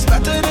 My waist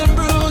battered and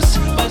bruised,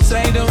 but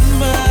I don't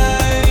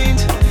mind.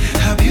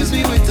 Abuse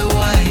me with the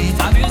wine.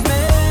 Abuse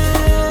me.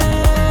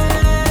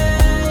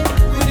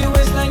 With the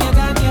waistline you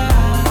got,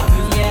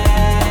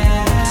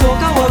 yeah. So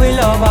come what we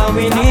love and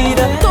we need.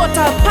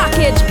 Total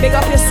package, big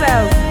up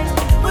yourself.